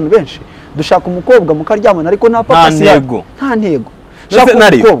ikitwica abantu benshi dushaka umukobwa mukaryamana ariko nta purpose nta ntego shaka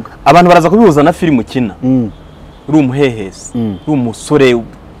umukobwa abantu baraza kubihuza na film ukina uri umuhehesi uri umusore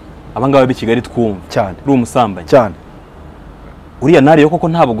abangaba b'Ikigali twumva cyane uri umusambanyi cyane uriya NARIO koko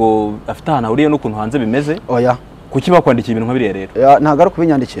ntabwo afite ahantu uriye n'ukuntu hanze bimeze oya kuki bakwandikiye ibintu nk'abiriya rero ntabwo ari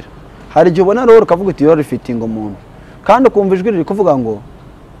kubinyandikira hari igihe ubona rero ukavuga uti yori fitting umuntu kandi ukumva ijwi riri kuvuga ngo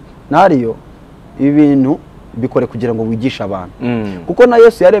NARIO ibi bintu bikore kugira ngo wigishe abantu kuko na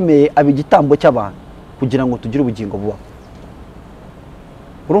Yesu yaremeye abigitambo cy'abantu kugira ngo tugire ubugingo buba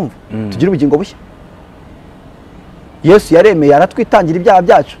urumva tugire ubugingo bushya Yesu yaremeye aratwitangira ibyaha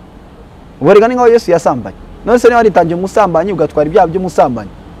byacu uborega ni nkaho Yesu yasambanye none se niba aritangiye umusambanyi ugatwara ibyaha by'umusambanyi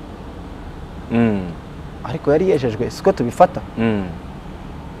ariko yari yejejwe siko tubifata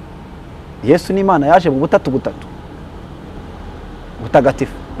Yesu ni Imana yaje mu butatu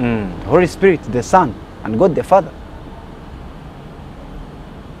butagatifu Holy Spirit the Son and God the Father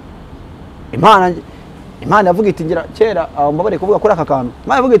Imana yavuga iti ngira kera mbabare kuvuga kuri aka kantu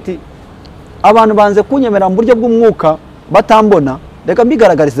Imana yavuga iti abantu banze kunyemera mu buryo bw'umwuka batambona reka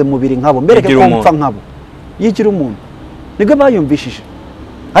mbigaragarize mu mubiri nkabo mbereke ko mpfa nkabo yigira umuntu nibwo bayumvishije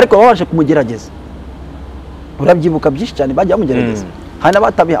ariko babashe kumugerageza urabyibuka byinshi cyane bajya bamugerageza hari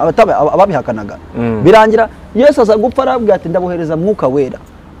ababihakanaga birangira Yesu aza gupfa arabwira ati ndabohereza mwuka wera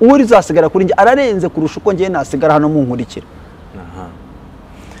uri zasigara kuri njye ararenze kurusha uko ngiye nasigara hano munkurikira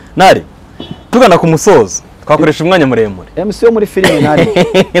Nari tugana ku musozo twakoresha umwanya muremure MC yo muri filime nari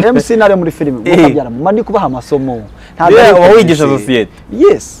MC nari muri filime mukabyara mandi kubaha amasomo ntabwo wigisha societe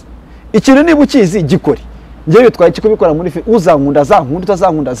yes ikintu niba ukizi gikore ngiye bitwaye kikubikora muri uzankunda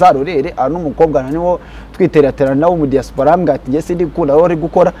utazankunda zarorere ano umukobwa niwo twiteratera nawo mu diaspora ambwa ati ngiye sindi gukunda wowe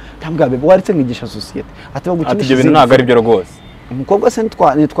gukora tambwa bebe waritse ngigisha societe ati bagukinisha ibyo bintu ntago ari byo rwose umukobwa se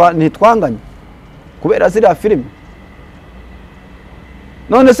nitwanganye kubera ziriya filime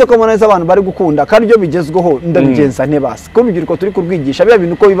none se ko moneza abantu bari gukunda kandi byo bigezweho ndabigenza ne basi ko urubyiruko turi kurwigisha bya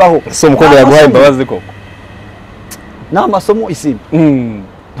bintu ko bibaho so umukobwa yaguhaye imbabazi koko na masomo Isimbi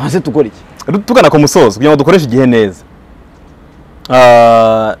ntaze tukora iki tugana ku musozo kugira ngo dukoreshe igihe neza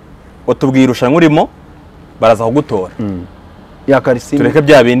utubwira ushanwa urimo baraza kugutora ya Karisimbi tureke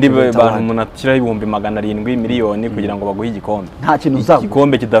bya bindi abantu umuntu ashyiraho 700,000 miliyoni kugira ngo baguhe igikombe nta kintu uzaba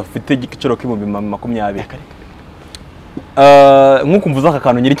igikombe kidafite igiciro k'20,000 nkuko mvuze aka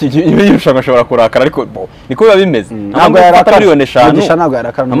kantu nyiri y'irushanwa ashobora kurakara ariko niko biba bimeze ntabwo yarakara miliyoni 5 ntabwo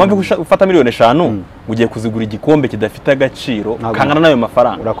yarakara mpamvu ufata miliyoni 5 ugiye kuzigura igikombe kidafite agaciro kangana nayo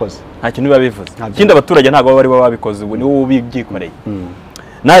mafaranga urakoze nta kintu biba bivuze ikindi abaturage ntabwo bari babikoze ubu ni wowe ubibyikoreye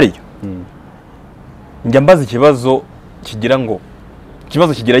NARIO njya mbaza ikibazo kigira ngo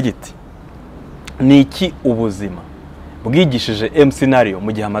ikibazo kigira giti ni iki ubuzima bwigishije MC NARIO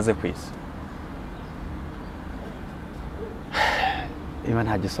mu gihe amaze ku isi? Iba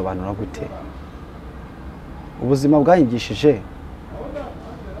nta gisobanura gute. Ubuzima bwanyigishije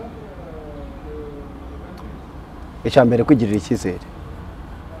icyambere kwigirira icyizere.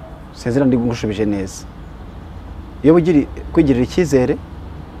 Sezera ndi ngushubije neza. Iyo kwigirira icyizere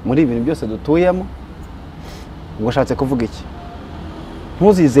muri ibintu byose dutuyemo, ubwo ushatse kuvuga iki?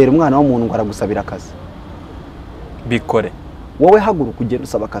 Ntuzizere umwana w'umuntu ngo aragusabira akazi. Bikore. Wowe haguruka ugenda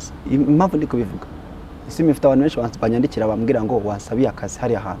usaba akazi. Impamvu ndi kubivuga, Isimbi ifite abantu benshi banyandikira bambwira ngo wansabiye akazi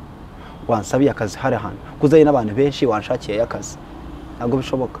hari ahantu, wansabiye akazi hari ahantu, kuzaye n'abantu benshi wanshakiye akazi. Ntabwo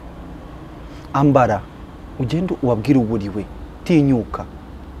bishoboka. Ambara ugenda ubabwira uburiwe, tinyuka.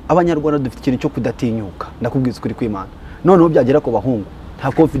 Abanyarwanda dufite ikintu cyo kudatinyuka, ndakubwiza ukuri kw'Imana. Noneho byagera ku bahungu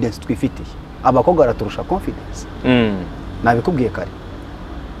nta confidence twifitiye, abakobwa baraturusha confidence. Nabikubwiye kare.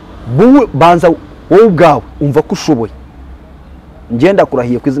 Buwe banza wowe ubwawe umva ko ushoboye. Ngenda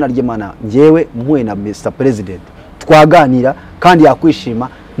kurahiye ku izina ry'Imana, ngewe mpuye na Mr President twaganira kandi yakwishima,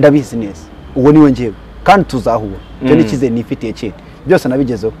 ndabizi neza. Uwo niwe ngewe kandi tuzahura. Cyo nikize nifitiye cyane. Byose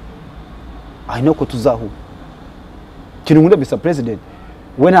nabigezeho. I know ko tuzahura. Kintu ngunda Mr President,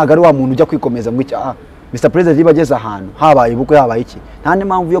 we ntago ari wa muntu ujya kwikomeza ngo Mr President yibageze ahantu habaye ubukwe habaye iki. Nta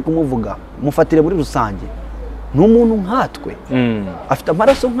n'impamvu yo kumuvuga, mufatire muri rusange. N'umuntu nkatwe afite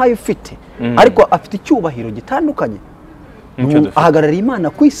amaraso nk'ayo ufite, ariko afite icyubahiro gitandukanye. Ahagarara Imana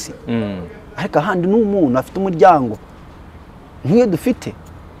ku isi, ariko ahandi n'umuntu afite umuryango nk'iyo dufite,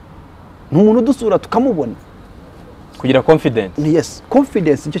 n'umuntu dusura tukamubona. Kugira confidence. Yes,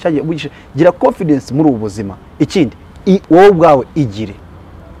 confidence icyo cyagiye gira confidence muri ubu buzima. Ikindi wowe ubwawe igire.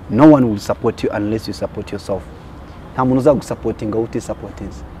 No one will support you unless you support yourself. Nta muntu uzagusupportinga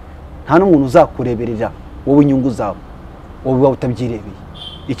utisupportinze. Nta n'umuntu uzakureberera wowe inyungu zawe, wowe utabyirebeye.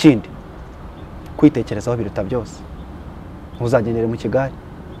 Ikindi kwitekerezaho biruta byose. Uzagendere mu kigari,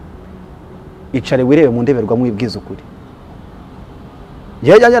 icare wirebe mu ndeberwa mwibwiza ukuri.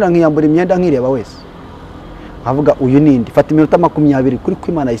 Njyajyana nkiyambura imyenda nkireba wese, nkavuga uyu nindi, fata iminota 20 kuri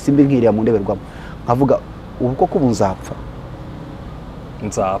kw'Imana Isimbi nkireba mu ndeberwamo, nkavuga ubu koko bunzapfa,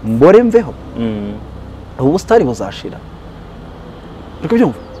 mbore mveho. Ubu stari buzashira. Uriko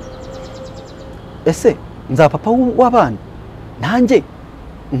byumva? Ese nzapapa w'abana nanjye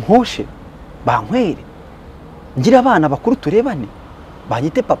nkoshe bankwere, ngira abana bakuru turebane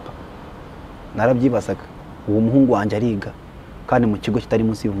banyite papa. Narabyibazaga. Uwo muhungu wanje ariga kandi mu kigo kitari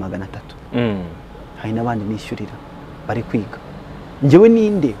munsi y'300. Hari n'abandi nishyurira bari kwiga. Njewe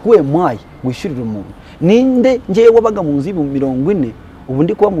ninde huwe mwaye wishyurira umuntu? Ninde njewe wabaga mu nzu y'40, ubu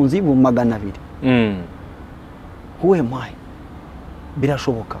ndi kuba mu nzu y'200? Huwe mwaye.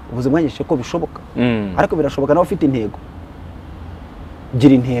 Birashoboka. Ubuzima bwanyeshe ko bishoboka. Ariko birashoboka nawe ufite intego.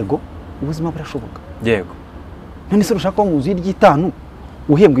 Gira intego, ubuzima burashoboka. Yego. None se ushaka mu nzu y'5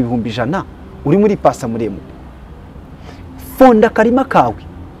 uhembwa 100 uri muri pasa muremure. Fonda karima kawe.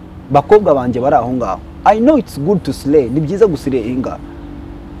 Bakobwa banje bari aho ngaho. I know it's good to slay. Ni byiza gusirehinga.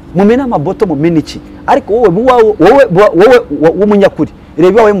 Mumena amaboto mumena iki. Ariko wowe w'umunyakuri.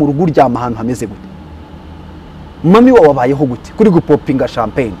 Reba wawe mu rugo uryama ahantu hameze gute. Mami wawe wabayeho gute kuri gupopinga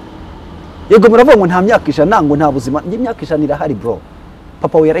champagne. Yego muravuga ngo nta myaka 100 ngo nta buzima. Ngi myaka 100 irahari bro.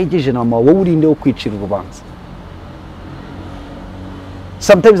 Papa we yarayigeje na mama wowe urinde wo kwicira urubanza.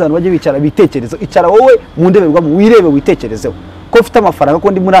 Sometimes abantu bajye bicara bitekerezo, icara wowe mu ndeberwa mu wirebe witekerezeho. Ko ufite amafaranga,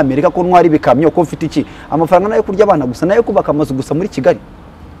 ko ndi muri Amerika, ko ntwari bikamyo, ko ufite iki? Amafaranga nayo kurya abana gusa, nayo kubaka amazu gusa muri Kigali.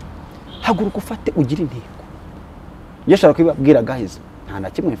 Haguruka ufate ugira intego. Yashaka kwibabwira guys, nta na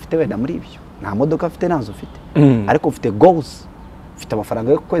kimwe mfite wenda muri ibyo. Nta modoka afite, nazo ufite. Ariko ufite goals. Ufite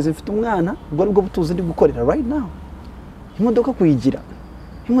amafaranga yo kwezi, ufite umwana, ubwo nibwo butuzi ndi gukorera right now. Imodoka kuyigira.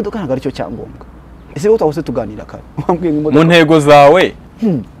 Imodoka ntabwo ari cyo cyangombwa. Ese wowe utahose tuganira kare. Wambwiye imodoka. Mu ntego zawe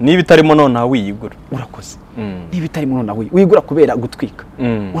niba itarimo none wiyigura. Urakoze. Niba itarimo none wiyigura kubera gutwika.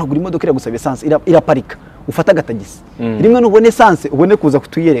 Uragura imodoka iragusaba essence, iraparika, ufata gatagisi. Rimwe nubone essence ubone kuza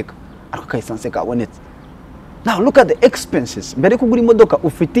kutuyereka. Ariko ka essence kabonetse. Now look at the expenses. Mbere kugura imodoka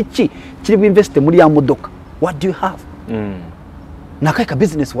ufite iki kiri bwinvest muri ya modoka? What do you have? Nakaye ka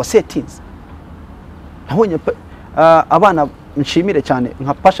business wa settings. Nabonye abana nshimire cyane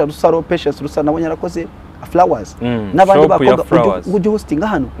nka Pasha Rusaro, Patience Rusaro nabonye yarakoze flowers. N'abandi bakobwa ujye hosting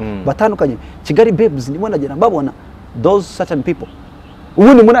hano batandukanye. Kigali babes ndimo nagera mbabona those certain people.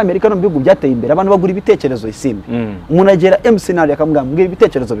 Ubundi muri Amerika no bihugu byateye imbere abantu bagura ibitekerezo Isimbi. Umuntu agera MC NARIO akamubwira mbwira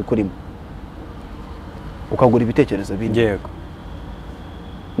ibitekerezo bikurimo. Ukagura ibitekerezo bindi. Yego.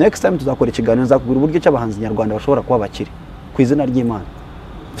 Next time tuzakora ikiganiro nzakubwira uburyo cy'abahanzi nyarwanda bashobora kuba bakiri ku izina ry'Imana.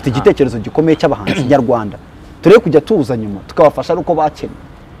 Ufite igitekerezo gikomeye cy'abahanzi nyarwanda tureke kujya tuza nyuma tukabafasha uko bakene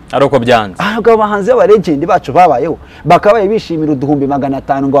ariko byanze ahubwo abahanzi b'abaregende bacu babayeho bakabaye bishimira uduhumbi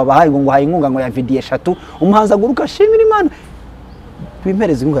 500 ngo babahaye ngo haye inkunga ngo ya video 3 umuhanzi aguruka ashimira Imana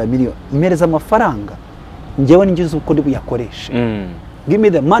bimereza inkunga ya miliyoni imereza amafaranga ngewe ningize uko ndi buyakoresha give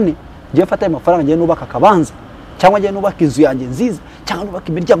me the money ngewe fata amafaranga ngewe nubaka akabanza cyangwa ngewe nubaka inzu yanjye nziza cyangwa nubaka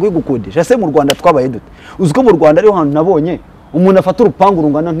imiryango yo gukodesha ese mu Rwanda twabaye dute uziko mu Rwanda ariho hantu nabonye umuntu afata urupangu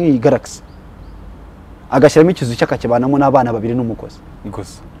rungana nk'iyi galaxy agashyiramo ikizu cy'akakibanamo n'abana 2 n'umukozi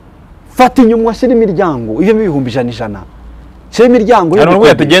gusa fata inyuma shira imiryango iyo ibihumbi 100 shira imiryango yo n'ubwo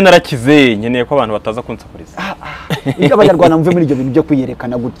yatugenda arakize nkeneye ko abantu bataza kunsakuriza iyo abanyarwanda mvuye muri ibyo bintu byo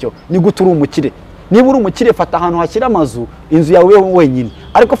kwiyerekana gutyo ni gutura umukire niba uri umukire fata ahantu hashyira amazu inzu yawe wenyine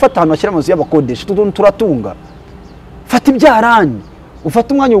ariko fata ahantu hashyira amazu y'abakodesha turatunga fata ibyarani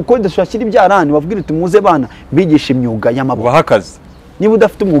ufata umwanya ukodesha hashyira ibyarani wabwira uti muze bana bigisha imyuga y'amaboko bahakaze niba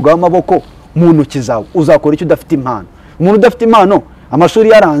udafite umwuga w'amaboko mu ntoki zawe uzakora icyo udafite impano umuntu udafite impano amashuri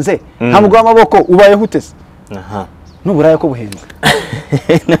yaranze nta mwuga w'amaboko ubayeho utese n'uburaya ko buhenze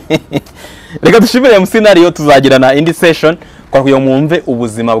reka dushimire MC NARIO tuzagirana indi session kwa kuyo mwumve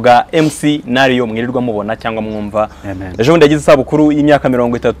ubuzima bwa MC NARIO mwirirwa mubona cyangwa mwumva ejo bundi yagize isabukuru y'imyaka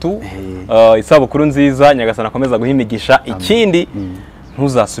 30 isabukuru nziza nyagasana akomeza guhimigisha ikindi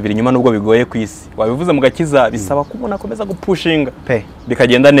ntuzasubira inyuma nubwo bigoye kwisi wabivuze mu gakiza bisaba ko umuntu akomeza gupushinga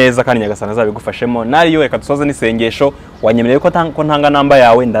bikagenda neza kandi nyagasana azabigufashemo NARIO reka dusoze n'isengesho wanyemereye ko ntanga namba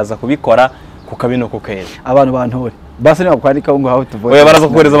yawe ndaza kubikora kukabino kukera abantu bantore base niba kwandika ngo hawo tuvoye oya baraza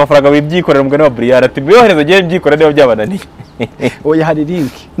kohereza amafaranga bibyikorera mugane wa Briar ati biyohereza giye byikorera niba byabananiye oya hari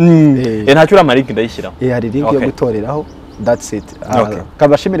link ntacyo ura link ndayishyiraho hari link yo gutoreraho that's it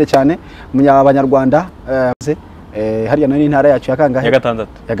kabashimire cyane abanyarwanda hariya nani ntara yacu yakangahe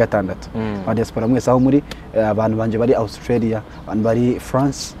ya gatandatu ba diaspora mwese aho muri abantu banje bari Australia abantu bari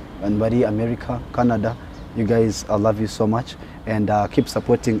France abantu bari America Canada you guys I love you so much and keep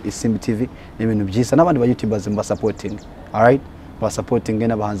supporting Isimbi TV n'ibintu byisa n'abandi ba YouTubers mba supporting all right ba supporting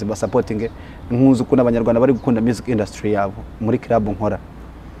n'abahanzi ba supporting nkuzu kuna abanyarwanda bari gukunda music industry yabo muri club nkora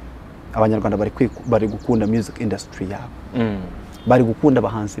abanyarwanda bari gukunda music industry yabo bari gukunda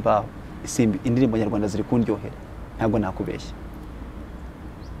abahanzi babo Isimbi indirimbo nyarwanda ziri kundyohera ntago nakubeshya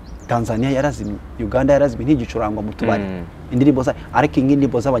Tanzania yarazimye Uganda yarazimye ntigicurangwa mu tubari indirimbo za ariko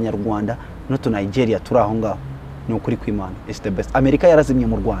indirimbo z'abanyarwanda no to Nigeria turi aho ngaho ni ukuri kw'Imana is the best America yarazimye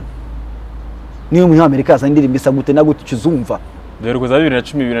mu Rwanda niyo mu America za indirimbo isa gute na gute cyuzumva dore kuza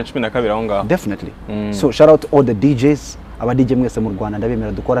 2012 aho ngaho definitely so shout out to all the DJs aba DJ mwese mu Rwanda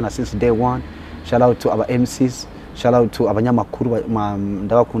ndabemera dukorana since day one shout out to aba MCs shout out to abanyamakuru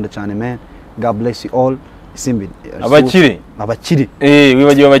ndabakunda cyane man God bless you all Isimbi abakiri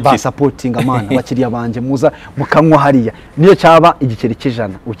wibagiwe abakiri supporting amana abakiri abanje muza mukanywa hariya niyo cyaba igiceri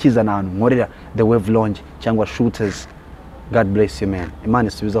cy'ijana ukizana ahantu nkorera the wave lounge cyangwa shooters God bless you man Imana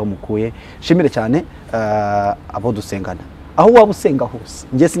isubizaho mukuye shimire cyane abo dusengana aho waba usenga hose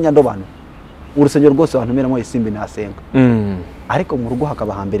ngiye sinyandobano urusengero rwose abantu meramo Isimbi nasenga ariko mu rugo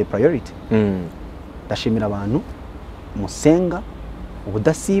hakaba hambere priority ndashimira abantu musenga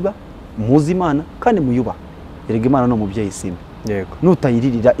ubudasiba muzi Imana kandi muyuba erega Imana no mubyeyi Isimbi yego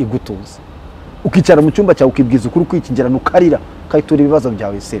nutayiririra igutuza ukicara mu cyumba cyawe ukibwiza ukuri kwikingirana nukarira kayitura ibibazo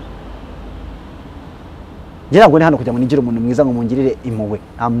byawe Isimbi ngira ngo ni hano kujya mu nigire umuntu mwiza ngo mungirire impuwe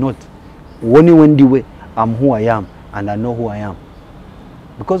I'm not woni wendiwe I'm who I am and I know who I am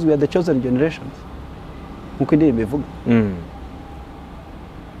because we are the chosen generations nkuko ndirimbo bivuga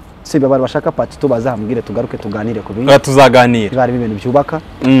Sibe abantu bashaka part tubazambwire tugaruke tuganire ku bintu tuzaganira bari ibintu byubaka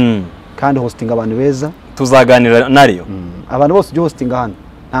kandi hosting abantu beza tuzaganira NARIO abantu bose byo hosting hano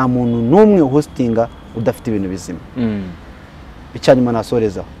nta muntu numwe hostinga udafite ibintu bizima icyanyuma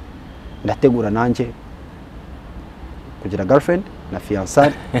nasoreza ndategura nanjye kugira girlfriend na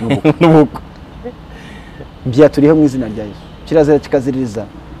fiancée n'ubukwe mbya turiho mu izina rya Yesu kirazira kikaziririza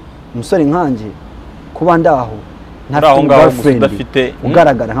umusore nkanje kuba ndaho ntafite girlfriend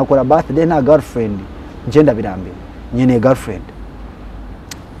ugaragara nkakora birthday nta girlfriend ngenda birambe nyene girlfriend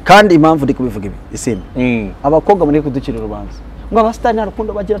kandi impamvu ndi kubivuga ibi Isimbi abakobwa muri kudukira urubanza ngo abastari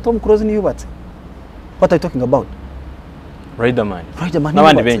narukundo bagira Tom Cruise ni yubatse what are you talking about Riderman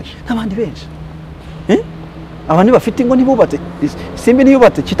n'abandi benshi abantu bafite ingo ntibubatse Isimbi ni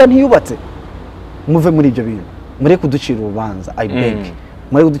yubatse Chita ntiyubatse muve muri ibyo bintu muri kuducira urubanza I beg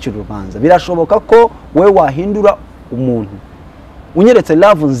muri kuducira urubanza birashoboka ko we wahindura umuntu unyeretse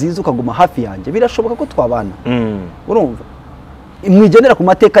love nziza ukaguma hafi yanjye birashoboka ko twabana urumva mwigenera ku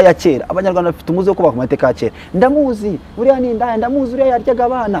mateka ya kera abanyarwanda bafite umuzi wo kuba ku mateka ya kera ndamuzi uriya ni indaya ndamuzi uriya yaryaga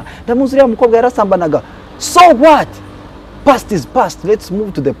abana ndamuzi uriya mukobwa yarasambanaga so what past is past let's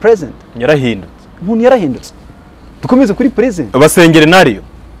move to the present yarahindutse umuntu yarahindutse dukomeze kuri present basengere NARIO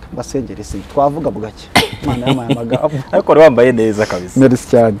basengere si twavuga bugake Imana yamaye amagambo ariko wambaye neza kabisa merci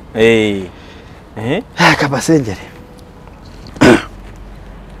cyane kabasengere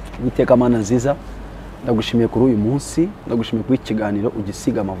Witeka Mana nziza ndagushimiye kuri uyu munsi ndagushimiye kuri ikiganiro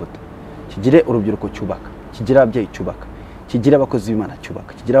ugisiga amavuta kigire urubyiruko cyubaka kigira ababyeyi cyubaka kigira abakozi b'Imana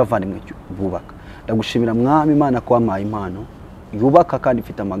cyubaka kigira abavandimwe bubaka ndagushimira mwami Imana ko wampaye impano yubaka kandi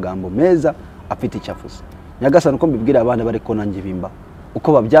ifite amagambo meza afite icyavuze Nyagasani uko mbibwira abana bari ko nanjye bimba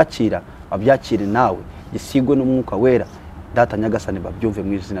uko babyakire nawe gisigwe n'umwuka wera data Nyagasani babyumve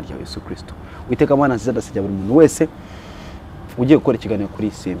mu izina rya Yesu Kristo Witeka Mana nziza ndasijya buri muntu wese ugiye gukora ikiganiro kuri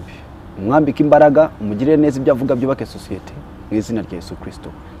Isimbi umwambike imbaraga umugirire neza ibyo avuga byubake societe mu izina rya Yesu Kristo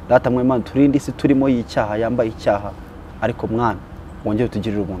data mwe Mana turinde isi turimo y'icyaha yambaye icyaha ariko mwana wongere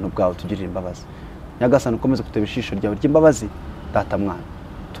tugirire ubuntu bwawe tugirire imbabazi Nyagasani ukomeze kuteba ishisho ryawe ry'imbabazi data mwana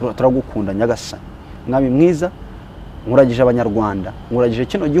turagukunda Nyagasani mwami mwiza nkuragije abanyarwanda nkuragije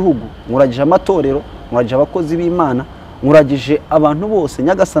kino gihugu nkuragije amatorero nkuragije abakozi b'Imana nkuragije abantu bose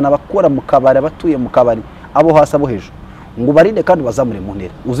Nyagasani abakora mu kabari abatuye mu kabari abo hasi abo hejuru ngo barinde kandi bazamure mu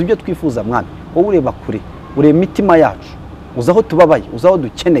ntera uzi ibyo twifuza mwami wowe ureba kure ureba imitima yacu uzaho tubabaye uzaho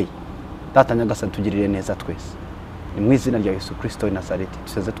dukeneye data Nyagasani tugirire neza twese ni mu izina rya Yesu Kristo w'i Nazareti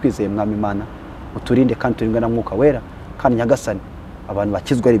duseze twizeye mwami Imana uturinde kandi turindwe na mwuka wera kandi Nyagasani abantu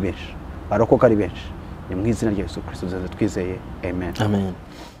bakizwa ari benshi barokoka ari benshi ni mu izina rya Yesu Kristo duseze twizeye amen